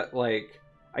know what? Like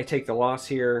I take the loss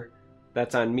here.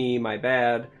 That's on me, my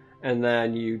bad." And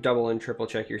then you double and triple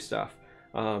check your stuff.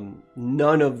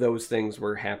 None of those things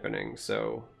were happening,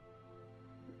 so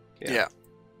yeah.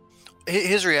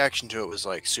 His reaction to it was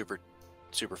like super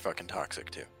fucking toxic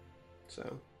too.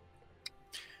 So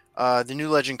the new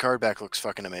Legend card back looks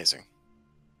fucking amazing.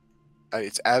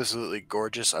 It's absolutely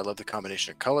gorgeous. I love the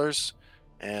combination of colors,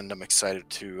 and I'm excited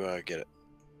to get it.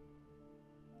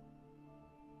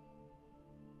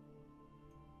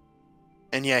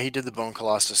 And yeah, he did the Bone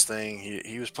Colossus thing.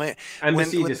 He was playing.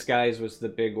 Embassy Disguise was the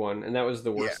big one, and that was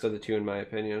the worst of the two in my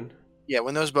opinion. Yeah,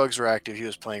 when those bugs were active, he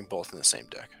was playing both in the same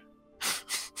deck.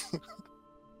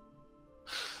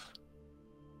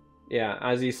 Yeah,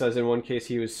 Ozzy says in one case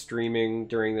he was streaming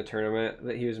during the tournament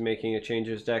that he was making a change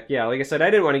his deck. Yeah, like I said, I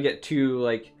didn't want to get too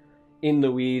like in the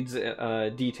weeds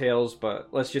details, but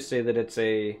let's just say that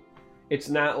it's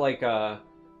not like a,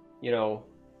 you know,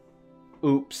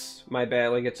 oops, my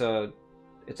bad. Like it's a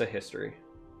history.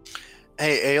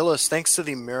 Hey, Aeolus, thanks to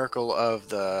the miracle of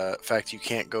the fact you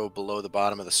can't go below the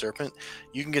bottom of the Serpent,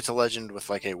 you can get to Legend with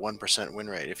like a 1% win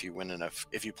rate if you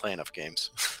play enough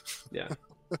games. Yeah.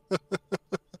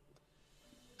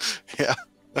 Yeah.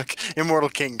 Okay. Immortal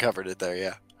King covered it there,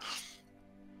 yeah.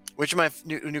 Which of my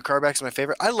new card backs is my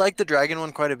favorite? I like the Dragon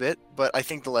one quite a bit, but I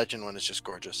think the Legend one is just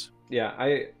gorgeous. Yeah,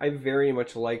 I very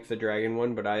much like the Dragon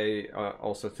one, but I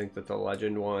also think that the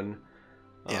Legend one,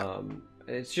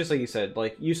 it's just like you said,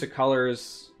 like use of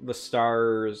colors, the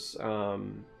stars.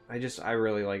 I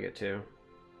really like it too.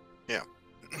 Yeah.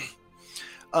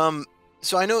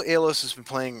 So I know Aeolus has been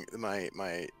playing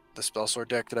the Spellsword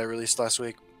deck that I released last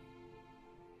week.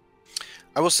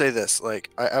 I will say this, like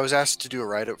I was asked to do a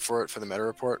write-up for it for the meta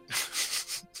report.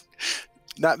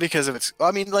 Not because of its,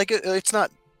 I mean, like it's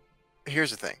not.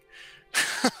 Here's the thing.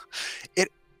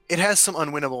 It has some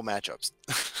unwinnable matchups.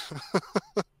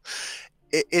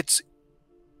 It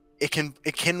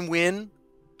can win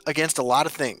against a lot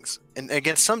of things, and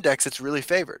against some decks it's really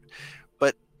favored.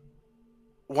 But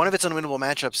one of its unwinnable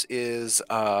matchups is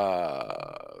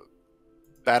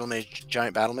Battle Mage,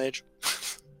 Giant Battle Mage.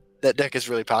 That deck is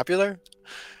really popular,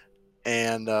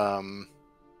 and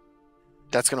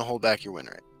that's going to hold back your win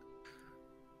rate.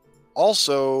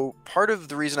 Also, part of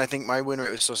the reason I think my win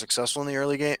rate was so successful in the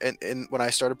early game, and when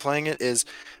I started playing it, is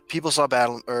people saw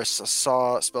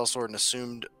Spellsword and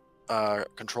assumed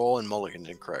control and mulliganed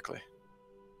incorrectly.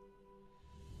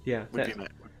 Yeah,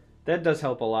 that does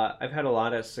help a lot. I've had a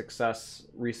lot of success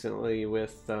recently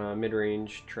with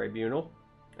mid-range Tribunal,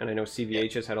 and I know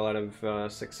CVH has had a lot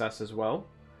of success as well.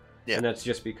 Yeah. And that's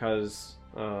just because,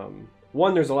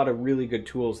 one, there's a lot of really good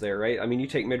tools there, right? I mean, you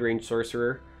take mid-range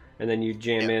Sorcerer, and then you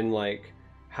jam in like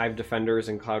Hive Defenders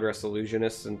and Cloudrest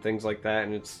Illusionists and things like that,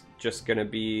 and it's just going to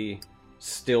be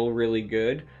still really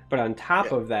good. But on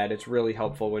top of that, it's really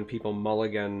helpful when people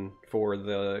mulligan for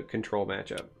the control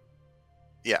matchup.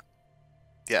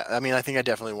 Yeah, I mean, I think I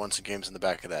definitely won some games in the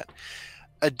back of that.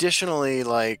 Additionally,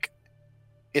 like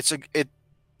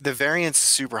the variance is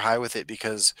super high with it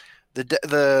because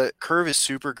the curve is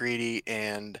super greedy,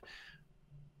 and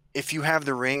if you have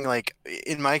the ring, like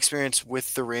in my experience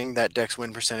with the ring, that deck's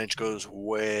win percentage goes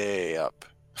way up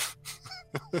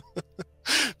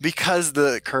because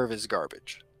the curve is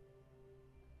garbage.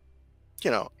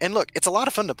 You know, and look, it's a lot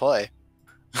of fun to play.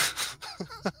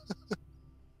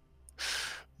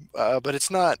 But it's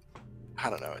not, I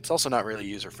don't know, it's also not really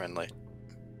user-friendly.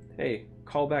 Hey,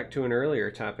 call back to an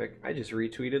earlier topic. I just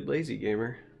retweeted Lazy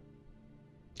Gamer.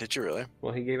 Did you really?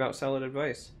 Well, he gave out solid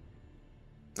advice.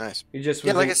 Nice. He just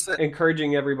was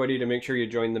encouraging everybody to make sure you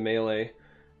join the Melee,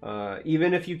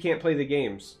 even if you can't play the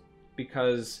games.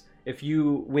 Because if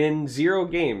you win 0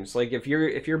 games, like if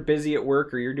you're busy at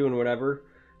work or you're doing whatever,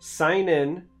 sign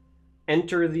in,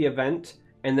 enter the event,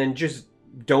 and then just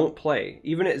don't play.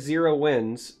 Even at 0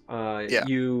 wins,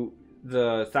 the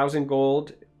 1,000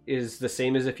 gold is the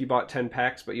same as if you bought 10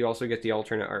 packs, but you also get the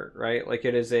alternate art, right? Like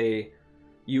it is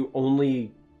you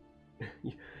only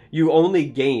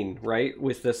gain, right,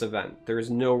 with this event. There is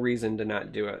no reason to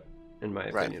not do it, in my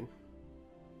opinion.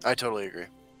 I totally agree.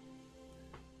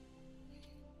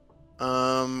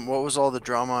 What was all the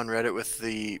drama on Reddit with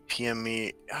the PM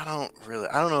me? I don't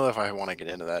know if I want to get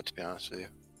into that, to be honest with you.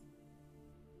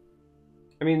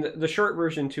 I mean, the short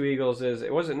version to Eagles is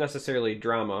it wasn't necessarily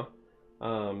drama.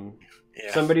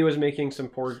 Somebody was making some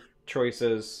poor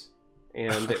choices,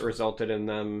 and it resulted in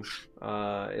them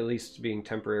at least being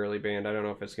temporarily banned. I don't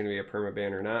know if it's going to be a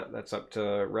permaban or not. That's up to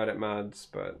Reddit mods,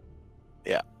 but...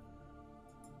 Yeah.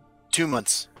 2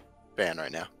 months ban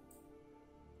right now.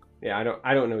 Yeah,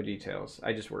 I don't know details.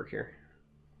 I just work here.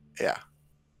 Yeah.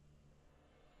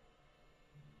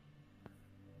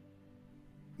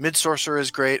 Mid Sorcerer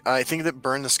is great. I think that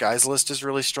Burn the Skies list is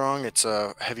really strong. It's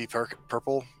a heavy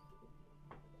purple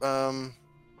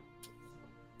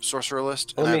Sorcerer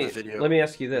list. Let me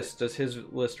ask you this. Does his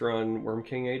list run Worm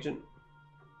King Agent?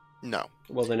 No.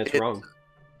 Well, then it's wrong.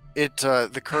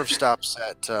 The curve stops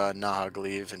at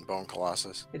Nahagleave and Bone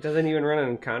Colossus. It doesn't even run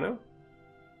on Kano?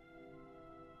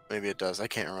 Maybe it does. I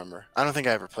can't remember. I don't think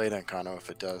I ever played on Kano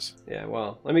if it does. Yeah,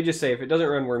 well, let me just say, if it doesn't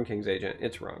run Worm King's Agent,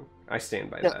 it's wrong. I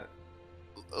stand by that.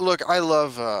 Look, I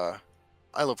love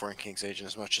Worm King's Agent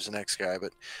as much as the next guy,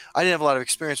 but I didn't have a lot of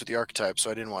experience with the archetype,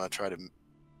 so I didn't want to try to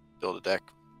build a deck.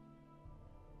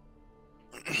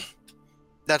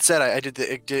 That said, I did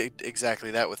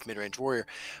exactly that with mid-range warrior.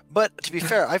 But to be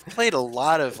fair, I've played a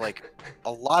lot of aggro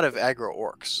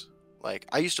orcs. Like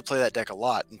I used to play that deck a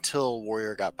lot until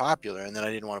warrior got popular, and then I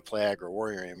didn't want to play aggro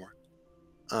warrior anymore.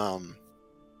 Um,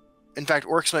 in fact,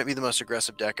 orcs might be the most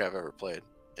aggressive deck I've ever played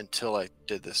until I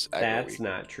did this aggro That's week.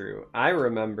 not true. I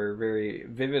remember very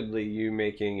vividly you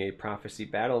making a Prophecy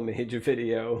Battle Mage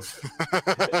video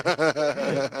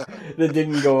that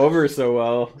didn't go over so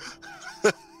well.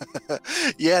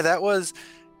 Yeah, that was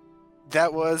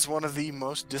one of the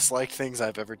most disliked things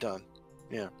I've ever done.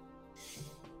 Yeah.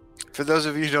 For those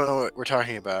of you who don't know what we're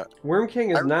talking about, Worm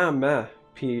King I, is not meh,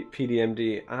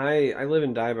 PDMD. I live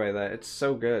and die by that. It's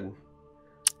so good.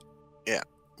 yeah,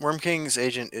 Worm King's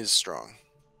agent is strong.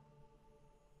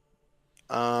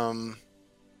 Um,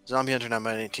 Zombie Hunter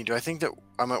 9/18. Do I think that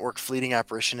I might work Fleeting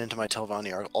Apparition into my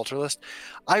Telvanni altar list?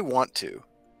 I want to.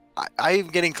 I'm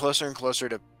getting closer and closer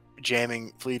to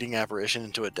jamming Fleeting Apparition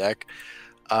into a deck.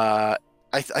 I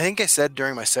think I said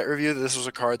during my set review that this was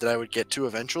a card that I would get to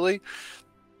eventually,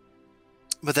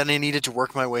 but then I needed to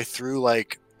work my way through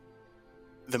like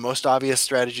the most obvious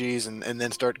strategies and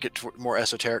then start to get to more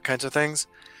esoteric kinds of things.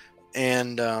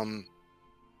 And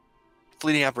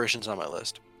Fleeting Apparition's on my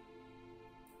list.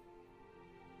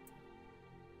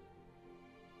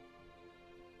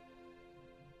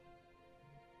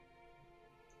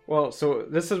 Well, so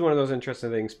this is one of those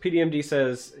interesting things. PDMD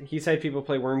says he's had people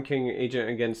play Worm King agent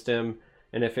against him,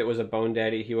 and if it was a Bone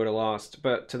Daddy, he would have lost.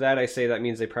 But to that, I say that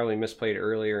means they probably misplayed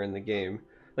earlier in the game.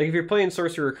 Like if you're playing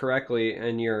Sorcerer correctly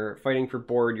and you're fighting for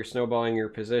board, you're snowballing your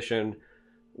position.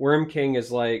 Worm King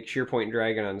is like Shearpoint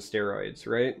Dragon on steroids,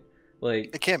 right?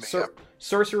 Like It can be. Yeah.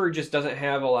 Sorcerer just doesn't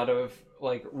have a lot of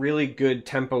like really good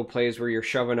tempo plays where you're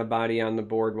shoving a body on the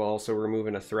board while also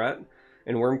removing a threat,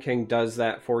 and Worm King does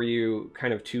that for you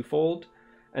kind of twofold.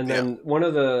 And then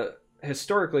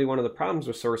historically one of the problems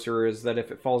with Sorcerer is that if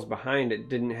it falls behind, it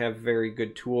didn't have very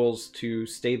good tools to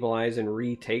stabilize and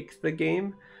retake the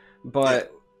game.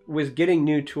 But with getting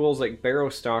new tools like Barrow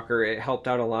Stalker, it helped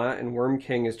out a lot, and Worm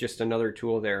King is just another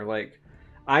tool there. Like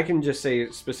I can just say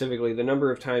specifically the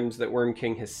number of times that Worm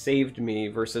King has saved me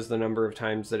versus the number of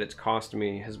times that it's cost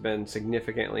me has been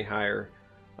significantly higher.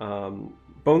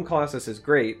 Bone Colossus is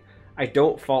great. I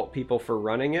don't fault people for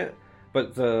running it,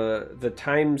 but the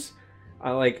times,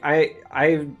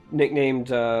 I've nicknamed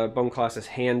Bone Colossus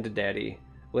Hand Daddy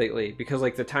lately because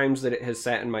like the times that it has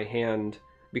sat in my hand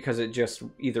because it just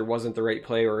either wasn't the right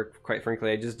play or quite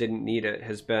frankly I just didn't need it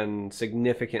has been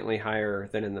significantly higher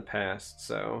than in the past.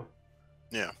 So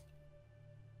Yeah.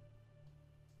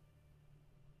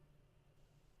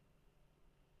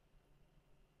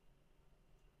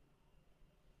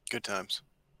 Good times.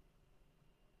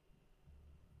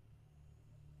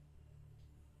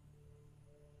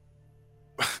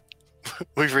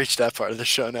 We've reached that part of the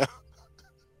show now.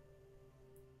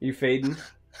 you fading?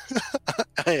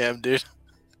 I am, dude.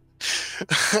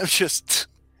 I'm just.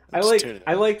 I I'm just tuning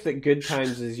I out. like that good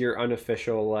times is your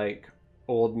unofficial like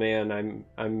old man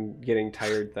I'm getting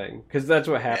tired thing because that's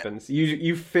what Yeah. happens.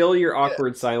 You fill your Yeah.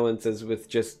 awkward silences with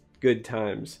just good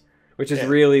times, which is Yeah.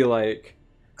 really like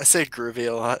I say groovy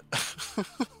a lot.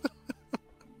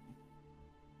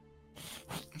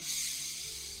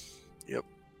 Yep.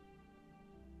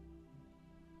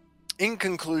 In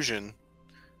conclusion,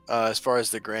 as far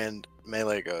as the grand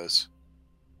melee goes,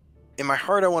 in my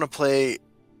heart, I want to play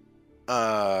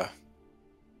uh,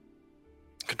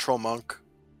 Control Monk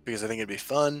because I think it'd be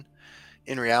fun.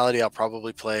 In reality, I'll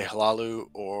probably play Halalu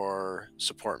or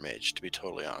Support Mage, to be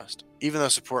totally honest. Even though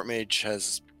Support Mage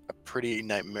has a pretty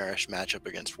nightmarish matchup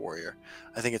against Warrior,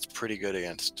 I think it's pretty good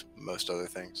against most other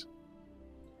things.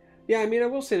 yeah. I mean, I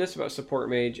will say this about support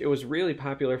mage: it was really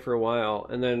popular for a while,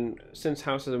 and then since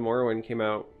House of the Morrowind came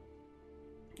out,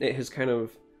 it has kind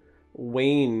of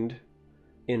waned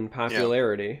in Yeah,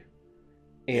 popularity,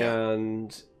 yeah.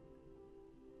 and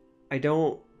I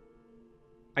don't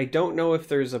I don't know if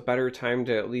there's a better time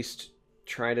to at least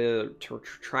try to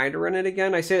run it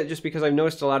again. I say it just because I've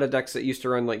noticed a lot of decks that used to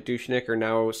run like Douchnik are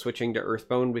now switching to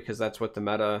Earthbone because that's what the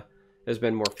meta has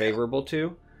been more Yeah, favorable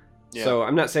to. yeah. So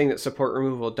I'm not saying that support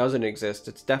removal doesn't exist.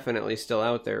 It's definitely still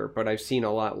out there, but I've seen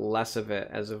a lot less of it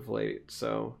as of late.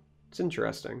 So it's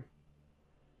interesting.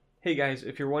 Hey guys,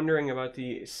 if you're wondering about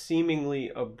the seemingly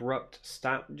abrupt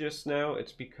stop just now,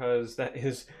 it's because that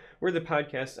is where the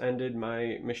podcast ended.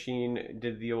 My machine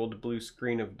did the old blue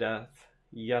screen of death.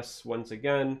 Yes, once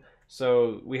again.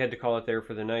 So we had to call it there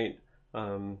for the night.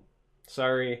 Um,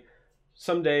 sorry.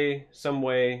 Someday, some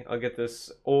way, I'll get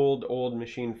this old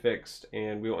machine fixed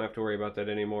and we won't have to worry about that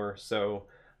anymore. So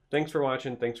thanks for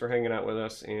watching. Thanks for hanging out with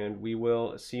us, and we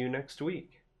will see you next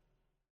week.